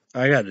that,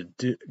 I got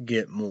to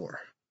get more.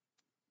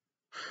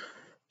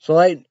 So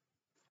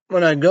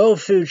when I go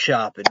food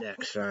shopping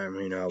next time,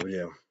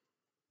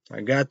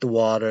 I got the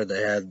water.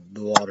 They had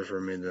the water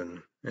for me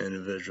than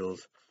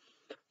individuals,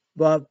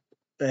 but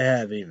they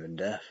have even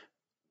deaf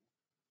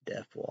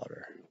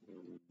water,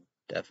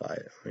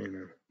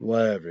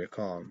 whatever you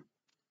call them.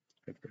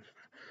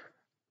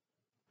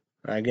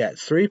 I got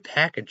 3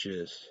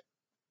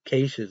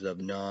 cases of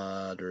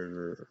Nod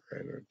or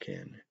regular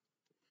candy.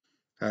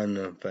 I don't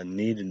know if I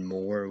needed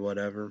more or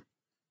whatever,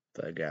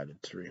 but I got it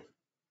 3.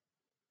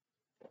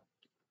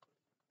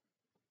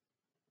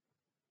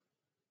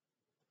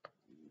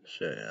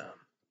 So yeah,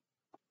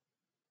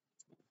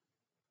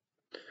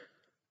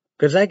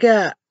 because I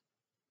got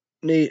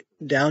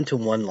down to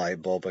 1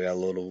 light bulb. I got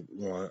little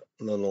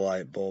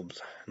light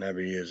bulbs.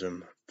 Never use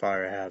them.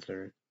 Fire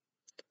hazard.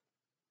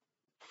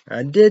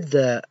 I did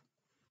that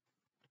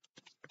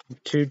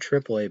 2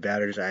 AAA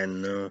batteries. I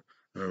don't know.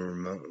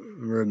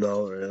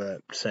 Remote or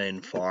that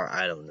saying far.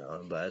 I don't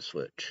know, but I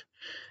switch.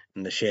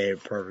 And the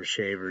Perfect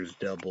Shavers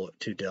 2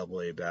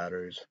 AA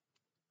batteries.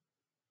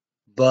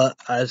 But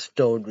I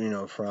stole,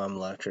 from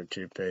electric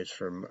toothbrushes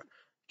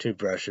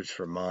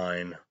for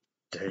mine.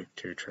 Take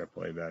 2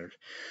 AAA batteries.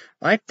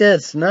 Like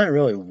this, not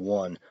really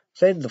one.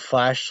 Say the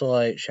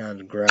flashlight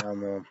shines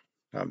grandma.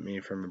 Got me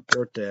from her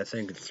birthday. I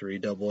think it's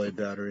 3 AA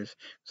batteries.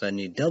 So I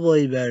need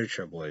AA batteries,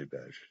 AAA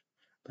batteries.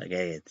 Like,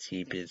 hey, it's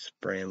cheapest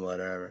brand,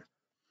 whatever.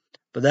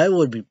 But that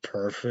would be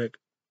perfect.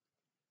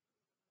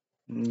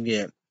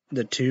 Yeah,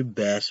 the 2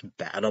 best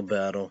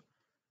battle.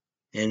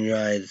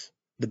 Energize,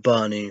 the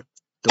Bunny,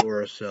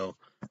 Duracell,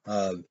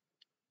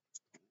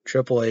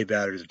 AAA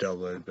batteries,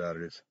 AA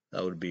batteries.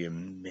 That would be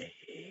amazing.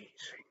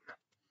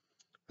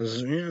 This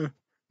is,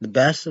 the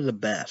best of the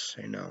best,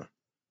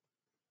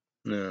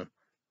 Yeah.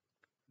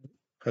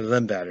 Because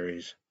them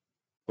batteries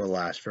will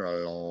last for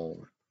a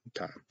long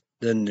time.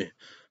 Then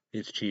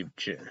it's cheap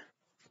shit.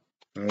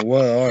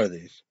 What are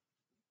these?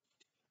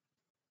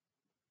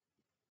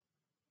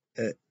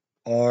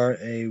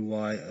 RAYOBAC.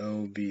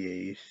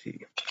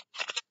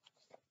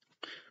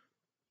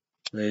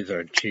 These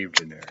are cheap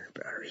generic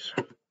batteries.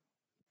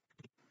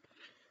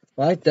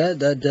 Like that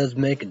does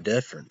make a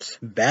difference.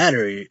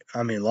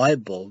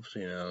 Light bulbs,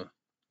 you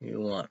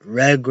want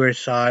regular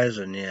size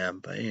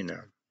and but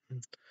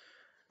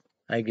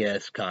I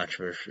guess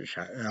controversy,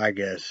 I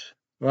guess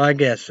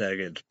that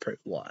gets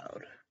pretty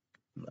wild.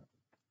 But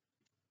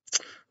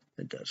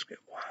it does get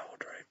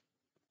wild, right?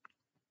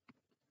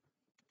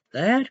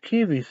 They had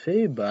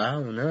QVC, but I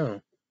don't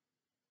know.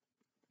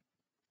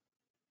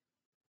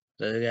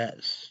 They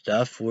got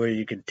stuff where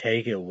you can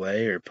take it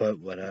away or put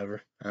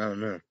whatever. I don't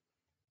know.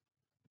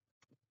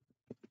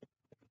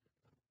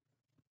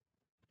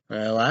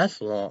 It lasts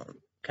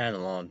kind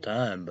of long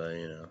time, but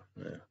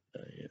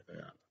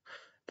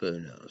who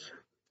knows?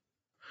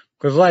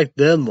 Because like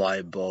them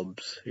light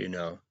bulbs,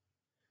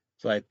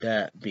 It's like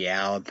that. Be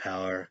out of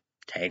power.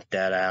 Take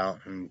that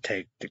out and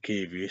take the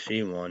key. If you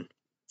see one,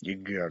 you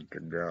got to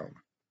go.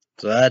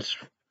 So that's,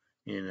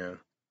 you know,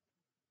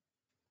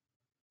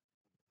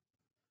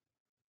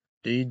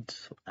 dude.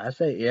 I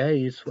say, yeah,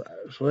 you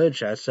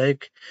switch. I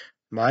think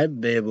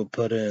might be able to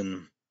put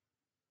in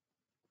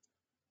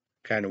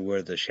kind of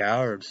where the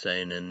shower's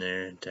saying in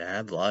there to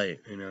have light.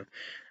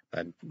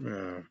 I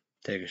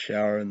take a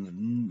shower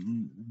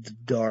in the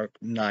dark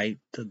night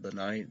to the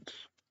nights.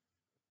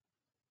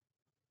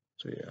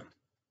 So yeah.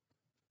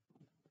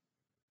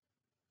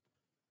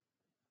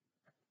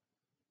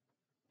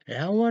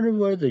 Yeah, I wonder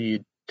where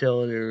the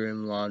utility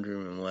room, laundry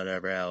room,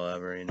 whatever,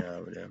 however,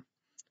 would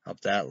up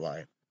that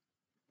light.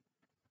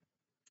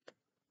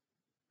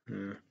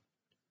 Hmm.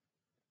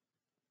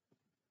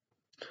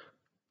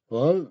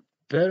 Well,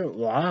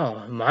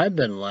 wow, it might have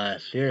been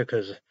last year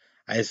because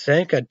I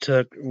think I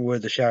took where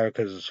the shower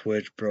because the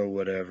switch broke,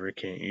 whatever,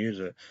 can't use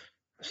it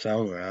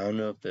somewhere. I don't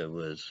know if it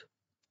was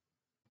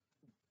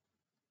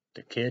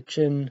the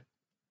kitchen,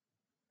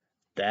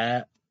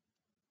 that,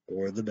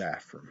 or the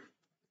bathroom.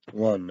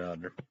 One or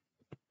another.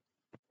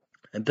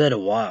 It's been a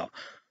while.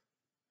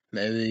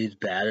 Maybe these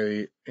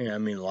battery,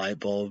 light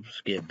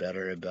bulbs get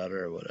better and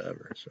better or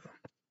whatever. So,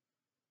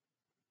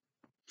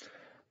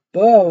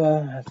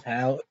 but that's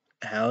how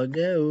it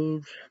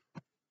goes.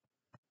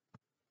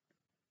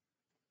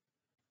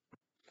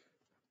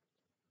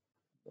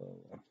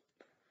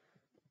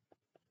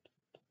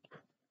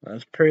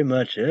 That's pretty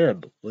much it, I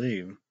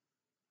believe.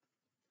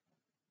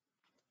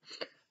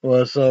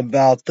 Well, so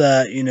about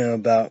that,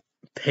 about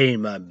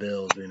paying my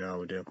bills, we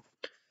do.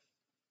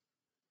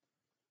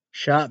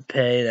 Shop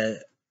pay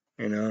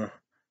that,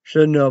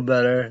 should know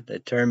better. They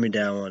turned me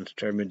down once,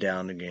 turned me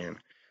down again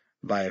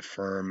by a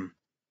firm.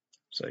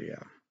 So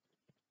yeah.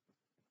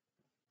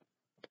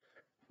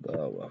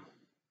 But well.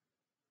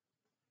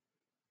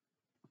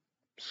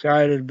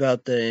 Excited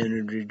about the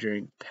energy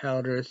drink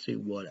powder. See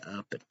what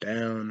up and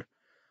down.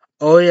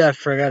 Oh yeah, I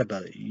forgot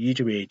about it.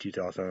 YouTube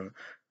 82 also.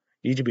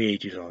 YouTube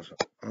 82 also.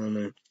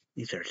 Only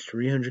these are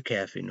 300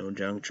 caffeine, no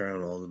junk,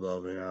 trying all the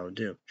above, and I would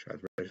do. Try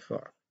very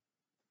far.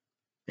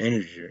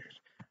 Energy drinks.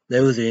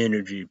 There was the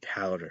energy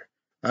powder.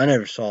 I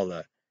never saw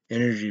that.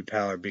 Energy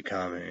powder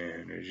become an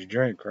energy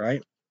drink,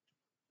 right?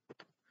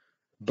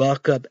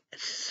 Buck up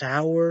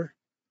sour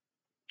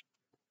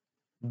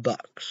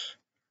bucks.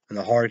 And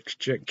the hard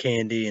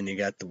candy, and you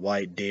got the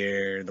white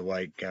deer, the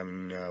white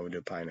gum, with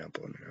the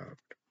pineapple in it.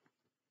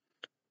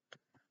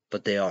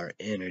 But they are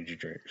energy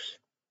drinks.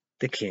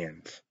 The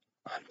cans.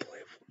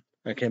 Unbelievable.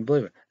 I can't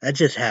believe it. That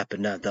just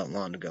happened not that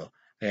long ago.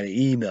 I got an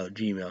email,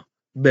 Gmail.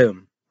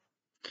 Boom.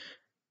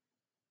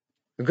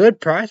 A good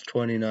price,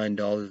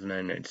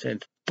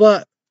 $29.99.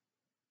 But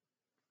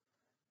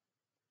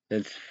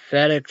it's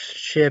FedEx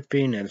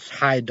shipping and it's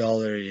high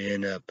dollar. You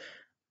end up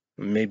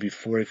maybe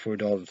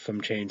 $44,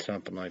 some change,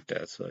 something like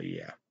that. So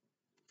yeah.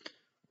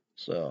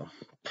 So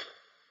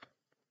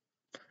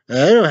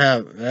I don't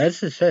have. That's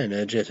the thing.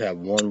 They just have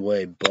one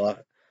way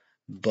buck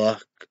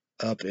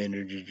up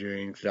energy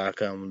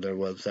drinks.com, their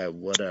website,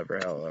 whatever.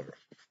 However,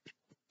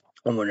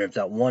 I wonder if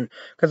that one,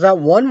 because that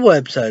one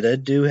website, they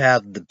do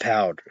have the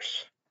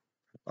powders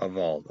of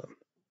all of them.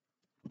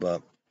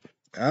 But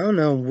I don't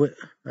know.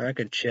 I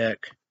could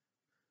check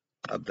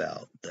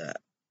about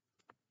that.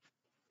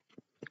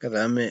 Because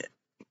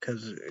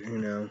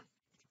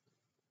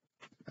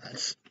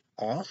that's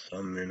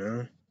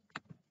awesome.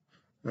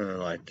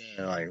 Like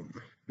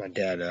my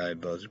dad and I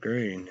both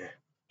agree.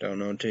 Don't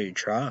know until you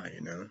try.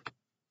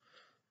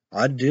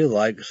 I do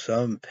like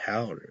some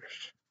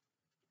powders.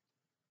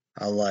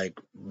 I like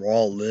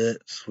raw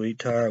lit, sweet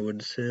tar, I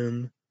would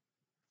assume.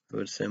 I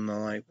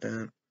like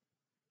that.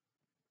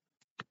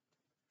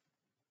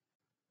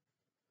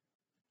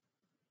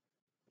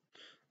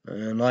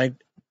 And like,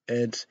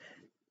 it's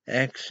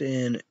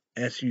XNSUPPS.com.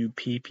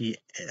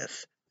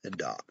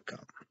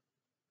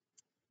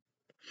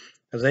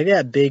 Because they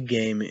got big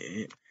game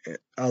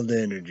on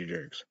the energy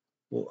drinks.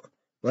 Well,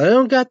 they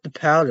don't got the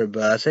powder,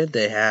 but I think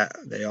they have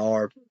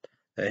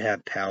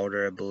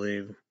powder, I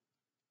believe.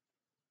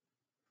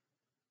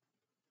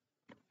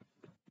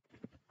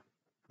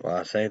 Well,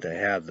 I think they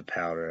have the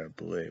powder, I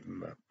believe.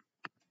 But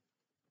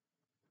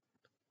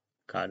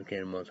Cotton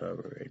candy most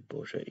overrated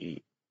bullshit.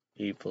 Eat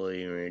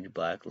fully range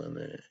black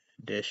limited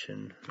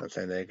edition. I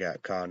think they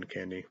got cotton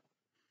candy.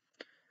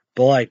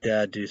 But like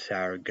that, do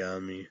sour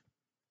gummy.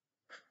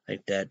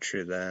 Like that,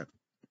 true that.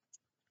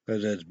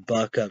 There's this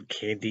Buck Up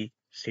Candy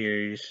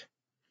series.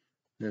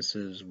 This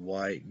is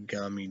white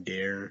gummy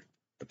dare,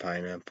 the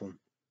pineapple.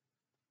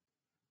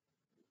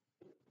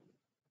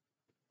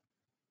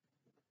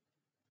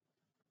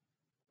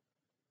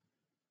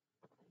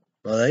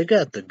 Well, they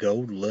got the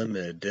gold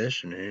limit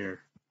edition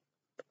here.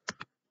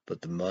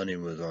 But the money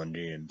was on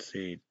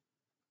GNC.com.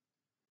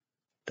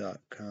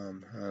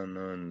 I don't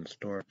know, in the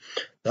store.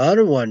 The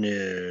other one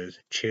is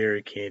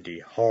cherry candy.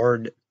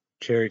 Hard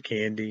cherry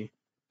candy.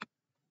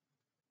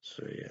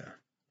 So yeah.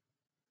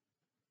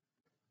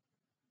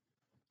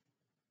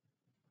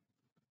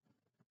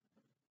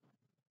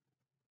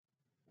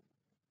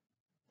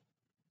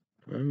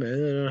 Well, maybe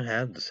they don't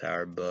have the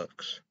sour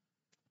books.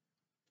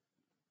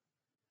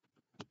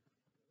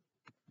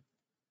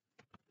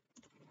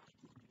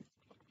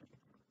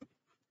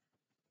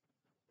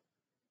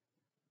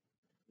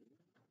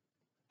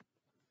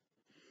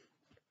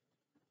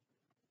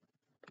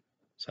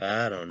 So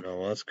I don't know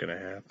what's gonna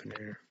happen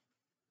here.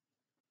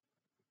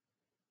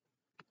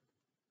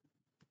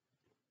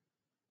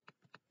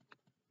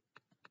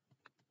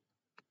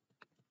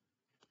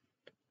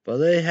 But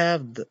they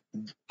have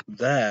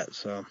that,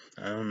 so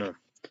I don't know.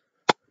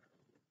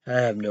 I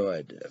have no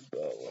idea,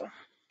 but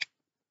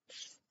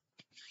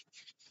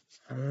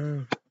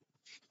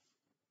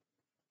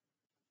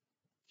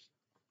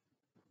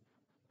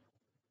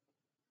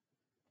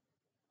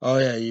oh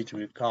yeah,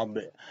 YouTube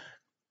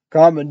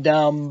comment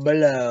down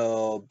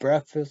below.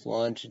 Breakfast,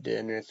 lunch,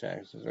 dinner,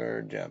 snacks,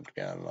 dessert, jump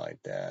down like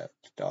that.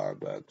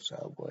 Starbucks,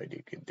 Subway,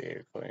 you could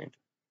Dairy Queen,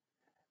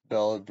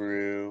 Bella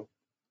Brew,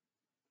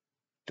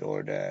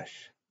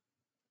 DoorDash,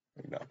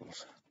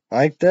 McDonald's.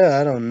 Like that,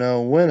 I don't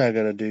know when I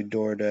gotta do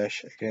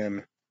DoorDash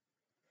again.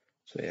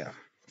 So yeah.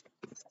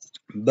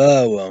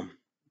 But well,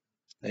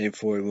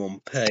 841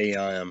 pay,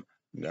 I am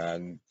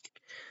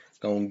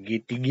gonna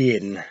get to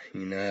getting.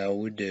 You know how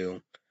we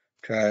do.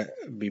 Try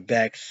be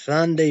back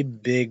Sunday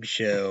big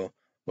show.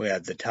 We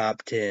have the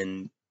top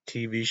 10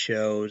 TV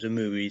shows and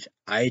movies,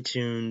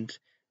 iTunes,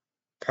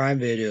 Prime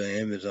Video,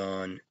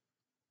 Amazon,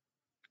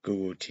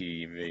 Google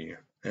TV,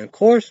 and of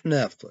course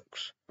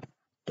Netflix.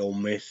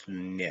 Don't miss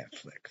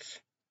Netflix.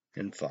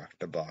 And fuck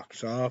the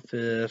box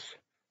office.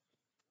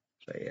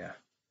 So yeah.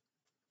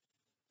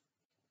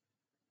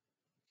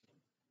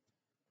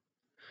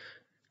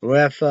 We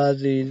have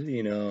Fuzzies,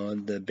 you know,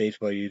 the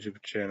baseball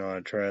YouTube channel I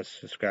trust.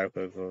 Subscribe,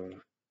 click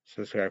on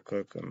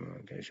the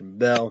notification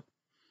bell.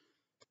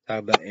 Talk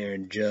about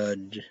Aaron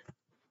Judge.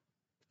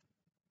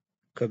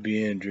 Could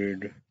be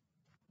injured.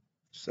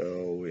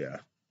 So yeah.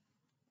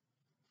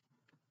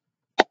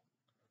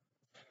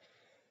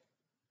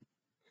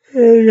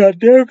 You got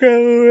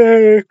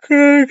Democrat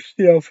Cooks,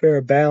 you know,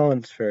 Fair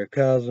Balance, Fair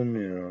Cousin,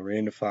 you know,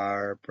 Rain of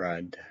Fire,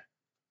 Brian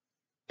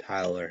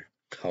Tyler,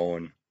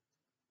 Cohen.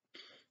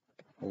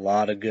 A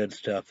lot of good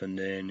stuff, and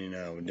then, you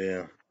know, we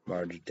do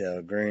Margie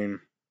Taylor Greene.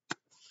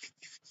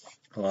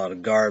 A lot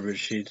of garbage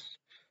she's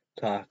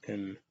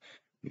talking,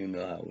 you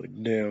know how we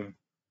do.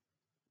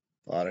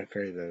 A lot of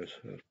crazy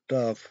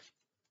stuff.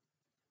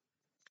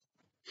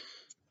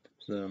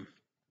 So,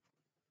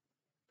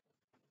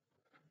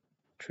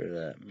 true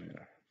that,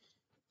 yeah.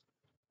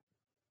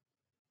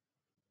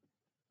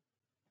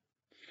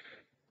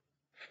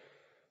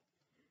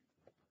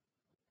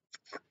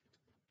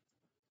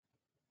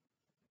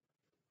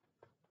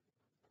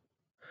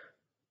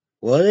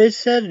 Well, they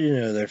said, you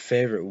know, their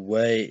favorite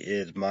way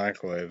is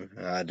microwave.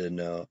 I didn't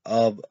know.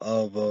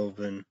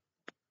 Oven.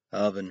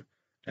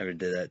 Never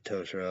did that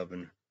toaster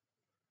oven.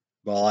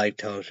 But I like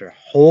toaster.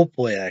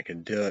 Hopefully I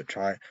can do it.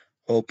 Try.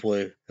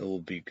 Hopefully it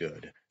will be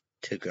good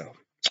to go.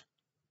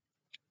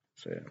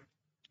 So yeah.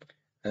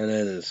 And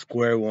then the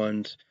square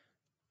ones.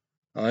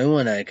 The only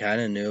one I kind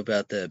of knew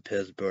about the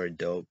Pittsburgh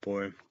Dope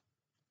Boy.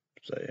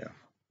 So yeah.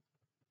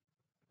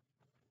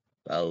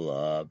 I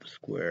love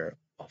square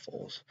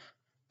waffles.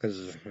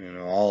 Because, you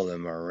know, all of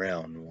them are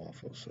round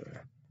waffles. So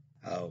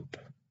I hope.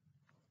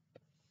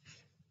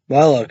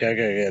 Well, look, I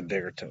gotta get a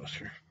bigger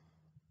toaster.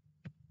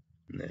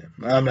 Yeah,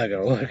 I'm not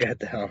gonna look at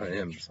the hell on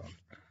Amazon.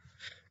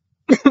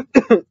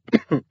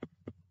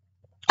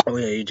 Oh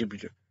yeah,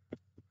 YouTube.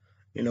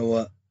 You know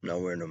what? No,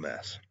 we're no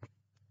mess.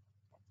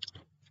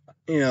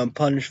 You know,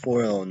 Punch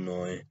for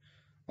Illinois,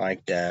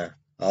 like that.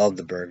 I love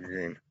the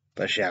Burger King,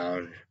 but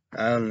challenge.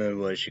 I don't know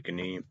what she can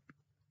eat.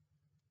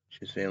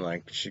 She's feeling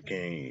like she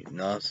can't eat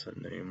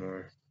nothing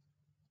anymore.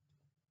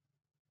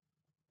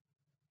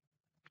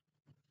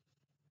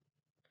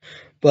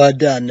 But I've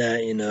done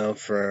that, you know,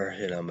 for,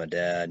 you know, my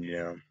dad, you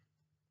know.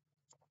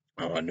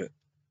 I wanted to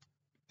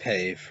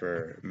pay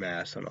for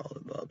mass and all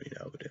the above, you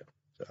know, we do.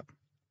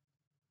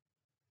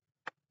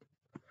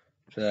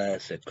 So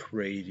that's a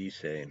crazy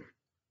thing.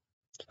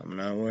 So I'm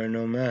not wearing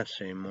no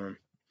mask anymore.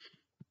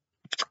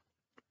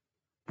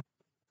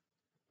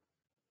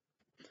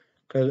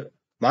 Cause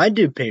I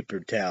do paper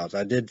towels.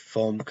 I did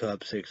foam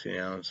cup 16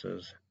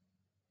 ounces.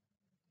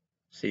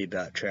 See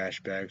about trash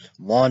bags.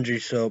 Laundry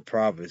soap,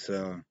 probably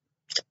so.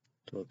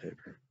 Toilet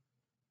paper.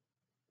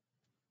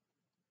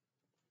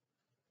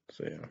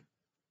 So yeah.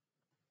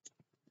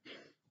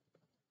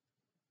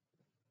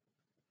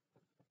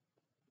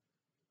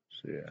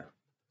 So yeah.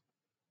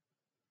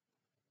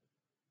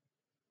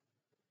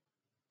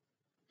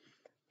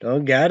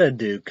 Don't gotta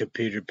do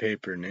computer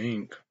paper and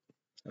ink.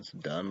 That's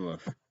done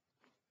with.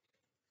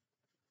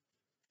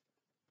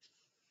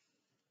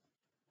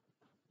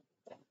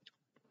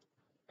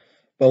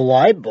 But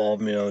light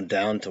bulb, you know,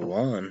 down to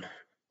one.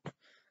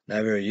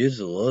 Never use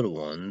the little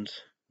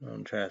ones.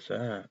 Don't trust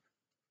that.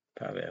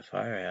 Probably a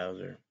fire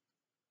hazard.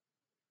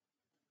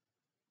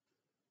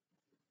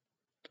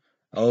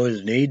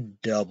 Always need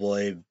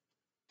AA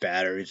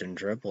batteries and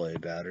AAA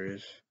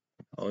batteries.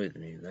 Always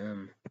need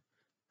them.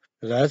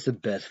 Because that's the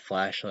best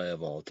flashlight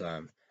of all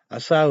time. I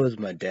saw it with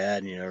my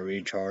dad,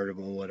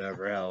 rechargeable,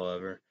 whatever,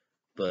 however.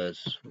 But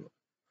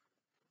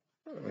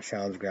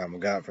Sean's grandma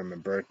got for my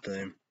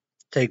birthday.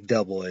 Take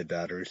AA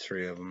batteries,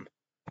 3 of them.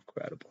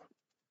 Incredible.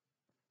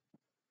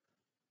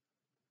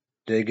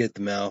 Did get the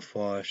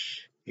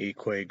mouthwash,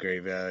 Equate,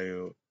 great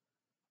value,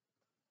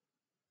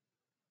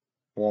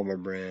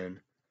 Walmart brand,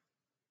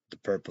 the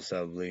purple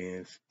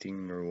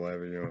thing or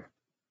whatever.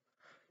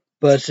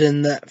 But it's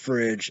in that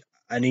fridge.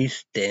 I need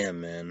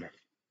Stam, man.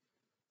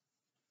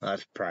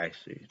 That's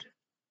pricey,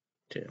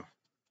 too.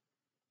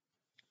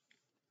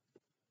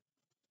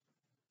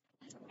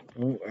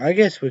 Well, I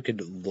guess we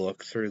could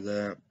look through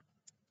that.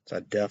 So I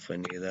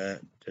definitely need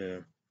that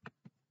to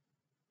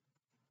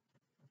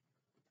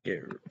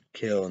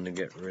kill and to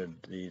get rid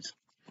of these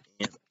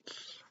ants.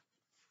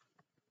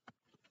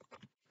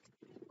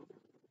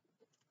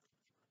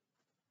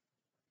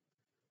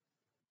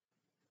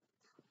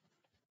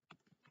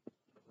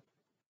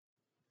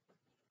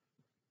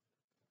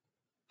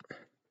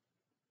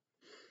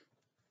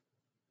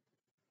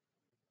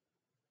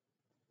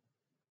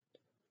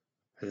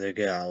 They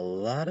got a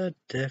lot of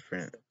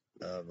different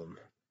of them.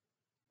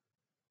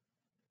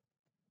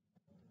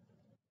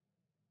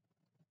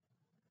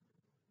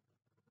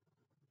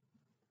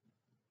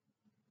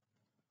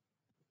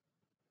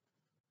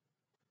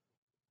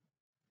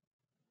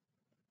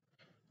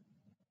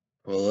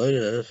 Well, look at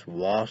this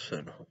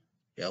Wasson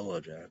Yellow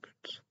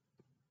Jackets.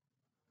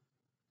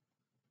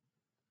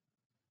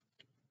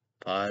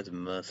 Flies,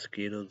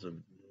 mosquitoes,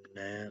 and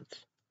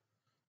gnats.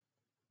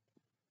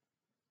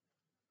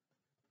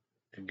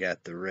 They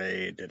got the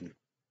raid and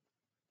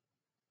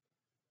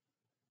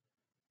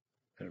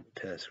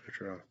pest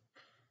control.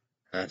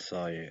 I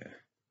saw you.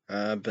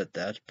 I bet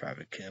that's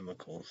probably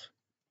chemicals.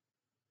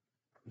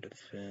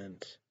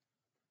 Defense.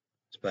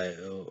 It's by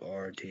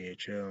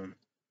ORTHO.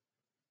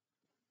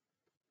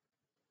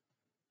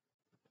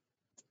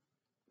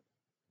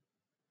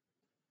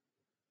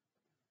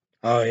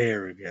 Oh,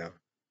 here we go.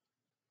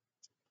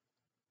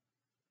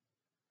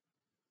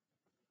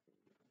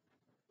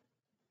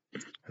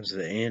 It's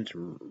the ants,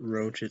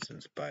 roaches,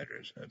 and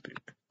spiders. That'd be...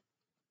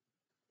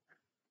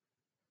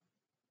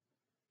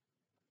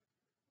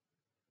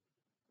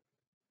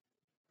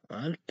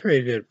 That's a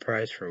pretty good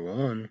price for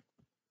one.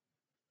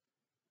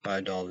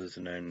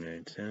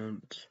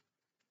 $5.99.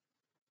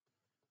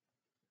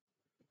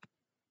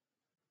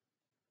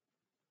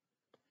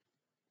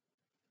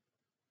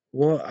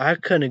 Well, I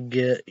couldn't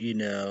get,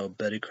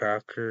 Betty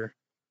Crocker.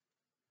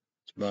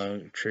 Small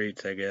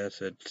treats, I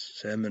guess. It's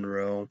cinnamon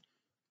roll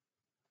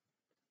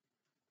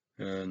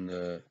and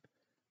the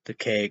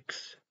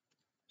cakes.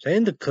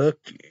 Saying the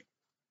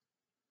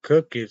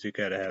cookies, you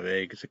gotta have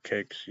eggs. The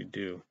cakes, you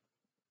do.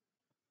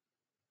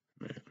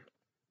 Man.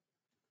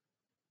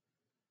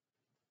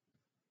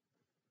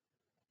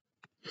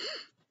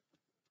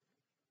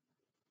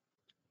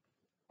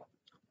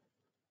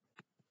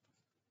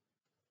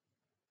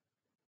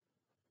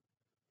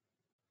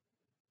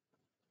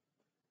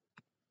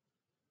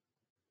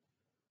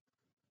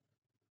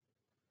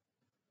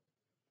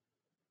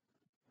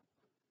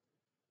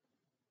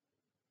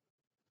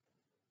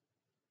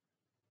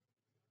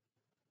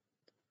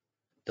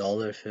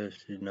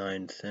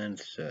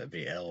 $1.59 to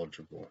be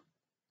eligible.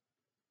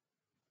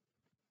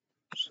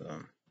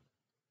 So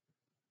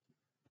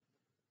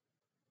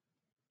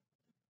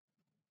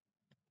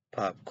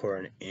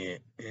popcorn in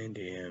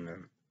Indiana.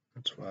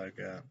 That's what I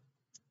got.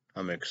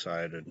 I'm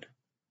excited.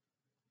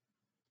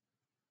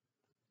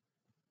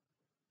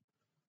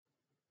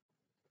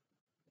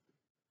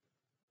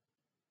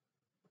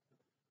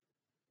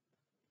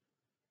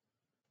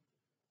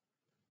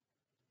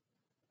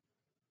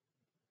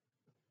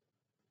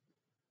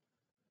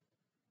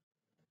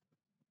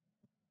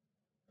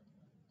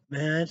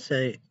 Man, I'd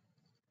say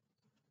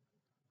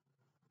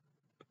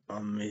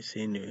I'm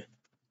missing you.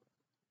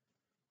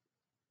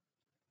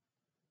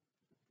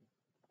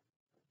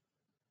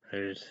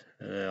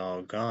 They're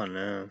all gone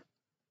now.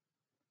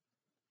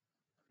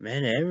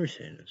 Man,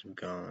 everything is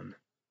gone.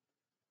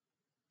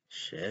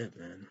 Shit,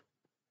 man.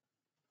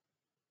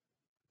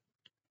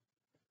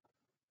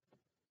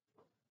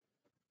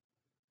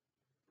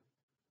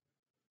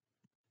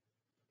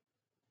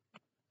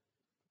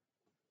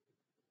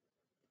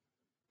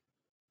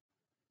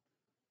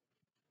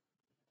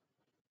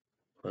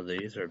 Well,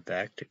 these are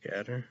back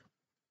together.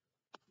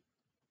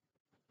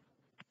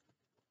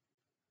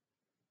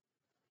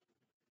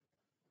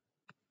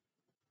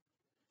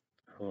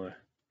 Oh,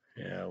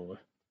 yeah,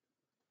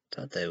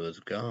 thought they was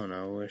gone.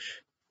 I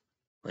wish.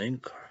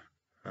 Link.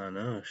 I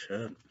know,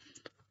 shit.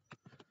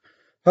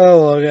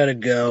 Oh, I gotta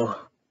go.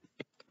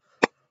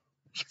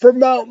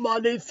 Promote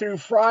Monday through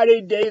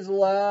Friday, Days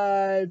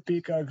Live,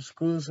 Peacock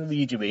exclusive,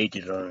 YouTube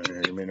ages on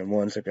it. I mean,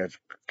 once I got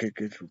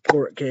Kick-Ass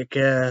Report,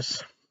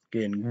 Kick-Ass,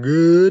 getting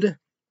good.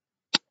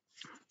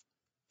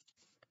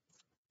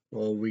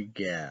 What we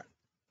got?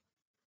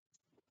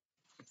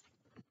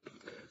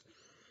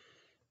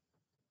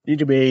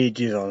 YouTube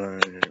ages on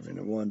it. I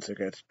mean, once I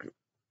got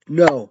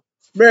no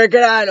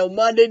American Idol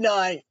Monday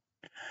night.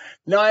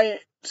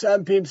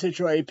 7 p.m.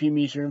 Central, 8 p.m.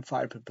 Eastern,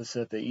 5 p.m.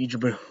 Pacific. Each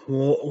will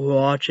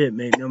watch it,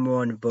 make number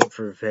one, vote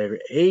for a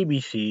favorite.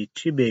 ABC,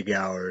 2 big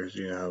hours.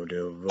 You know how we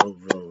do.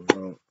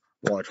 Vote.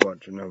 Watch,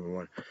 number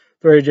one.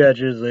 3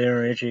 judges: Leon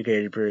Richie,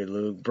 Katy Perry,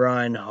 Luke,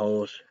 Brian,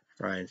 host,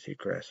 Ryan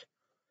Seacrest.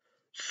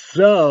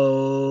 So,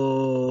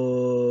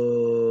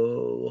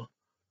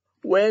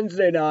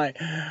 Wednesday night,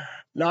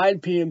 9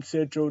 p.m.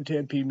 Central,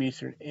 10 p.m.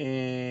 Eastern,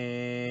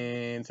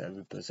 and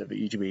 7 Pacific.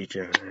 Each of each.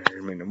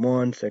 Number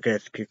one,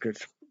 second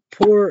kickers.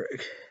 Poor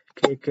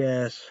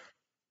kick-ass.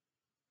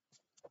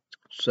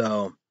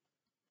 So,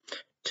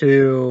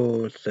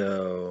 2,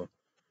 so,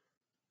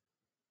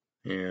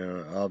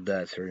 of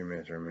that 3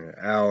 minutes or a minute,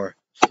 hour.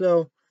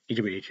 So, each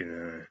of each,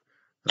 number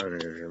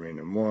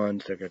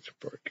 1, second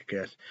support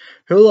kick-ass.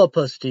 Hulu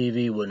Plus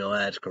TV with no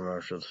ads,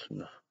 commercials.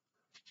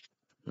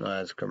 No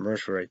ads,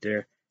 commercial right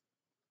there.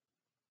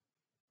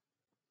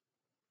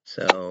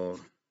 So,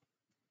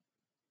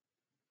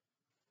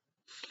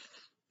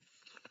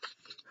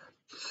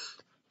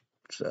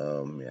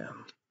 yeah.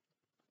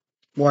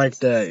 Like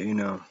that,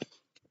 YouTube.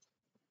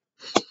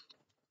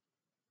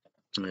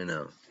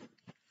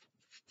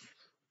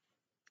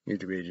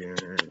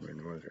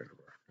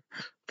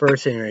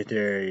 First thing right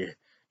there,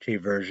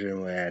 cheap version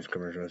with ads,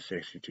 commercial,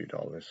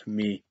 $62.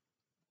 Me,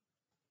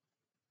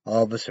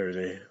 all of a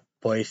Thursday,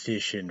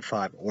 PlayStation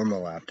 5 or my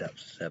laptop,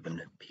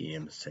 7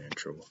 p.m.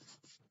 Central,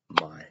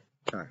 my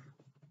time.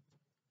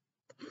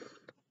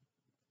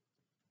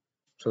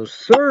 So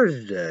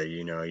Thursday,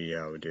 we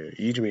do.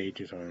 Each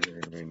week is on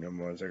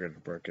number one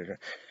second birthday.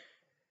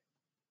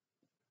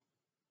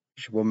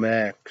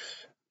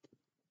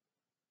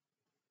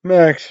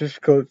 Max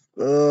just goes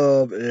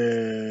up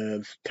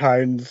and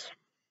Titans.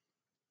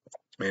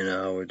 We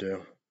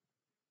do.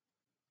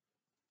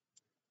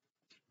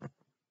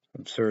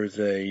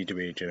 Thursday, each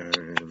week, 1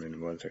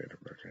 second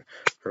birthday.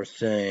 First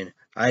thing,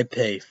 I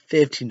pay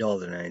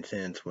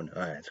 $15.09 when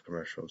I ask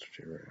commercials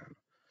right now.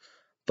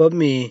 But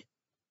me,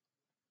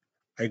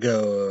 I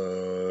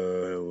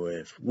go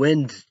with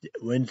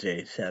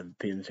Wednesday, 7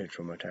 p.m.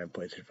 Central my time,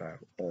 PlayStation 5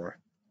 or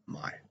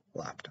my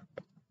laptop.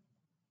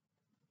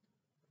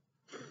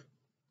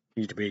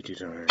 YouTube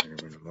is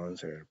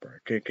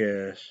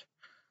Kick-Ass.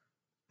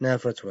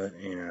 Netflix, what,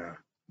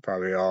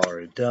 probably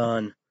already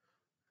done.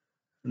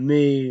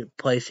 Me,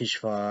 PlayStation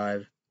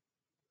 5,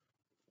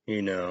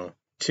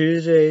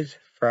 Tuesdays,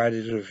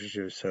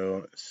 Fridays,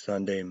 so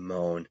Sunday,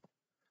 Moan.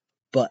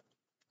 But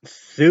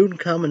soon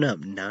coming up,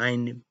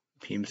 9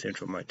 p.m.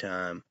 Central my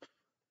time,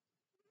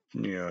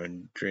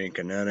 drink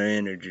another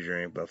energy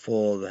drink, but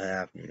full of the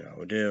half, we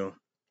do.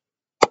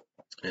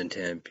 And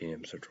 10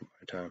 p.m. Central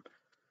my time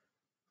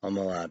on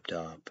my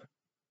laptop.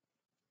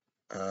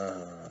 I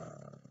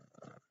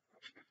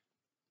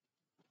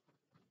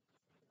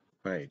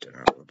don't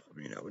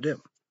know, we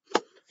do.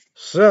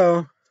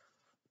 So, that's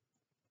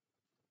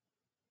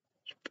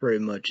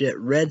pretty much it.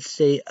 Red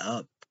State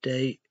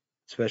Update,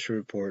 special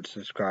reports,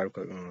 subscribe,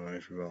 click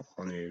on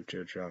the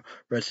YouTube channel.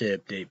 Red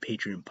State Update,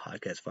 Patreon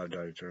podcast,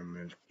 $5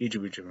 tournaments. Each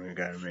of you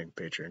gotta make a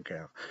Patreon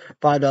account.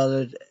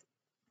 $5,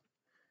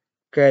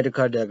 credit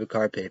card, debit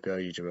card, PayPal,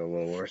 YouTube, a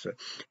little worse.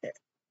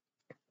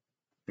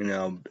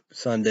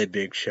 Sunday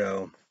big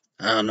show.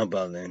 I don't know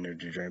about the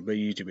energy drink, but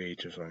YouTube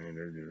just on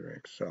energy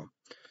drink. So,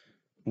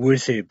 we'll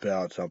see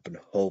about something,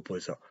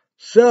 hopefully so.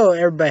 So,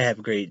 everybody have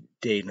a great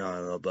day. Not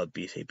a little but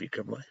be safe, be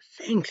careful.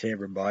 Thanks,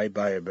 everybody.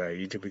 Bye,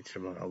 everybody. YouTube,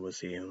 I will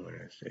see you when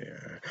I see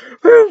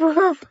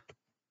you.